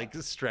just like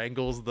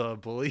strangles the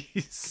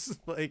bullies.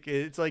 Like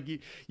it's like you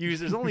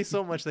there's only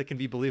so much that can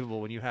be believable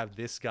when you have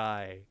this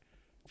guy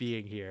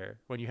being here,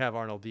 when you have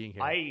Arnold being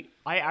here. I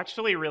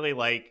actually really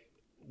like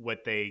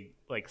what they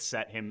like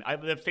set him,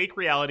 the fake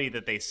reality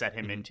that they set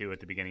him into at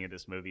the beginning of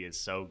this movie is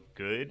so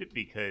good,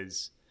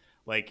 because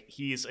like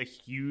he's a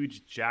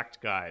huge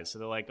jacked guy, so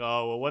they're like,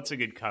 oh well, what's a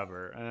good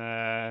cover?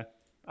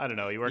 I don't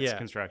know, he works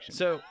construction.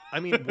 So I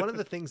mean, one of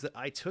the things that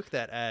I took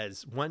that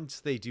as,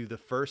 once they do the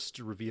first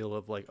reveal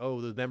of like,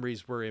 oh, the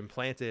memories were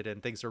implanted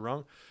and things are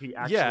wrong,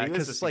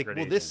 because it's like,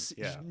 well, this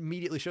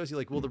immediately shows you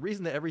like, well, the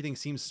reason that everything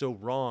seems so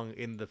wrong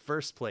in the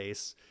first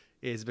place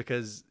is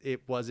because it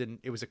was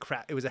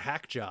a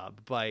hack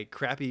job by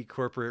crappy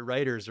corporate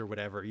writers or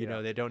whatever, you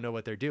know, they don't know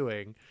what they're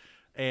doing.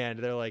 And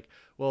they're like,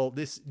 well,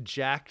 this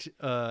jacked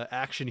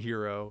action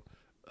hero,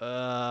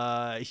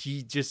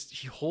 he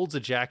holds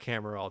a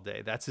jackhammer all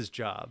day. That's his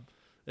job.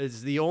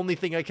 It's the only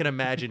thing I can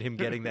imagine him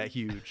getting that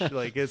huge.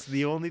 Like, it's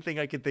the only thing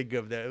I could think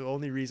of, the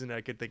only reason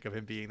I could think of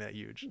him being that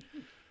huge.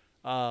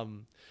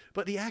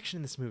 But the action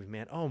in this movie,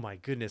 man, oh my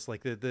goodness,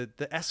 like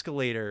the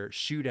escalator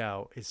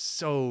shootout is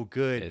so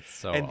good. It's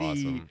so and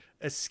awesome.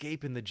 The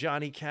escape in the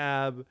Johnny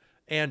cab,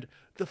 and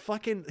the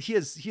fucking he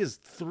has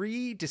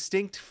 3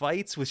 distinct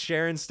fights with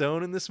Sharon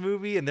Stone in this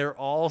movie, and they're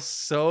all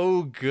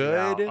so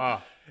good. Yeah.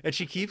 And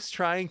she keeps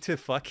trying to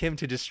fuck him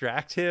to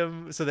distract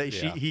him so that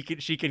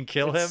she can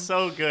kill him. It's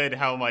so good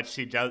how much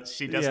she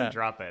doesn't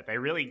drop it. They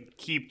really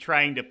keep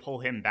trying to pull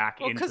him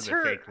back into the fake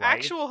life. Because her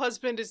actual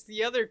husband is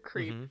the other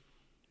creep. Mm-hmm.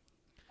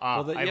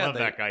 I love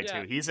that guy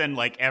too. He's in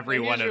like every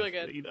one of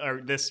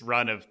or this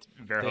run of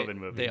Verhoeven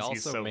movies. They He's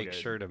also so make good.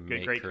 sure to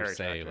make her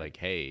say like,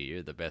 "Hey,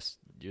 you're the best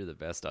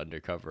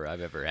undercover I've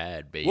ever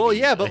had, baby." Well,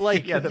 yeah, but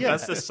like, the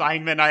best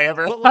assignment I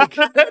ever had. Like,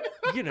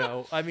 you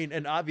know, I mean,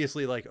 and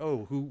obviously, like,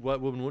 oh, what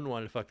woman wouldn't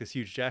want to fuck this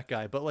huge jack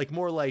guy? But like,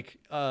 more like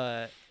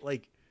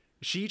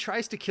she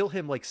tries to kill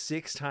him like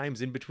 6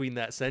 times in between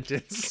that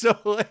sentence. So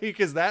like,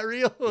 is that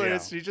real? Or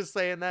is she just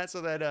saying that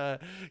so that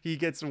he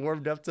gets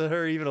warmed up to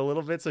her even a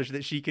little bit, so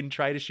that she can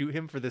try to shoot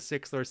him for the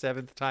 6th or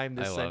 7th time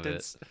this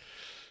sentence?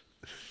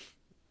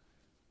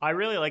 I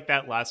really like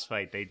that last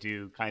fight. They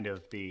do kind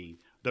of the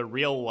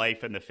real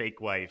wife and the fake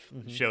wife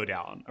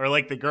showdown, or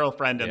like the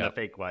girlfriend and the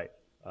fake wife.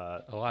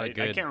 A lot of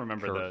good. I can't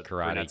remember the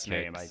brunette's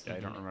name. I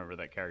don't remember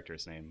that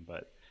character's name,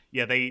 but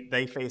yeah,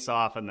 they face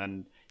off, and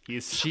then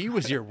she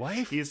was your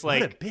wife. He's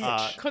what like, a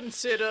bitch.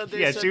 Consider this.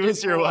 Yeah, she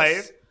was your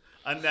wife,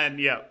 and then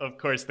of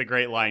course the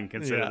great line,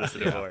 consider this a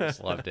divorce.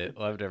 Loved it.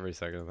 Loved every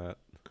second of that.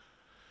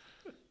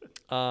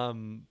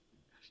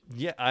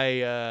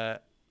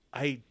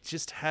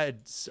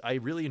 I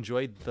really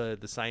enjoyed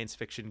the science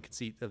fiction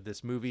conceit of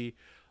this movie.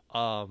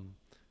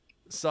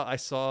 So I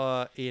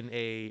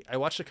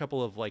watched a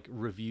couple of like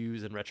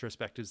reviews and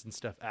retrospectives and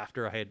stuff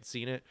after I had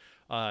seen it.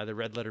 The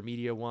Red Letter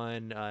Media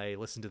one. I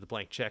listened to the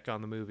Blank Check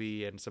on the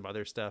movie and some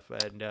other stuff.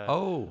 And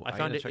I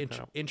found it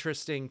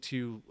interesting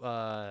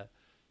to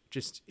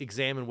just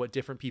examine what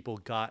different people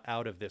got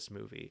out of this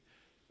movie.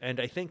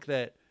 And I think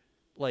that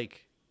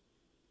like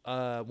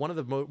one of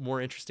the more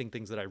interesting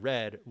things that I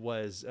read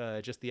was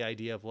just the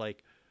idea of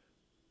like,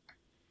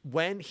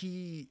 when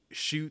he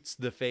shoots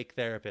the fake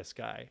therapist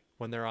guy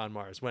when they're on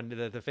Mars, when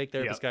the fake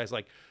therapist guy's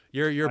like,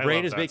 your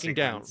brain is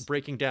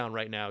breaking down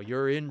right now.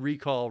 You're in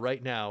recall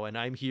right now, and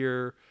I'm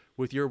here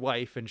with your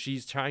wife, and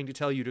she's trying to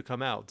tell you to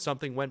come out.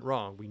 Something went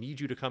wrong. We need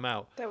you to come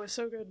out. That was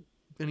so good.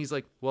 And he's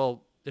like,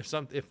 well,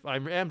 if I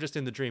am just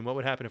in the dream, what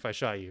would happen if I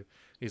shot you?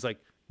 He's like,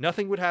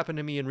 nothing would happen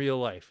to me in real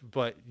life,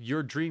 but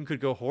your dream could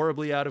go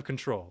horribly out of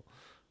control.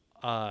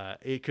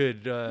 It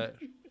could.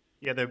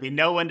 Yeah, there'd be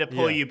no one to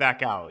pull you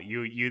back out.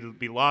 You'd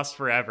be lost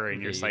forever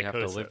in your psychosis.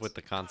 You have to live with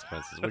the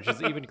consequences, which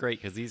is even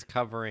great because he's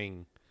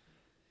covering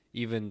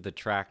even the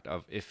tract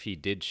of if he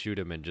did shoot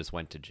him and just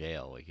went to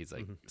jail. Like he's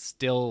like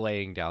still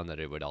laying down that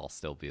it would all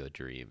still be a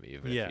dream,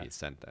 even if he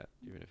sent that,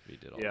 even if he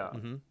did all that.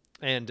 Mm-hmm.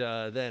 And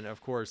then,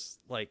 of course,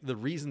 like the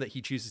reason that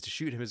he chooses to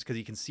shoot him is because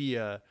he can see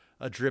a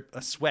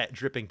sweat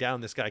dripping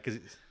down this guy because.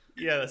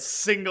 Yeah, a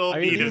single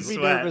bead of sweat.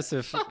 I'd be nervous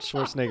if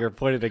Schwarzenegger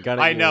pointed a gun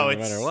at you no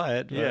matter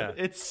what. But. Yeah,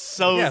 it's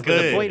so good.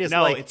 But the point is,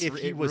 like, if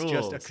he was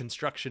just a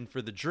construction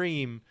for the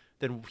dream,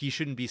 then he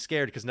shouldn't be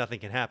scared because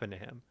nothing can happen to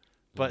him.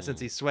 But since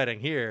he's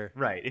sweating here,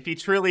 right? If he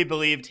truly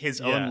believed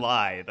his own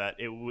lie, that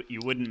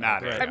you wouldn't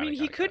matter. Right. I mean,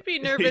 he could be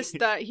nervous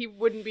that he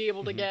wouldn't be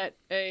able to get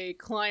a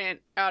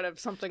client out of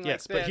something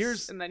like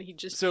this, and then he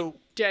just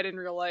dead in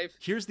real life.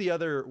 Here's the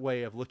other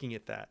way of looking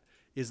at that: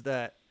 is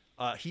that.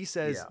 He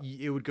says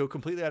it would go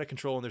completely out of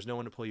control and there's no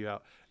one to pull you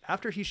out.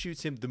 After he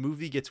shoots him, the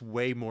movie gets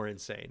way more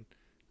insane.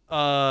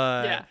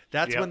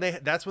 That's when they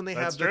have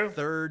the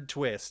third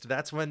twist.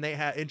 That's when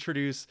they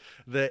introduce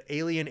the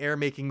alien air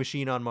making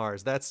machine on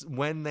Mars. That's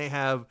when they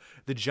have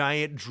the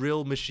giant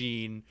drill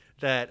machine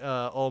that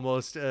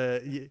almost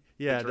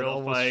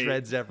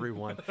shreds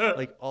everyone.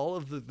 Like all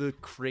of the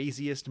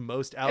craziest,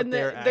 most out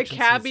there. And the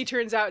cabbie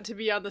turns out to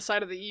be on the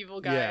side of the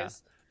evil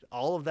guys. Yeah.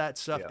 All of that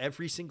stuff,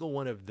 every single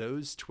one of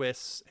those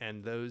twists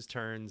and those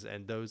turns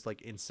and those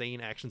like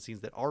insane action scenes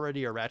that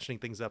already are ratcheting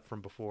things up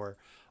from before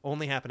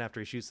only happen after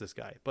he shoots this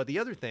guy. But the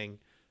other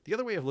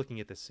way of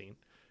looking at this scene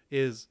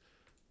is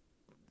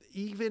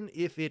even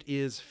if it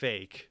is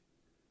fake,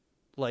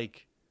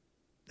 like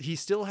he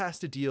still has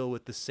to deal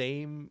with the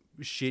same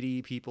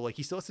shitty people. Like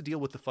he still has to deal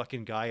with the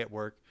fucking guy at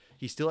work.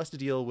 He still has to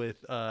deal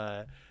with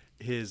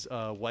his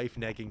wife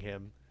negging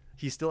him.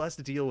 He still has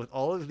to deal with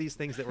all of these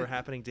things that were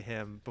happening to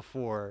him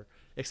before,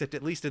 except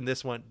at least in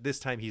this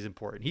time he's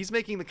important. He's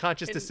making the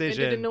conscious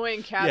decision. And an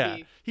annoying cabbie.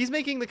 Yeah, he's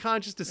making the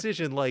conscious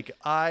decision. Like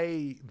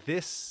I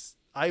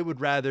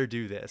would rather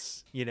do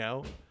this. You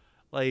know,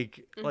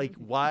 like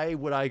why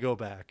would I go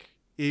back?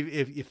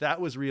 If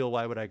that was real,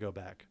 why would I go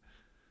back?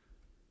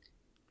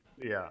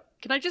 Yeah.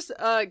 Can I just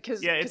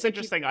because it's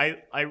interesting. I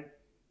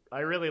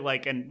really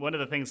like, and one of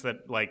the things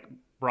that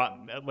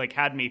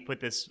had me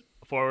put this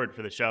forward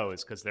for the show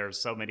is because there's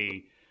so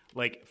many,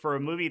 like, for a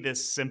movie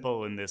this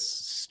simple and this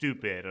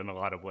stupid in a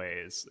lot of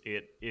ways,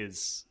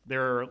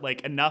 there are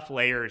like enough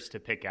layers to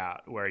pick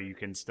out where you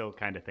can still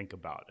kind of think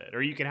about it,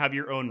 or you can have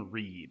your own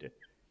read.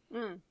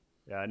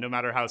 No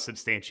matter how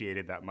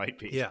substantiated that might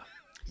be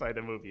by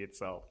the movie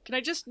itself. Can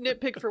I just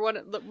nitpick for one?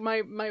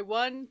 My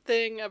one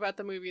thing about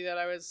the movie that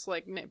I was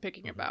like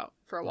nitpicking about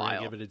for a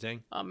while, give it a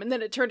ding, and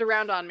then it turned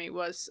around on me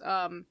was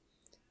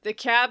the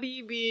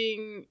cabbie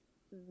being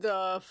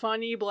the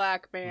funny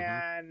black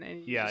man,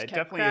 and it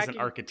definitely is an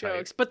archetype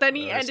jokes, but then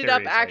he ended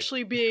up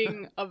actually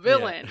being a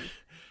villain.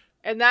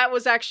 And that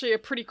was actually a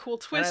pretty cool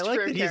twist. And I like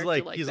for a that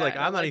character he's like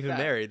I'm not even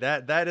married.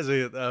 That is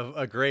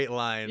a great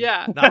line.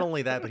 Yeah. Not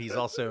only that, but he's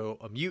also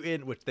a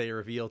mutant, which they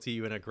reveal to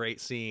you in a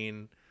great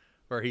scene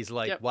where he's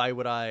like, why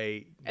would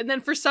I? And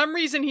then for some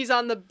reason he's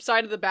on the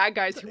side of the bad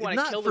guys who want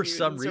to kill the mutants.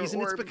 Not for some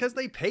reason. It's because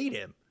they paid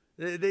him.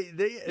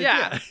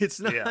 It's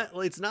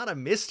not a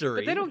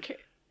mystery. But they don't care.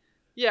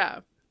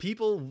 Yeah.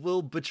 People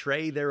will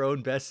betray their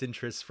own best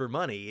interests for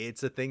money.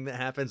 It's a thing that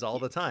happens all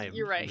the time.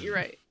 You're right.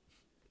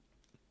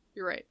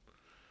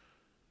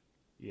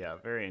 Yeah,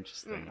 very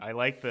interesting. I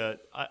like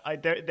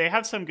they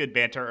have some good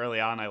banter early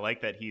on. I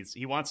like that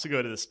he wants to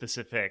go to the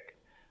specific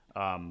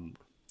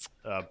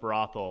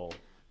brothel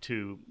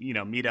to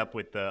meet up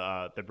with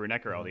the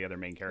brunette girl, the other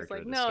main character. It's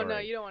like, of the story. No,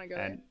 you don't want to go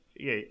there.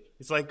 Yeah,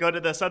 he's like, go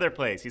to this other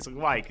place. He's like,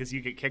 why? Because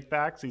you get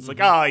kickbacks? He's like,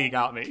 oh, you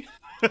got me.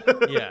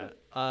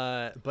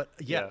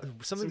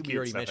 Something we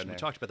already mentioned. We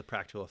talked about the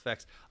practical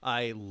effects.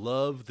 I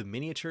love the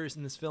miniatures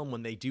in this film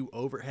when they do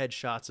overhead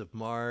shots of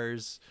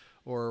Mars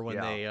or when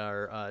they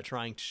are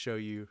trying to show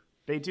you.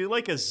 They do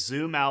like a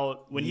zoom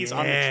out when he's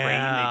on the train.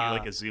 They do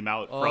like a zoom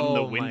out from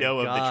the window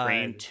of the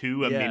train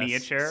to a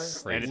miniature,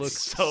 and it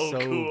looks so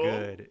cool.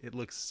 Good. It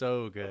looks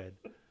so good.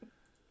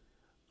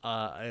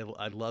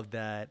 I love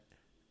that.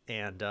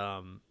 And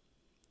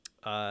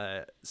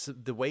so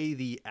the way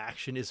the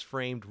action is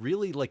framed,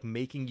 really like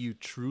making you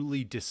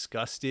truly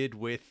disgusted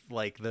with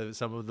like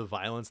some of the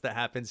violence that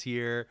happens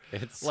here.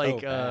 It's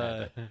like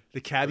so bad.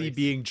 The cabbie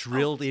being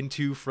drilled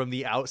into from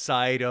the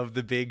outside of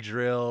the big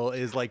drill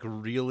is like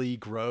really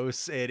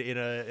gross and in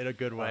a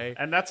good way.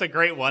 And that's a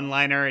great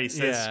one-liner. He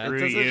says,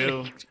 "Screw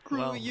you,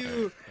 screw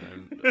you."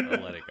 I'll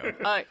let it go.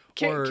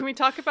 Can we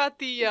talk about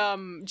the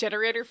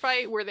generator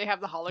fight where they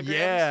have the holograms?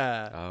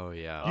 Yeah. Oh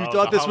yeah. You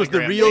thought this was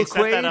the real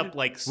Quaid? That up,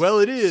 like, well,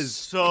 it is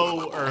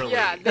so early.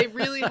 Yeah, they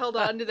really held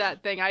on to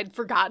that thing. I'd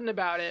forgotten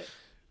about it.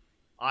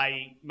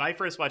 My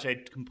first watch,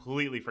 I'd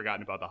completely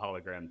forgotten about the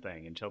hologram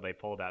thing until they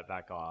pulled that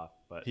back off.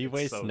 But He it's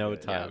wastes so no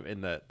good. time.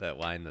 In that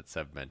line that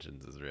Seb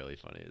mentions is really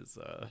funny. Is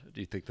do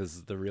you think this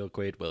is the real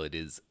Quaid? Well, it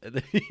is. And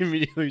then he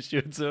immediately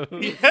shoots him. So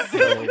It's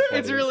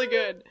funny. really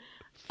good.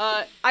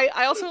 I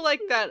also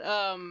like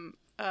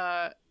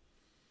that.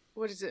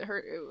 What is it?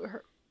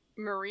 Her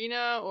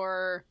Marina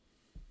or.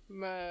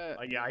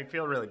 Yeah, I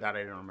feel really bad.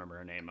 I don't remember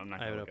her name. I'm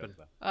not I have going it to look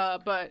open. it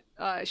up.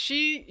 But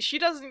she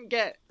doesn't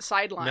get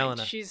sidelined.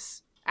 Melina.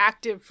 She's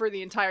active for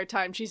the entire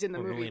time she's in the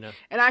Or movie. Melina.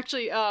 And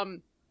actually, what?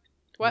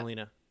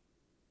 Melina.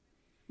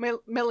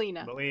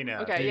 Melina. Melina.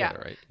 Okay, yeah.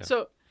 Right. Yeah.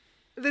 So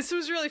this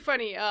was really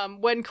funny.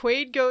 When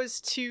Quaid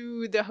goes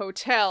to the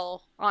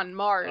hotel on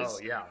Mars,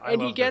 Oh, yeah. and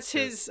he love gets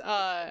this too.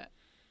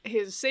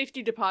 his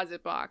safety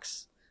deposit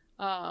box,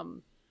 I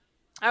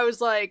was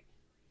like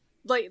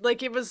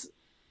it was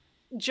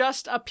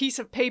just a piece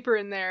of paper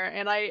in there,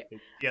 and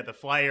Yeah, the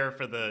flyer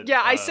for the.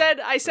 I for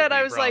said the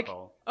I was like,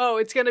 brothel. oh,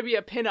 it's gonna be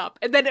a pinup,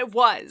 and then it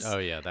was. Oh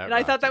yeah, that. And I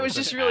thought rocked. that It was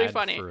an just really ad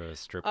funny. for a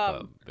strip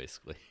club,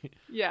 basically.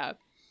 Yeah.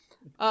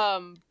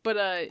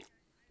 Yeah,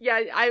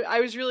 I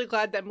was really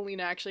glad that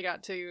Melina actually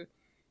got to.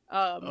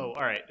 Oh,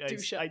 all right. do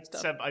stuff.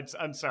 Seb,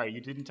 I'm sorry,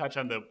 you didn't touch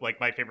on the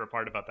my favorite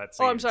part about that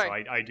scene. Oh, I'm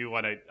sorry. So I do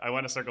want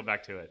to circle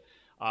back to it.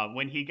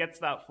 When he gets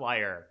that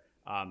flyer,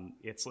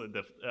 it's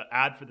the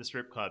ad for the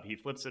strip club. He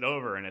flips it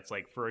over, and it's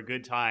like, for a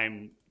good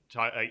time.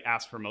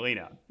 Ask for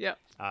Melina. Yeah.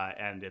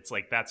 And it's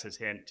like that's his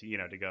hint,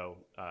 to go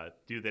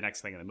do the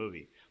next thing in the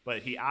movie.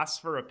 But he asks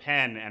for a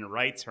pen and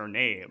writes her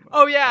name.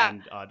 Oh, yeah.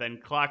 And then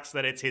clocks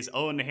that it's his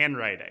own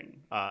handwriting.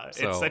 It's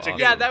So such a awesome.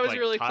 good, Yeah, that was like,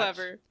 really touch.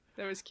 clever.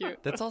 That was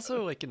cute. That's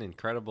also like an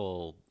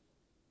incredible,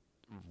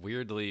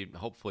 weirdly,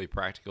 hopefully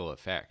practical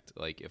effect.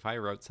 Like if I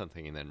wrote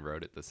something and then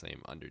wrote it the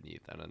same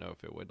underneath, I don't know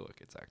if it would look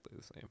exactly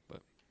the same,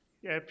 but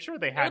Yeah, I'm sure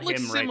they had It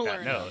looks him write similar.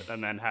 that note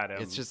and then had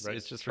him. it's just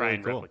try really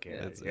and cool. replicate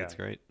it. It's Yeah.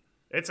 great.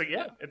 It's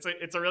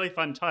a really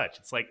fun touch.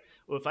 It's like,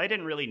 well, if I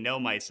didn't really know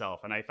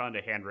myself and I found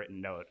a handwritten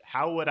note,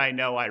 how would I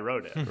know I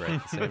wrote it?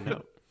 Right, the same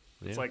note.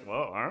 It's Yeah. like,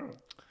 whoa, I don't know.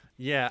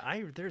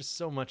 Yeah, there's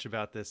so much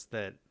about this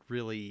that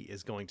really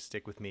is going to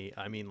stick with me.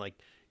 I mean, like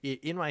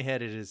in my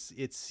head,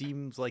 it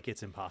seems like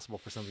it's impossible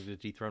for something to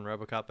dethrone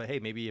RoboCop. But hey,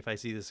 maybe if I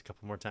see this a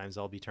couple more times,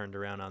 I'll be turned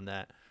around on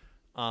that.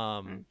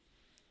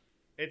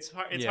 It's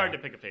hard. It's Yeah. hard to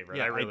pick a favorite.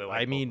 Yeah, I really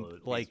like. I mean, both of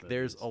these like,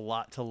 there's movies. a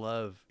lot to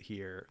love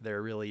here.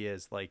 There really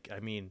is. Like, I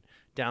mean,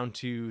 down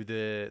to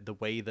the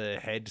way the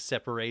head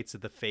separates,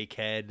 the fake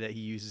head that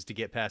he uses to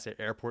get past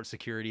airport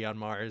security on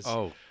Mars.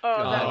 Oh,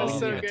 Oh, that God, was we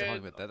so didn't even good. talk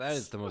about that. That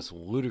is the most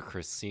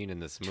ludicrous scene in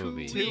this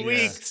movie. 2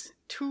 weeks.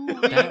 2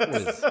 That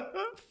weeks. was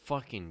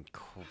fucking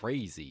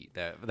crazy.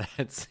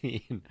 That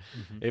scene.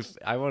 If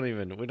I won't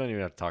even, we don't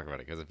even have to talk about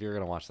it because if you're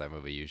gonna watch that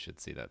movie, you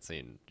should see that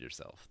scene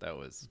yourself. That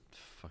was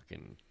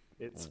fucking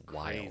It's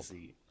wild.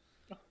 crazy.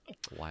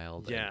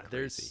 Wild. yeah, and crazy.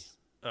 there's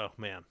oh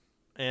man,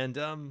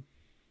 and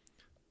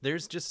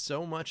there's just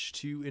so much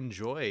to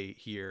enjoy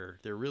here.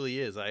 There really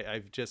is.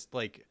 I've just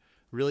like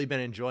really been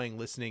enjoying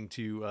listening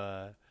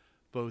to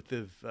both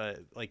of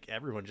like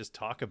everyone just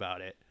talk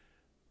about it.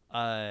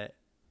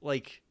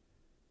 Like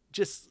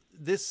just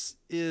this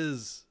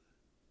is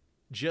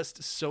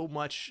just so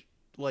much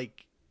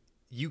like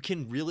you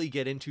can really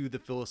get into the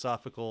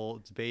philosophical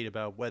debate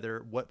about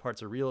what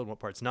parts are real and what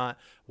parts not,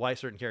 why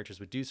certain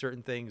characters would do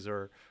certain things,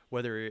 or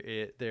whether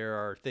there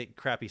are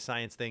crappy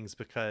science things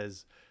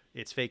because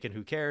it's fake and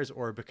who cares,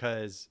 or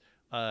because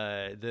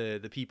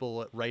the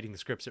people writing the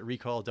scripts at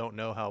Recall don't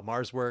know how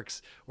Mars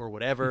works or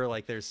whatever.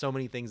 Like there's so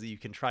many things that you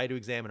can try to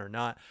examine or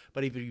not.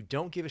 But if you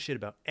don't give a shit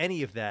about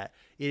any of that,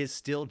 it is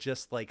still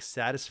just like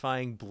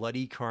satisfying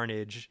bloody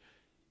carnage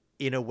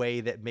in a way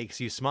that makes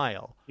you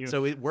smile.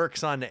 So it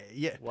works on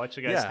Watch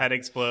a guy's head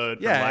explode.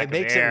 From Yeah, lack it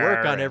makes of it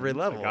work air, on every and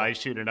level. A guy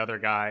shoot another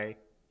guy.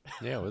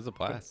 Yeah, it was a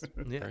blast.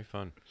 Yeah. Very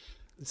fun.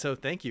 So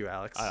thank you,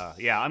 Alex.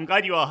 Yeah, I'm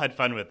glad you all had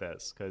fun with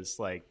this because,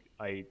 like,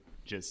 I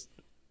just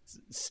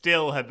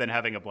still have been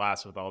having a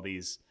blast with all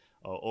these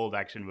old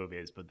action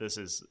movies, but this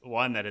is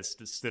one that has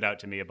stood out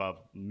to me above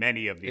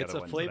many of the It's other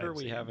a ones. flavor that I've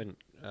we seen. haven't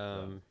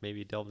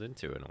maybe delved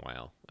into in a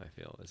while. I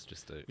feel it's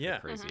just a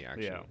crazy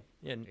action. Yeah,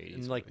 in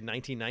 80s like movie.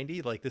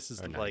 1990, like this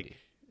is Or like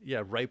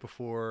 90. right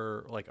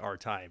before like our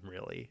time.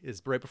 Really,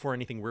 is right before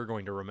anything we're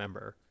going to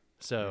remember.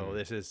 So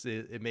this is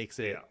it makes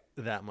it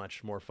that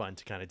much more fun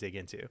to kind of dig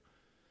into.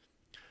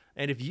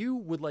 And if you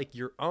would like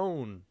your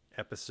own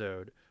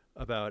episode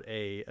about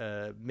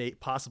a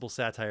possible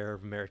satire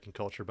of American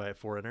culture by a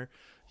foreigner,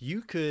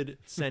 you could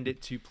send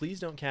it to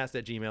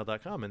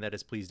pleasedon'tcast@gmail.com, and that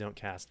is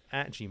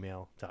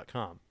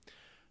pleasedon'tcast@gmail.com.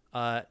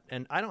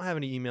 And I don't have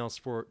any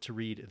emails to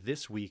read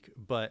this week,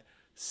 but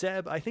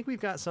Seb, I think we've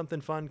got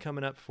something fun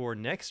coming up for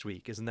next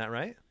week. Isn't that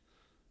right?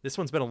 This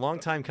one's been a long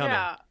time coming.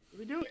 Yeah,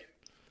 we do.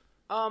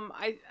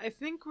 I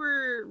think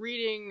we're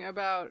reading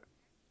about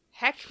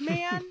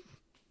Heckman.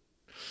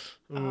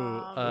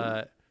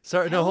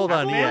 Sorry, no, hold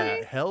on.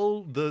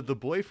 Hellboy? Yeah, the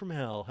boy from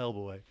hell,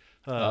 Hellboy.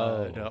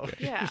 No.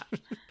 okay. Yeah,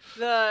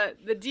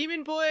 the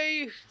demon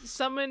boy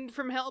summoned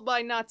from hell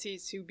by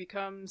Nazis who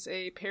becomes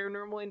a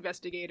paranormal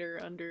investigator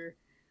under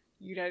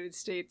United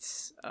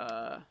States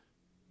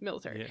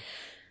military.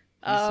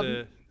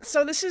 Yeah.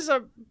 So this is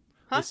a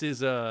This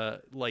is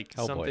like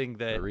Hellboy. something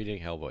that We're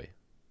reading Hellboy.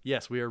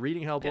 Yes, we are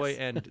reading Hellboy, Yes.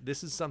 and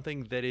this is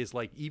something that is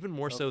like even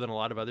more so than a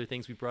lot of other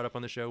things we brought up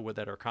on the show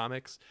that are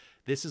comics.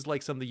 This is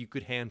like something you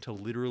could hand to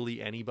literally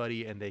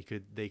anybody, and they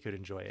could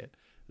enjoy it.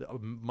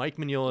 Mike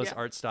Mignola's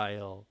art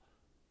style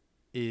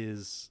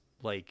is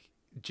like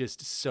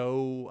just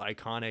so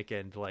iconic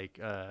and like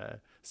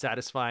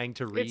satisfying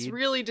to read. It's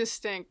really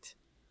distinct.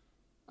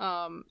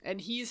 And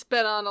he's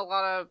been on a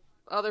lot of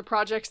other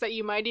projects that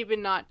you might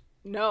even not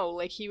know.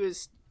 Like he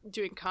was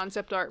doing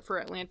concept art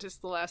for Atlantis: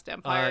 The Last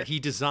Empire.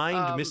 He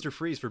designed Mr.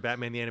 Freeze for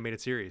Batman the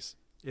Animated Series.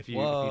 If you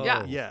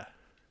Yeah. yeah.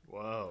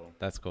 Whoa.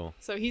 That's cool.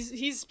 So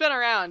he's been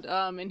around,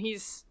 and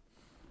he's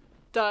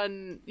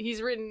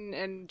written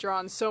and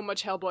drawn so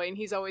much Hellboy, and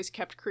he's always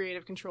kept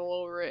creative control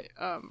over it,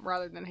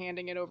 rather than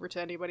handing it over to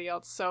anybody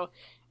else. So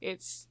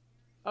it's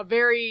a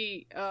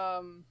very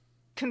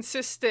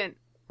consistent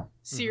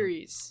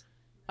series,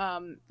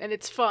 and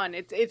it's fun.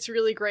 It's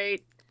really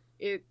great.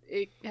 It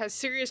has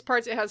serious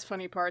parts. It has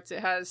funny parts. It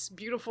has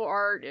beautiful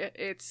art.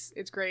 It's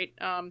great.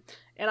 And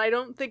I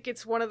don't think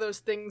it's one of those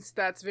things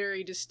that's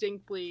very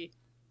distinctly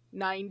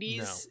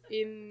 90s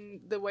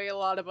in the way a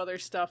lot of other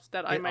stuff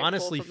that I might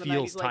honestly pull from the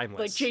feels 90s, timeless.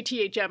 like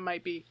JTHM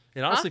might be.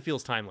 It honestly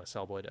feels timeless.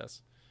 Hellboy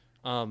does.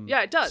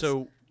 Yeah, it does.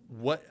 So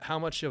how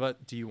much of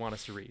it do you want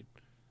us to read?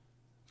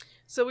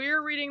 So we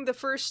are reading the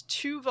first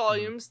 2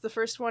 volumes. The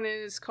first one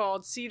is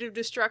called Seed of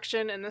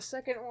Destruction, and the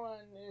second one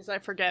is, I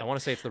forget. I want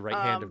to say it's The Right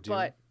Hand of Doom.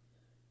 But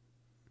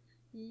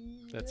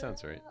That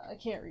sounds right. I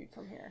can't read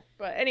from here.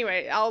 But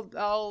anyway,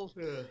 I'll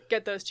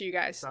get those to you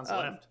guys. Sounds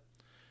left.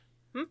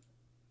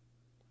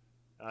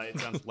 It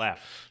sounds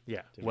left.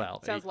 Yeah.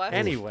 Well. Sounds left?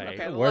 Anyway.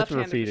 Okay, the Worth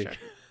left-handed repeating.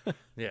 destruction.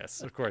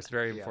 Yes, of course.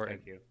 Very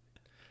important. Thank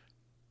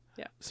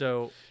you.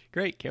 So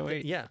Great. Can't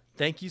wait. yeah,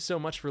 thank you so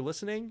much for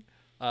listening.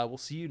 We'll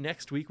see you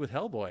next week with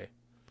Hellboy.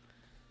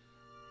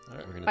 All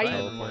right, we're going Bye. to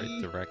teleport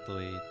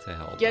directly to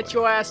Hellboy. Get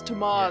your ass to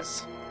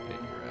Mars. Get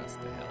your ass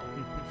to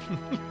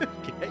hell.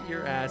 Get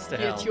your ass to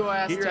hell. Get your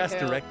ass Get your to ass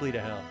hell. directly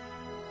to hell.